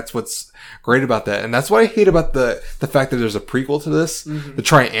think that's what's great about that. And that's what I hate about the fact that there's a prequel to this to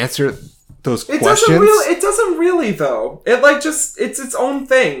try and answer those It questions. It doesn't really though. It like just it's its own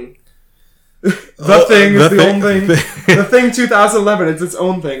thing. The Thing is the own thing. The Thing 2011 is its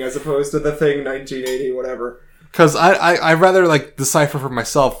own thing as opposed to The Thing 1980 whatever. Because I rather like decipher for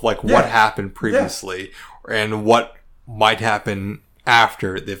myself like what Yeah. happened previously and what might happen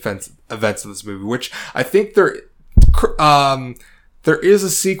after the events of this movie, which I think there is a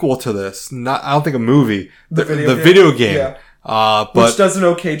sequel to this. Not I don't think a movie. The video game. Yeah. But Which does an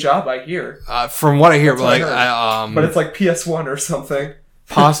okay job, I hear. from what I hear, That's what I like heard. But it's like PS1 or something.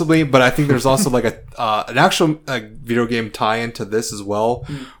 possibly, but I think there's also like an actual video game tie-in to this as well,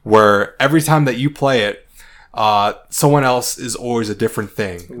 where every time that you play it, someone else is always a different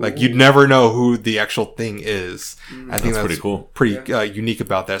thing. Like you'd never know who the actual thing is. I think that's pretty cool. pretty unique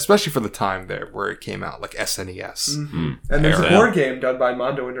about that, especially for the time there where it came out, like SNES. And there's a Yeah. board game done by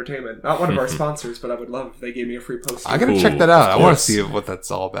Mondo Entertainment. Not one of our sponsors, but I would love if they gave me a free poster. I gotta Cool, check that out. of I want to course. see what that's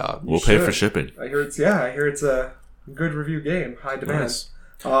all about. We'll pay for should. shipping. I hear it's a good review game, high demand. Nice.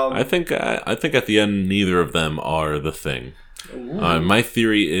 I think at the end, neither of them are the thing. My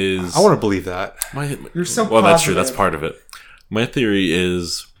theory is I want to believe that. You're so well. That's true. positive. That's part of it. My theory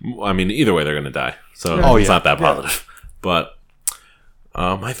is, I mean, either way, they're going to die. So Oh, it's yeah. not that positive. But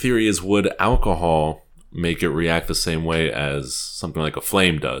my theory is, would alcohol make it react the same way as something like a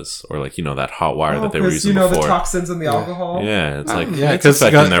flame does, or like that hot wire Oh, that they were 'cause, using the before. toxins in the alcohol. Yeah, it's like Yeah, it's 'cause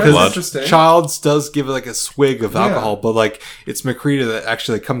affecting their that's blood. interesting. Childs does give it like a swig of Yeah. alcohol, but like it's Macready that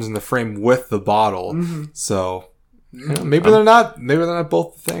actually comes in the frame with the bottle. So maybe they're not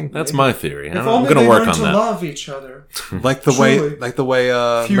both the thing. That's my theory. If I'm only gonna they work learned on to that. love each other. like the Truly.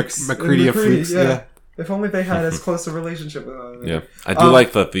 way Fuchs and Macready and McCready, Fuchs. Yeah. If only they had as close a relationship with one another. Yeah, I do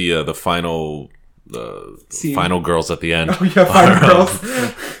like that the final Scene. final girls at the end Oh, yeah, fine girls.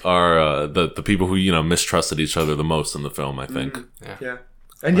 are the people who mistrusted each other the most in the film. I think. Yeah.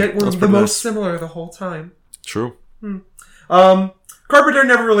 And yet we're That's the pretty most nice. similar the whole time. True. Carpenter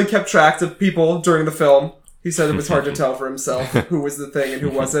never really kept track of people during the film. He said it was hard to tell for himself who was the thing and who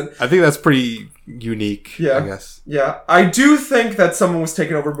wasn't. I think that's pretty unique. Yeah. I guess. Yeah, I do think that someone was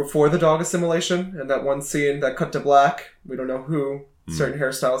taken over before the dog assimilation, and that one scene that cut to black, we don't know who. Certain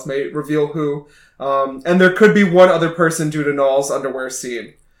hairstyles may reveal who. And there could be one other person due to Null's underwear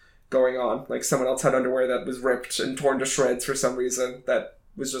scene going on. Like someone else had underwear that was ripped and torn to shreds for some reason that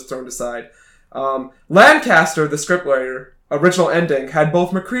was just thrown aside. Lancaster, the scriptwriter, original ending, had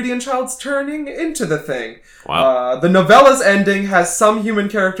both Macready and Childs turning into the thing. Wow. The novella's ending has some human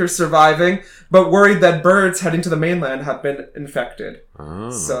characters surviving, but worried that birds heading to the mainland have been infected.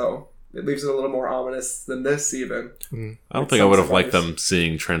 Oh. So it leaves it a little more ominous than this, even. I don't think I would have liked surprise. them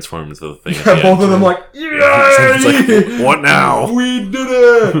seeing transform into the thing. at Yeah, the both end. of them like, It's yay! like, what now? We did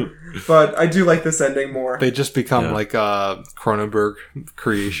it! But I do like this ending more. They just become Yeah. like Cronenberg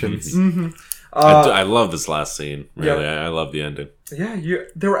creations. I love this last scene. Really, Yeah. I love the ending. Yeah,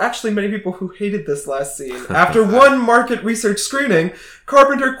 there were actually many people who hated this last scene. After one market research screening,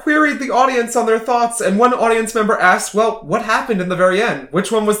 Carpenter queried the audience on their thoughts, and one audience member asked, well, what happened in the very end? Which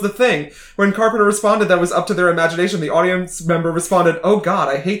one was the thing? When Carpenter responded that was up to their imagination, the audience member responded, oh god,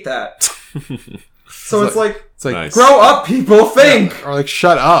 I hate that. So it's like, It's like Nice. grow up, people, think! or like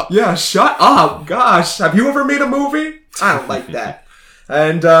shut up. Yeah, shut up. Gosh, have you ever made a movie? I don't like that.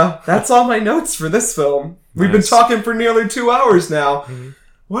 And that's all my notes for this film. We've been Nice. talking for nearly 2 hours now.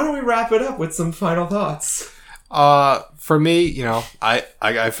 Why don't we wrap it up with some final thoughts? For me,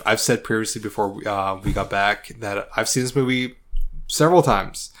 I've said previously before we got back that I've seen this movie several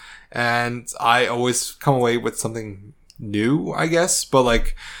times, and I always come away with something new, I guess. But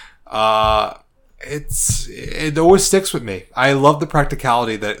like, it always sticks with me. I love the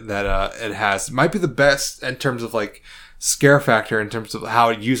practicality that it has. It might be the best in terms of like scare factor, in terms of how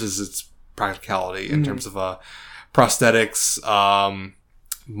it uses its practicality, in terms of prosthetics,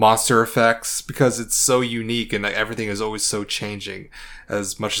 monster effects, because it's so unique and like, everything is always so changing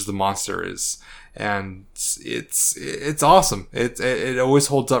as much as the monster is, and it's awesome. It always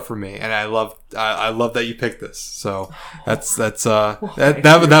holds up for me, and I love that you picked this. So that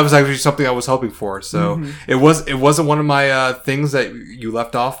was actually something I was hoping for. So it wasn't one of my things that you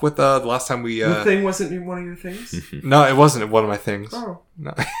left off with the last time we. The thing wasn't one of your things? No, it wasn't one of my things. Oh.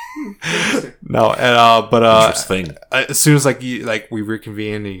 No. Interesting. No, and but Interesting. as soon as we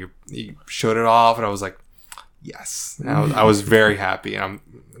reconvened and you showed it off, and I was like, yes, and I was very happy, and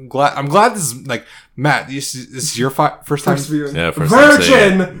I'm glad this is like Matt. This is your first time. First viewing. Yeah, first time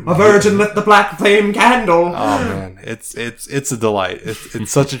saying Virgin! A virgin lit the black flame candle! Oh man, it's a delight.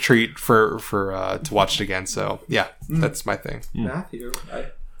 It's such a treat for to watch it again. So yeah, that's my thing. Matthew, I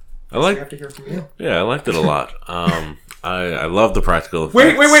I have to hear from you. Yeah, I liked it a lot. I love the practical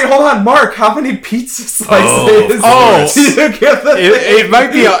effects. Wait, hold on, Mark. How many pizza slices? Oh. did you get the thing?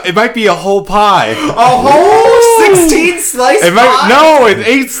 It might be a whole pie. A whole 16 slices? It's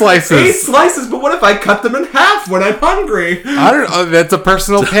 8 slices. 8 slices, but what if I cut them in half when I'm hungry? I don't know. That's a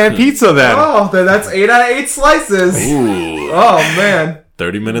personal pan pizza then. Oh, then that's 8 out of 8 slices. Ooh, Oh, man.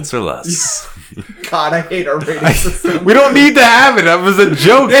 30 minutes or less. God, I hate our rating system. We don't need to have it. That was a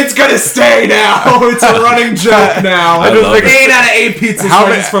joke. It's gonna stay now. It's a running joke now. I love it. 8 out of 8 pizza How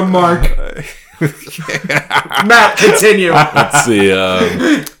slices from Mark. Matt, continue. Let's see.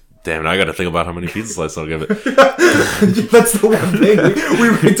 Damn it, I gotta think about how many pizza slices I'll give it. That's the one thing we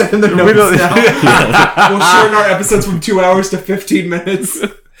write down in the notes now. We'll shorten our episodes from 2 hours to 15 minutes.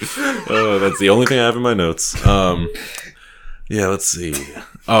 That's the only thing I have in my notes. Yeah, let's see.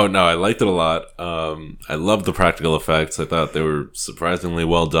 Oh no, I liked it a lot. I loved the practical effects. I thought they were surprisingly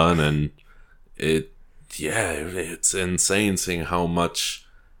well done, and it's insane seeing how much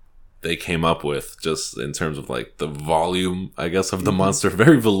they came up with just in terms of like the volume, I guess, of the monster.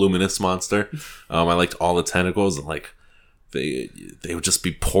 Very voluminous monster. I liked all the tentacles, and like they would just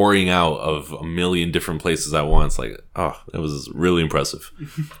be pouring out of a million different places at once. Like, oh, it was really impressive.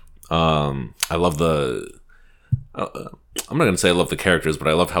 I love I'm not gonna say I love the characters, but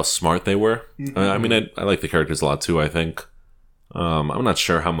I love how smart they were. I mean, I like the characters a lot too. I think. I'm not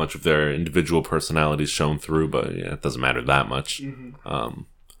sure how much of their individual personalities shone through, but yeah, it doesn't matter that much.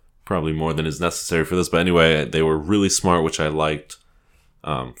 Probably more than is necessary for this. But anyway, they were really smart, which I liked.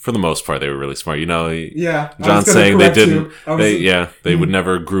 For the most part, they were really smart. You know, Yeah. John saying they didn't. They would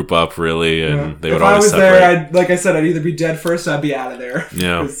never group up really, and they would if I always was separate. there, like I said, I'd either be dead first or I'd be out of there.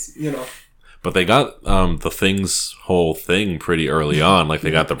 Yeah. 'Cause, you know. But they got the Thing's whole thing pretty early on. Like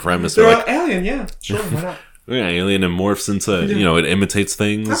they got the premise. They're They're like, alien, yeah. Sure, why not? yeah, alien and morphs into, it imitates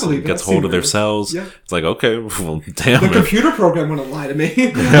things, I believe it. gets I've hold seen of their it. cells. Yeah. It's like, okay, well, damn The it. computer program wouldn't lie to me.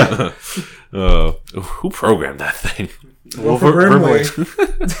 Who programmed that thing? Wilford Brimley.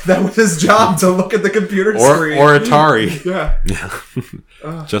 That was his job, to look at the computer screen. Or Atari. Yeah.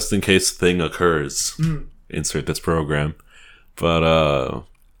 Yeah. Just in case thing occurs, insert this program. But,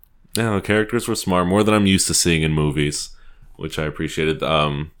 the characters were smart, more than I'm used to seeing in movies, which I appreciated.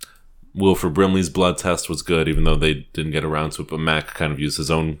 Wilford Brimley's blood test was good, even though they didn't get around to it. But Mac kind of used his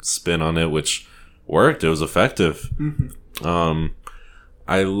own spin on it, which worked. It was effective.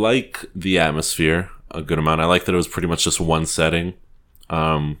 I like the atmosphere a good amount. I like that it was pretty much just one setting.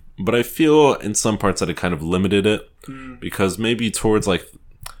 But I feel in some parts that it kind of limited it, because maybe towards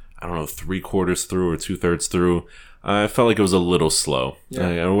 3/4 through or 2/3 through, I felt like it was a little slow. Yeah.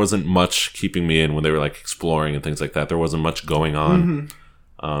 There wasn't much keeping me in when they were like exploring and things like that. There wasn't much going on.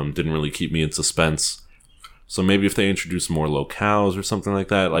 Didn't really keep me in suspense. So maybe if they introduce more locales or something like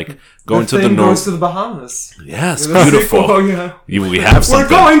that, like going to the Thing north. goes to the Bahamas. Yes, The beautiful. sequel, yeah. We have We're something.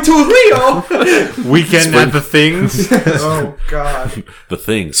 going to Rio. Weekend at the Things. Oh God. The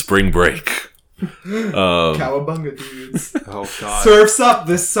Thing, spring break. Cowabunga dudes. Oh God. Surfs up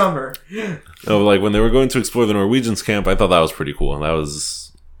this summer. Like when they were going to explore the Norwegians camp, I thought that was pretty cool. That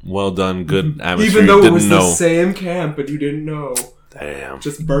was well done, good atmosphere. Even though You it was didn't the know. same camp, but you didn't know. Damn.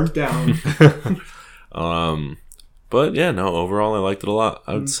 Just burnt down. But yeah, no, overall I liked it a lot.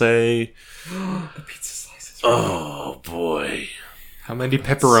 I would say, The pizza slices. oh boy. How many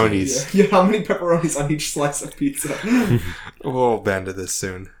pepperonis? Yeah, how many pepperonis on each slice of pizza? We'll bend to this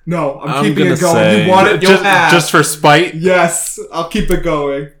soon. No, I'm I'm keeping gonna it going. say- You want it, you'll have. Just for spite. Yes, I'll keep it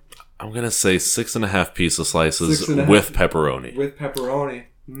going. I'm gonna say 6.5 pizza slices 6.5. with pepperoni With pepperoni.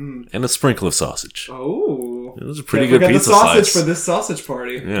 and a sprinkle of sausage. Oh. It was a pretty Can't good forget pizza the sausage slice. for this sausage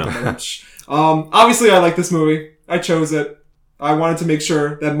party. Yeah. Obviously, I like this movie. I chose it. I wanted to make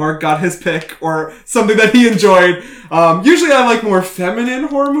sure that Mark got his pick or something that he enjoyed. Usually, I like more feminine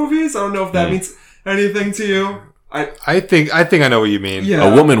horror movies. I don't know if that means anything to you. I think I know what you mean. Yeah.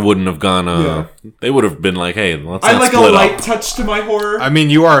 A woman wouldn't have gone. Yeah. They would have been like, "Hey, let's I not like a split light up." touch to my horror. I mean,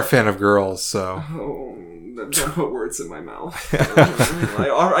 you are a fan of girls, so Oh, don't put words in my mouth.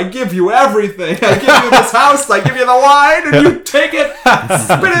 I give you everything. I give you this house. I give you the wine, and you take it,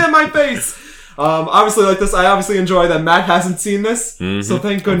 spit it in my face. Obviously, like this, I obviously enjoy that Matt hasn't seen this, so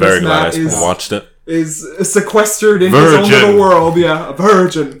thank I'm goodness very glad Matt I watched it. is sequestered in his own Virgin. little world. Yeah, a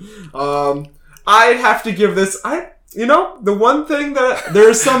virgin. I'd have to give this. The one thing that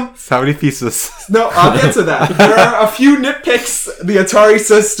there's some. how many pieces? No, I'll get to that. There are a few nitpicks. The Atari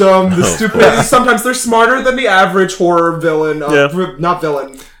system, the stupidity. Sometimes they're smarter than the average horror villain. Not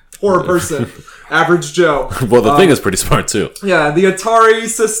villain. Horror person. Average Joe. Well, the Thing is pretty smart too. Yeah, the Atari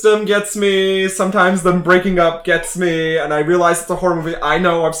system gets me. Sometimes them breaking up gets me. And I realize it's a horror movie. I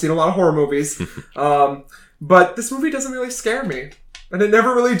know, I've seen a lot of horror movies. But this movie doesn't really scare me. And it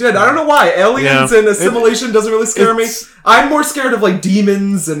never really did. I don't know why. Aliens and assimilation doesn't really scare me. I'm more scared of like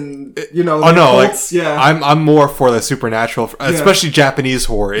demons and cults. I'm more for the supernatural, especially Japanese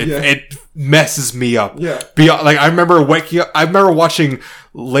horror. It messes me up. Yeah. Beyond, like I remember waking up. I remember watching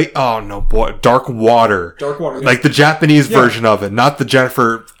Dark Water. Dark Water, yeah. Like the Japanese version of it, not the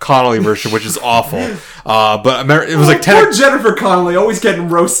Jennifer Connelly version, which is awful. But I remember it was like 10. Poor Jennifer Connelly, always getting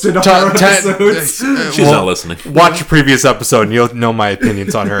roasted on her episodes. She's not listening. Watch a previous episode and you'll know my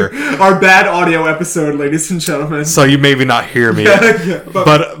opinions on her. Our bad audio episode, ladies and gentlemen. So you maybe not hear me.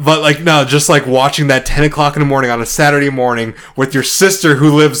 But like no, just like watching that 10 o'clock in the morning on a Saturday morning with your sister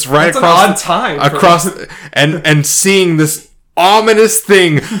who lives right That's across an odd time and seeing this ominous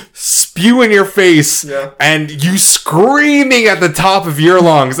thing spew in your face and you screaming at the top of your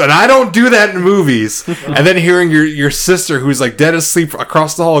lungs, and I don't do that in movies, and then hearing your sister who's like dead asleep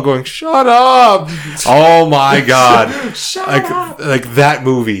across the hall going, "Shut up." Oh my God. Shut up. Like that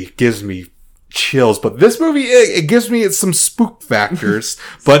movie gives me chills, but this movie it gives me some spook factors,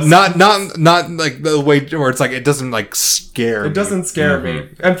 but not like the way where it's like it doesn't like scare me. It doesn't scare me.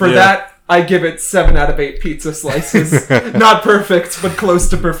 And for that, I give it 7 out of 8 pizza slices. Not perfect, but close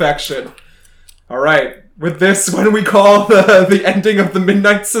to perfection. Alright, with this when we call the ending of the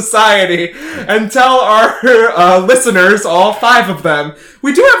Midnight Society and tell our listeners, all 5 of them.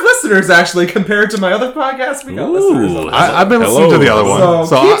 We do have listeners, actually, compared to my other podcast. We got listeners on this. I've been listening to the other one.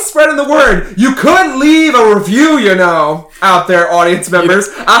 So keep spreading the word. You could leave a review, out there, audience members.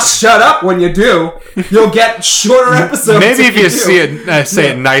 I'll shut up when you do. You'll get shorter episodes. Maybe if you say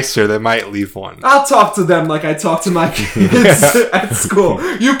it nicer, they might leave one. I'll talk to them like I talk to my kids at school.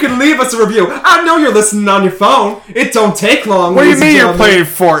 You can leave us a review. I know you're listening on your phone. It don't take long. What do you mean you're playing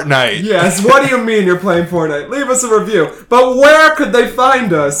Fortnite? Yes, what do you mean you're playing Fortnite? Leave us a review. But where could they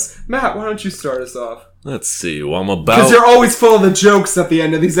find us? Matt, why don't you start us off? Let's see. Well, I'm about... Because you're always full of the jokes at the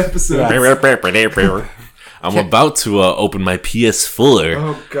end of these episodes. I'm about to open my PS4.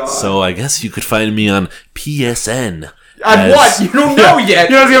 Oh, God. So I guess you could find me on PSN. And what? You don't know yet.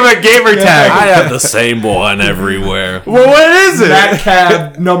 You don't give a gamer tag. I have the same one everywhere. Well, what is it? Matt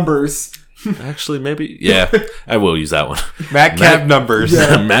Cab numbers. Actually, maybe. Yeah, I will use that one. Matt Cab numbers.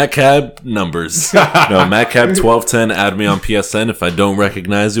 Yeah. Matt Cab numbers. No, Matt Cab 1210. Add me on PSN. If I don't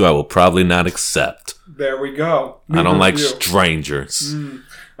recognize you, I will probably not accept. There we go. I don't like strangers.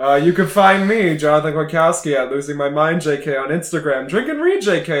 You can find me, Jonathan Kwiatkowski, at Losing My Mind JK on Instagram, Drink and Read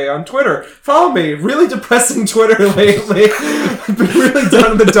JK on Twitter. Follow me. Really depressing Twitter lately. I've been really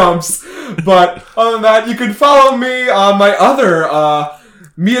down in the dumps. But other than that, you can follow me on my other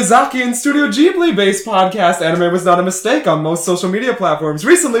Miyazaki and Studio Ghibli based podcast, Anime Was Not a Mistake, on most social media platforms.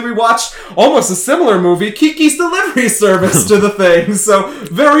 Recently, we watched almost a similar movie, Kiki's Delivery Service, to the thing. So,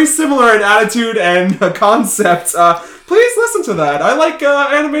 very similar in attitude and concept. Please listen to that. I like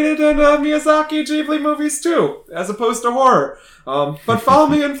animated and Miyazaki Ghibli movies too, as opposed to horror. But follow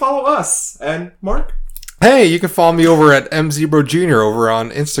me and follow us. And Mark? Hey, you can follow me over at MZebro Jr. over on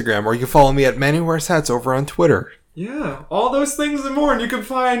Instagram, or you can follow me at Manny Wears Hats over on Twitter. Yeah, all those things and more. And you can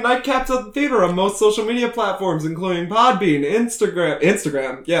find Nightcaps at the Theater on most social media platforms, including Podbean,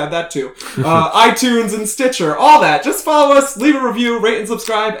 Instagram, yeah, that too, iTunes and Stitcher, all that. Just follow us, leave a review, rate and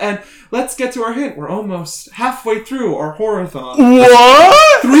subscribe, and let's get to our hint. We're almost halfway through our horror-thon.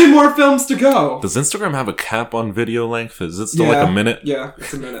 What? 3 more films to go. Does Instagram have a cap on video length? Is it still like a minute? Yeah,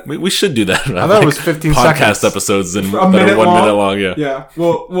 it's a minute. We should do that. I thought it was 15 podcast seconds. episodes that are 1 minute minute long. Yeah. Yeah,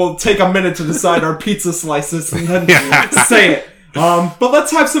 we'll take a minute to decide our pizza slices and then say it. But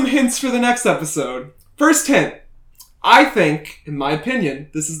let's have some hints for the next episode. First hint. I think, in my opinion,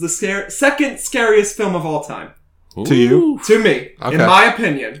 this is the second scariest film of all time. To you? To me. Okay. In my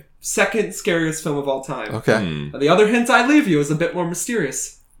opinion. Second scariest film of all time. Okay. And the other hint I leave you is a bit more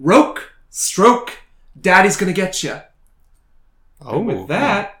mysterious. Roke, stroke, Daddy's gonna get you. Oh. And with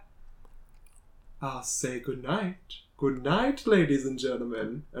that, I'll say goodnight. Good night, ladies and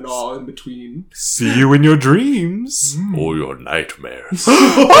gentlemen, and all in between. See you in your dreams. Or your nightmares.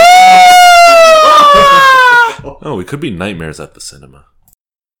 Oh, we could be nightmares at the cinema.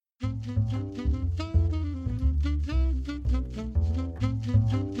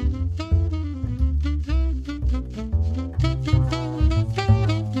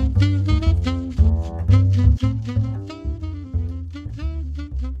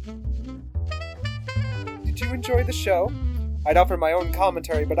 Did you enjoy the show? I'd offer my own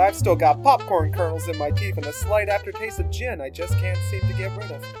commentary, but I've still got popcorn kernels in my teeth and a slight aftertaste of gin I just can't seem to get rid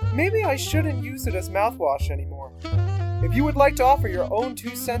of. Maybe I shouldn't use it as mouthwash anymore. If you would like to offer your own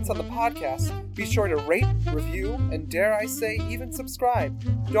 2 cents on the podcast, be sure to rate, review, and dare I say, even subscribe.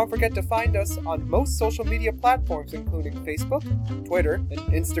 Don't forget to find us on most social media platforms, including Facebook, Twitter, and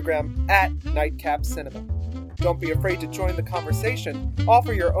Instagram at Nightcap Cinema. Don't be afraid to join the conversation,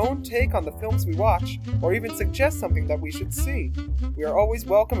 offer your own take on the films we watch, or even suggest something that we should see. We are always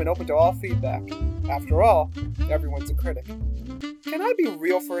welcome and open to all feedback. After all, everyone's a critic. Can I be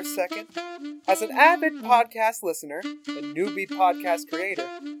real for a second? As an avid podcast listener and newbie podcast creator,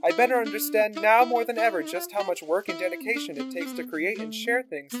 I better understand now more than ever just how much work and dedication it takes to create and share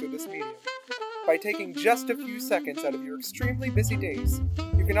things through this medium. By taking just a few seconds out of your extremely busy days,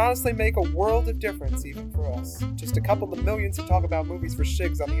 you can honestly make a world of difference even for us. Just a couple of millions who talk about movies for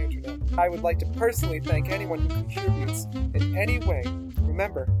shigs on the internet. I would like to personally thank anyone who contributes in any way.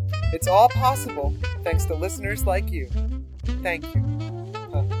 Remember, it's all possible thanks to listeners like you. Thank you.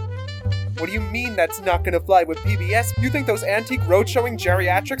 What do you mean that's not gonna fly with PBS? You think those antique road-showing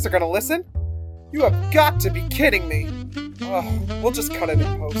geriatrics are gonna listen? You have got to be kidding me! Ugh, we'll just cut it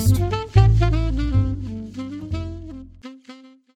in post.